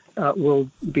exchange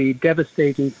will be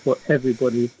devastating for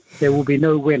everybody. There will be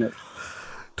no winners.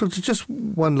 Doctor, just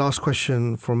one last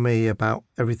question from me about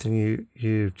everything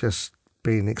you've just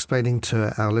been explaining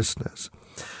to our listeners.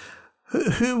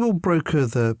 Who will broker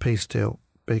the peace deal?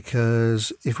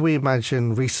 Because if we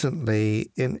imagine recently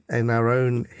in our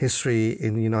own history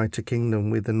in the United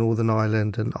Kingdom with the Northern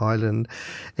Ireland and Ireland,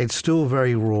 it's still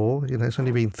very raw. It's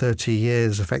only been 30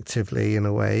 years effectively in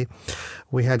a way.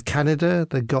 We had Canada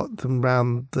that got them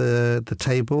round the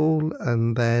table,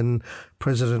 and then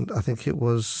President, I think it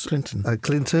was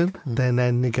Clinton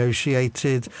then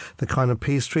negotiated the kind of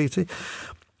peace treaty.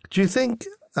 Do you think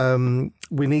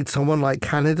we need someone like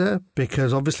Canada?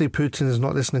 Because obviously Putin is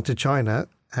not listening to China,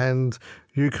 and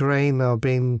Ukraine are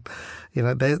being,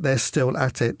 they're still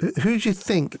at it. Who do you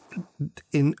think,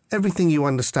 in everything you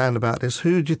understand about this,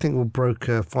 who do you think will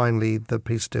broker finally the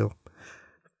peace deal?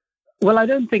 Well, I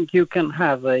don't think you can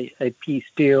have a peace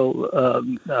deal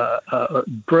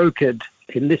brokered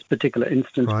in this particular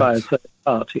instance by a third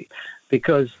party,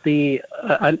 because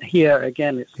and here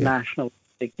again it's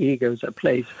nationalistic egos at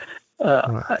play.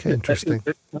 Interesting.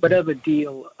 Whatever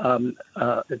deal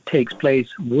takes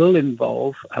place will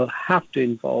have to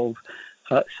involve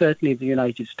certainly the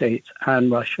United States and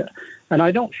Russia. And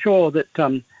I'm not sure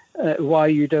that why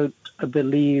you don't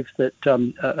believe that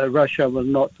Russia will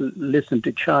not listen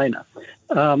to China.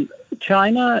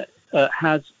 China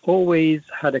has always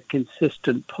had a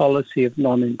consistent policy of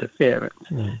non-interference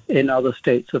in other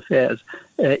states' affairs.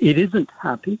 It isn't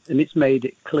happy, and it's made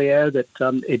it clear that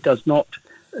it does not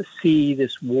see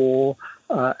this war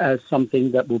as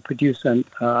something that will produce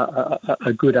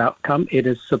a good outcome. It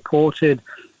has supported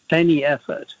any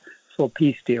effort for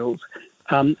peace deals.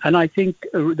 And I think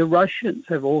the Russians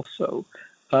have also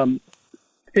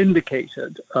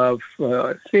indicated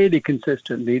fairly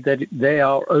consistently that they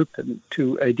are open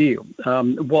to a deal.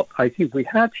 What I think we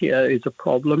have here is a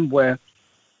problem where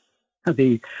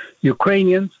the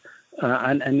Ukrainians,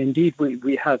 and indeed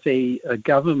we have a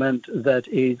government that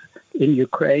is in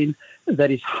Ukraine that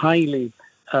is highly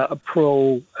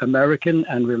pro-American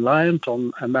and reliant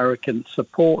on American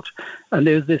support. And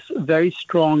there's this very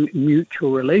strong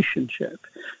mutual relationship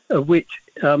which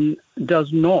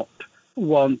does not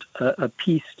want a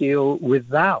peace deal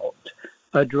without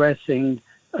addressing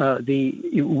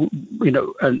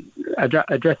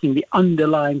addressing the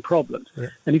underlying problems.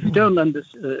 And if you don't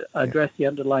address the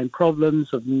underlying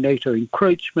problems of NATO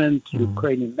encroachment,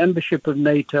 Ukrainian membership of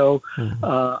NATO,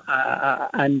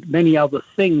 and many other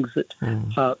things that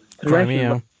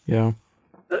threaten. Crimea,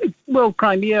 well,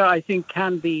 Crimea, I think,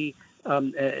 can be,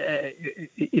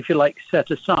 if you like, set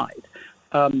aside.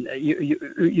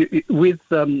 With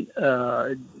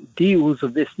deals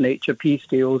of this nature, peace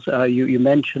deals, you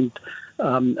mentioned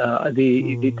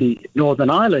the Northern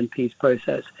Ireland peace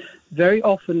process. Very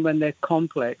often when they're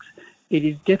complex, it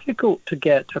is difficult to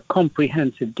get a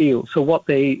comprehensive deal. So what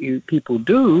people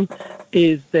do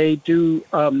is they do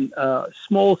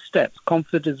small steps,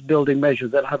 confidence-building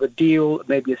measures that have a deal,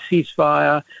 maybe a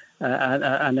ceasefire,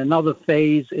 and another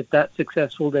phase. If that's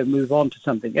successful, they move on to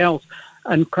something else.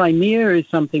 And Crimea is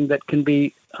something that can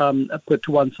be put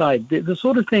to one side. The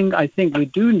sort of thing I think we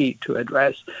do need to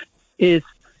address is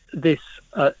this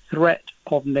threat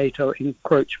of NATO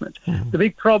encroachment. The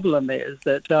big problem is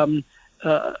that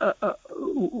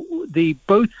the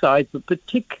both sides, but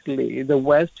particularly the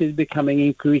West, is becoming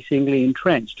increasingly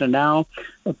entrenched. And now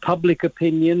public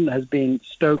opinion has been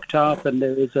stoked up, and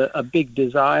there is a big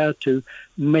desire to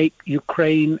make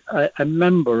Ukraine a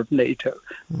member of NATO.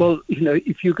 Well,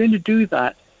 if you're going to do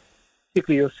that,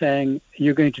 particularly you're saying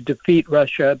you're going to defeat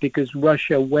Russia because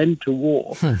Russia went to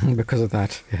war. Because of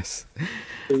that, yes.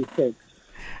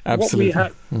 Absolutely.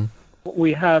 What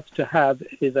we have to have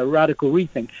is a radical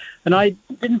rethink. And I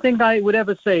didn't think I would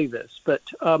ever say this, but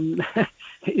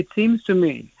it seems to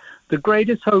me the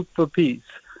greatest hope for peace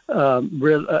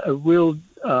will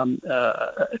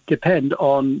depend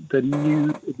on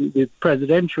the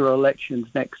presidential elections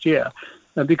next year,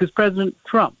 because President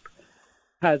Trump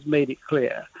has made it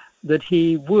clear that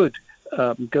he would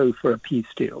go for a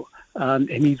peace deal. And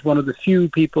he's one of the few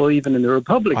people, even in the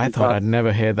Republican Party. I thought I'd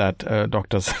never hear that,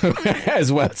 doctors,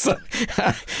 as well. So,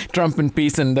 Trump and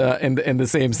peace in the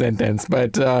same sentence.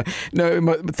 But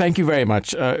no, thank you very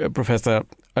much, Professor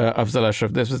Afzal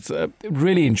Ashraf. This was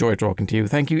really enjoyed talking to you.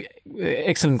 Thank you.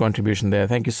 Excellent contribution there.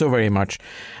 Thank you so very much.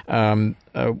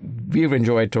 We've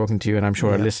enjoyed talking to you, and I'm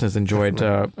sure our listeners enjoyed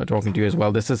talking to you as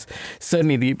well. This is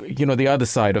certainly the other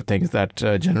side of things that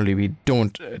generally we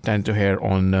don't tend to hear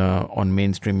on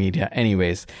mainstream media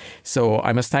anyways. So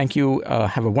I must thank you.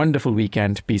 Have a wonderful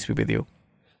weekend. Peace be with you.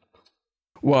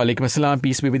 Wa alaikum assalam,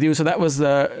 peace be with you. So that was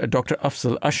Dr.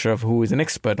 Afzal Ashraf, who is an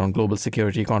expert on global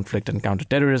security, conflict and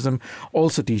counterterrorism,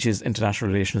 also teaches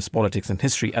international relations, politics and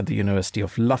history at the University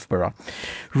of Loughborough.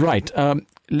 Right,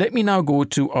 let me now go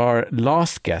to our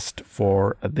last guest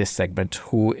for this segment,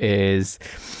 who is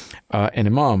an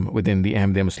imam within the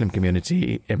Ahmadiyya Muslim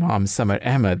community, Imam Samar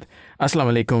Ahmed.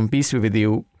 Assalamu alaikum, peace be with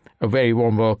you. A very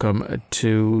warm welcome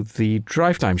to the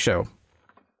Drive Time Show.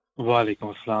 Wa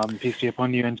alaikum assalam. Peace be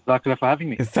upon you, and Jazakallah for having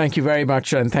me. Thank you very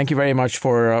much, and thank you very much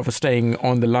for staying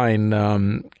on the line,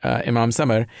 Imam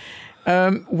Samar.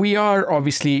 We are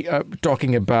obviously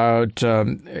talking about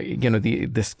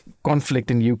this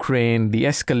conflict in Ukraine, the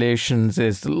escalations.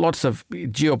 There's lots of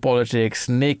geopolitics,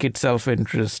 naked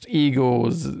self-interest,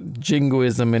 egos,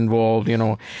 jingoism involved.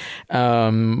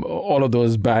 All of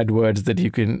those bad words that you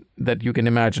can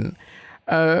imagine.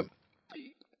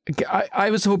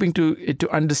 I was hoping to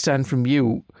understand from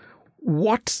you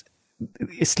what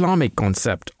Islamic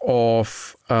concept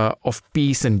of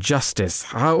peace and justice,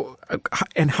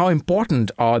 how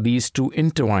important are these two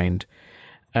intertwined,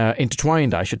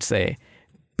 I should say,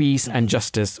 peace and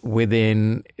justice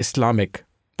within Islamic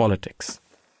politics?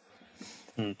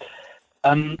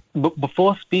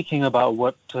 Before speaking about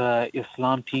what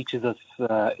Islam teaches us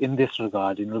in this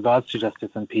regard, in regards to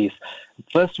justice and peace,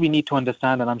 first we need to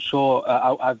understand, and I'm sure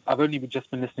I've only just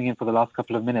been listening in for the last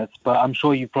couple of minutes, but I'm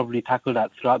sure you've probably tackled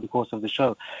that throughout the course of the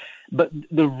show. But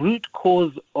the root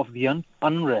cause of the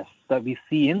unrest that we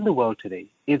see in the world today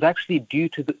is actually due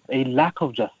to a lack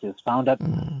of justice found at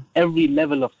every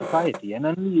level of society. And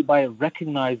only by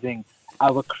recognizing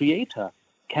our Creator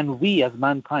can we as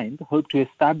mankind hope to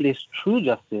establish true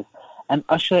justice and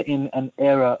usher in an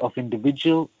era of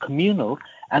individual, communal,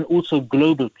 and also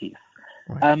global peace.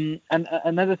 Right. And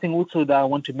another thing also that I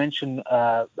want to mention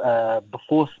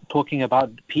before talking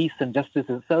about peace and justice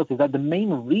itself is that the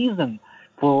main reason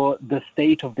for the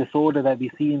state of disorder that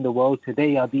we see in the world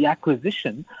today are the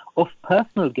acquisition of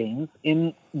personal gains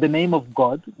in the name of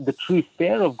God, the true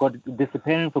fear of God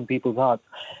disappearing from people's hearts,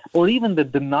 or even the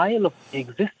denial of the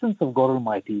existence of God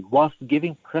Almighty whilst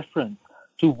giving preference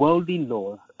to worldly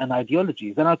laws and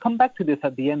ideologies. And I'll come back to this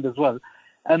at the end as well.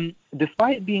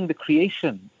 Despite being the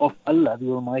creation of Allah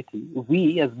the Almighty,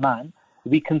 we as man,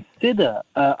 we consider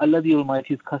Allah the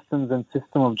Almighty's customs and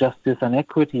system of justice and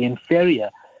equity inferior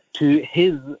to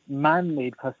his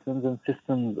man-made customs and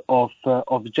systems of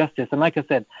justice. And like I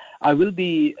said, I will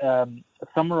be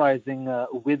summarizing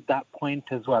with that point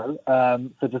as well.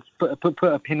 So just put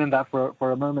a pin in that for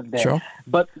a moment there. Sure.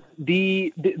 But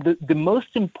the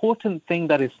most important thing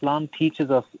that Islam teaches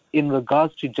us in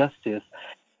regards to justice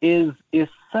is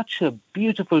such a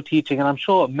beautiful teaching. And I'm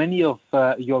sure many of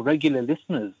your regular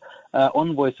listeners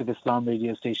on Voice of Islam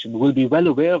radio station will be well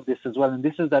aware of this as well. And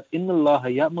this is that Inna Allah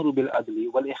ya'muru bil adli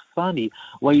wal ihsani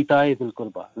wa ita'i dhil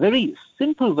qurba. Very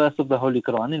simple verse of the Holy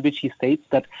Quran in which he states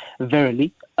that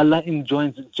verily Allah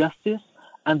enjoins justice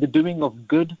and the doing of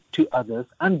good to others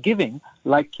and giving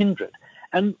like kindred.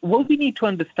 And what we need to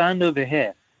understand over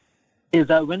here is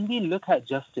that when we look at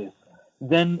justice,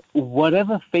 then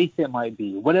whatever faith it might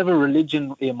be, whatever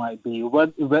religion it might be,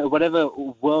 whatever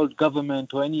world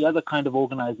government or any other kind of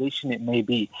organization it may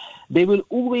be, they will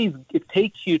always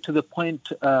take you to the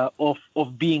point of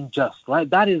being just, right?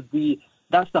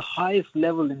 That's the highest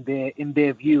level in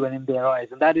their view and in their eyes,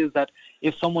 and that is that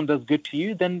if someone does good to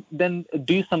you, then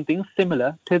do something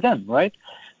similar to them, right?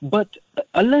 But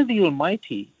Allah the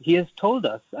Almighty, He has told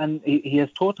us, and He has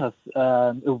taught us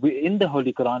in the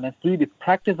Holy Quran and through the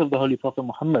practice of the Holy Prophet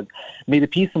Muhammad, may the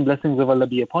peace and blessings of Allah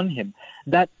be upon him,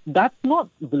 that's not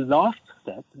the last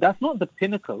step, that's not the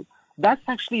pinnacle, that's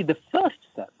actually the first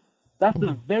step. That's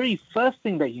the very first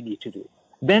thing that you need to do.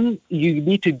 Then you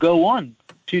need to go on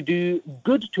to do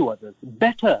good to others,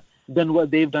 better than what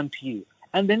they've done to you.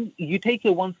 And then you take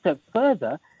it one step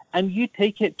further, and you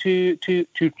take it to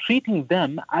treating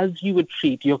them as you would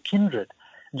treat your kindred,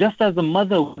 just as a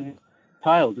mother with a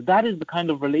child. That is the kind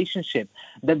of relationship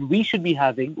that we should be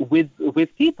having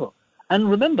with people. And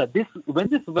remember, when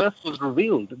this verse was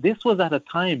revealed, this was at a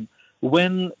time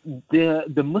when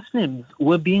the Muslims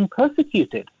were being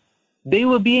persecuted. They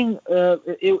were being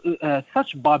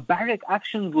such barbaric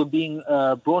actions were being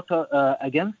brought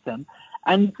against them,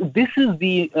 and this is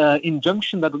the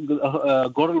injunction that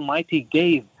God Almighty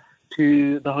gave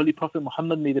to the Holy Prophet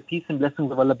Muhammad, may the peace and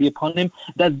blessings of Allah be upon him,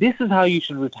 that this is how you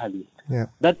should retaliate. Yeah.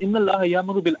 That inna Allah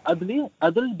ya'muru bil adli,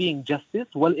 adl being justice,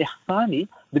 wal ihsani,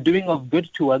 the doing of good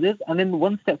to others, and then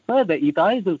one step further,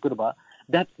 ita'i dhil qurba,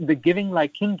 that the giving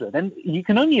like kindred. And you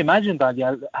can only imagine,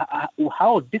 Danayal,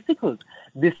 how difficult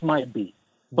this might be.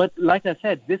 But like I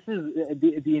said, this is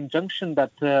the injunction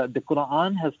that the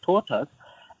Quran has taught us.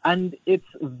 And it's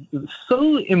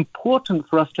so important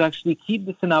for us to actually keep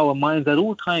this in our minds at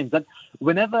all times, that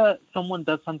whenever someone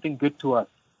does something good to us,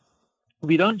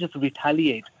 we don't just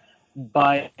retaliate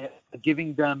by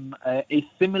giving them a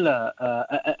similar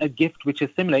a gift which is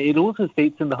similar. It also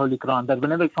states in the Holy Quran that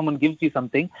whenever someone gives you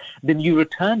something, then you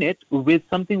return it with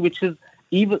something which is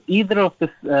either of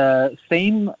the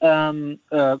same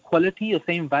quality or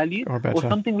same value, or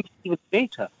something which is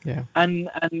greater. Yeah. And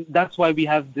that's why we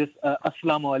have this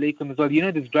Assalamu alaikum as well. You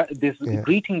know, this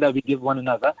greeting that we give one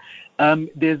another.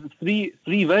 There's three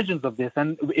versions of this,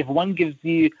 and if one greets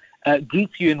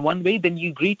you in one way, then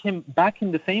you greet him back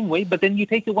in the same way, but then you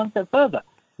take it one step further.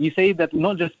 You say that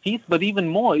not just peace, but even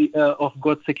more of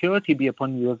God's security be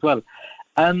upon you as well.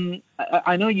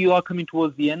 I know you are coming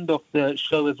towards the end of the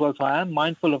show as well, so I am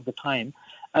mindful of the time.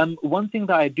 One thing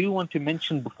that I do want to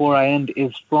mention before I end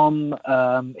is from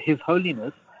His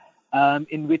Holiness,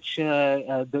 in which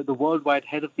the worldwide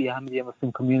head of the Ahmadiyya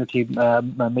Muslim community,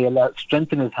 may Allah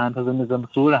strengthen his hand, Hazrat Mirza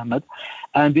Masroor Ahmad,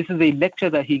 and this is a lecture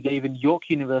that he gave in York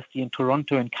University in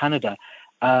Toronto in Canada,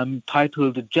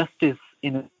 titled Justice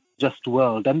in a Just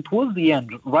World. And towards the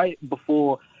end, right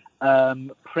before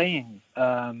praying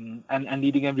and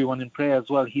leading everyone in prayer as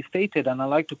well, he stated, and I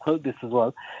like to quote this as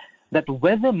well, that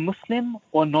whether Muslim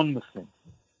or non-Muslim,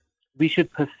 we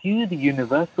should pursue the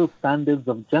universal standards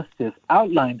of justice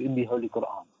outlined in the Holy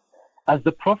Quran. As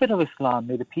the Prophet of Islam,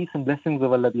 may the peace and blessings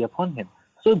of Allah be upon him,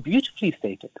 so beautifully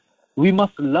stated, we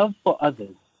must love for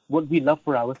others what we love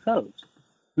for ourselves.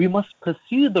 We must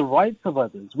pursue the rights of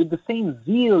others with the same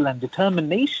zeal and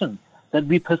determination that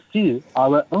we pursue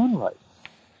our own rights.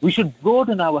 We should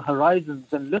broaden our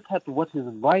horizons and look at what is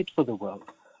right for the world,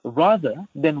 rather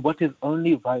than what is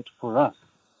only right for us.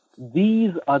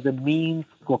 These are the means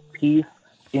for peace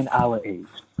in our age.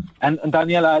 And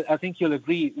Danayal, I think you'll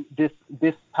agree,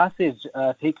 this passage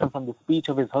taken from the speech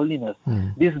of His Holiness,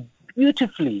 this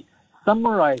beautifully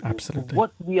summarizes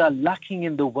what we are lacking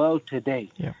in the world today.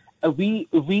 Yeah.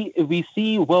 We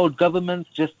see world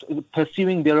governments just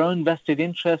pursuing their own vested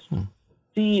interests,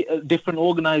 see different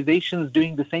organizations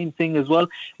doing the same thing as well.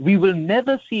 We will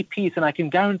never see peace, and I can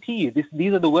guarantee you,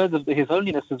 these are the words of His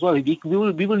Holiness as well.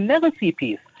 We will never see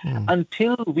peace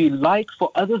until we like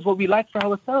for others what we like for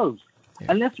ourselves. Yeah.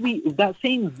 Unless that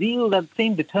same zeal, that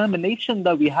same determination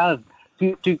that we have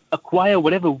to acquire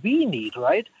whatever we need,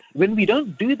 right? When we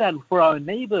don't do that for our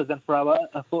neighbors and for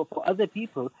other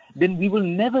people, then we will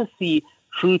never see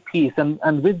true peace.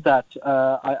 And with that,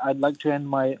 I'd like to end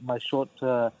my short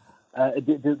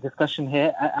discussion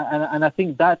here, and I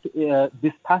think that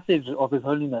this passage of His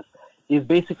Holiness is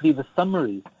basically the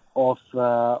summary of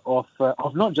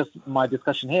not just my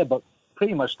discussion here, but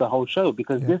pretty much the whole show,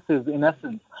 because this is in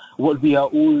essence what we are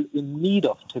all in need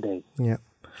of today. Yeah.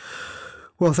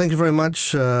 Well, thank you very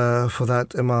much for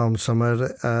that, Imam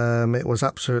Samad. It was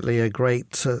absolutely a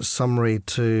great summary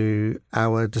to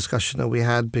our discussion that we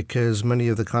had, because many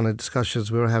of the kind of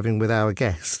discussions we were having with our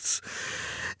guests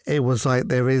it was like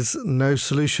there is no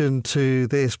solution to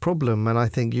this problem. And I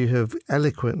think you have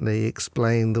eloquently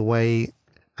explained the way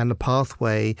and the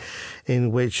pathway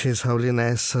in which His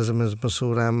Holiness Hazrat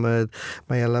Masood Ahmad,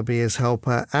 may Allah be his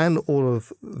helper, and all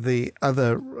of the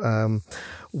other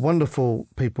wonderful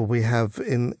people we have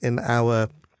in our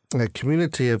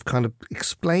community have kind of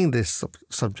explained this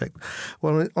subject.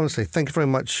 Well, honestly, thank you very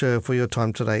much for your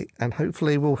time today, and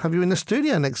hopefully we'll have you in the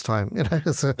studio next time. You know,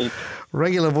 as a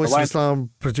regular Voice of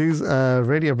Islam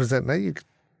radio presenter.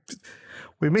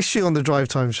 We miss you on the Drive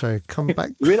Time show. Come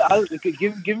back.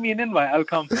 Give me an invite. I'll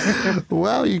come.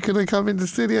 Well, you could have come in the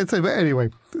studio too. But anyway,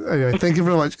 thank you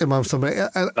very much, Imam Samir.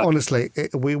 Honestly,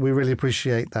 we really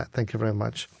appreciate that. Thank you very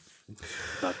much.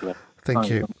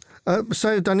 Thank you.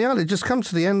 So, Danayal, it just comes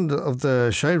to the end of the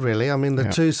show, really. I mean, the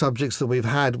two subjects that we've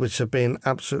had, which have been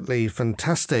absolutely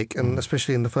fantastic, and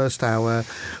especially in the first hour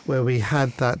where we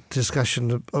had that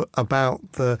discussion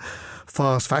about the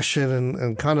fast fashion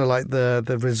and kind of like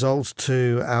the results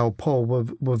to our poll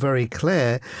were very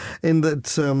clear in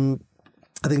that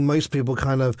I think most people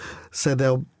kind of said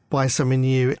they'll buy something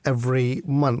new every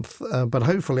month. But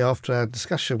hopefully after our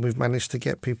discussion, we've managed to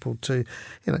get people to,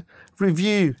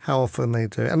 review how often they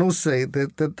do. And also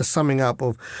the summing up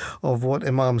of what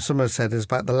Imam Summer said is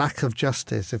about the lack of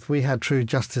justice. If we had true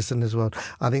justice in this world,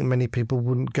 I think many people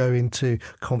wouldn't go into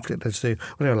conflict as to.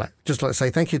 Just like to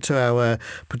say thank you to our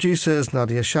producers,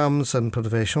 Nadia Shamas and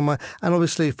Prevish, Huma, and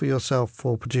obviously for yourself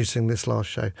for producing this last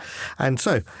show. And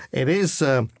so it is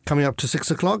coming up to 6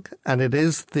 o'clock, and it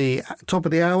is the top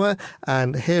of the hour,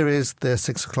 and here is the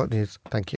 6 o'clock news. Thank you.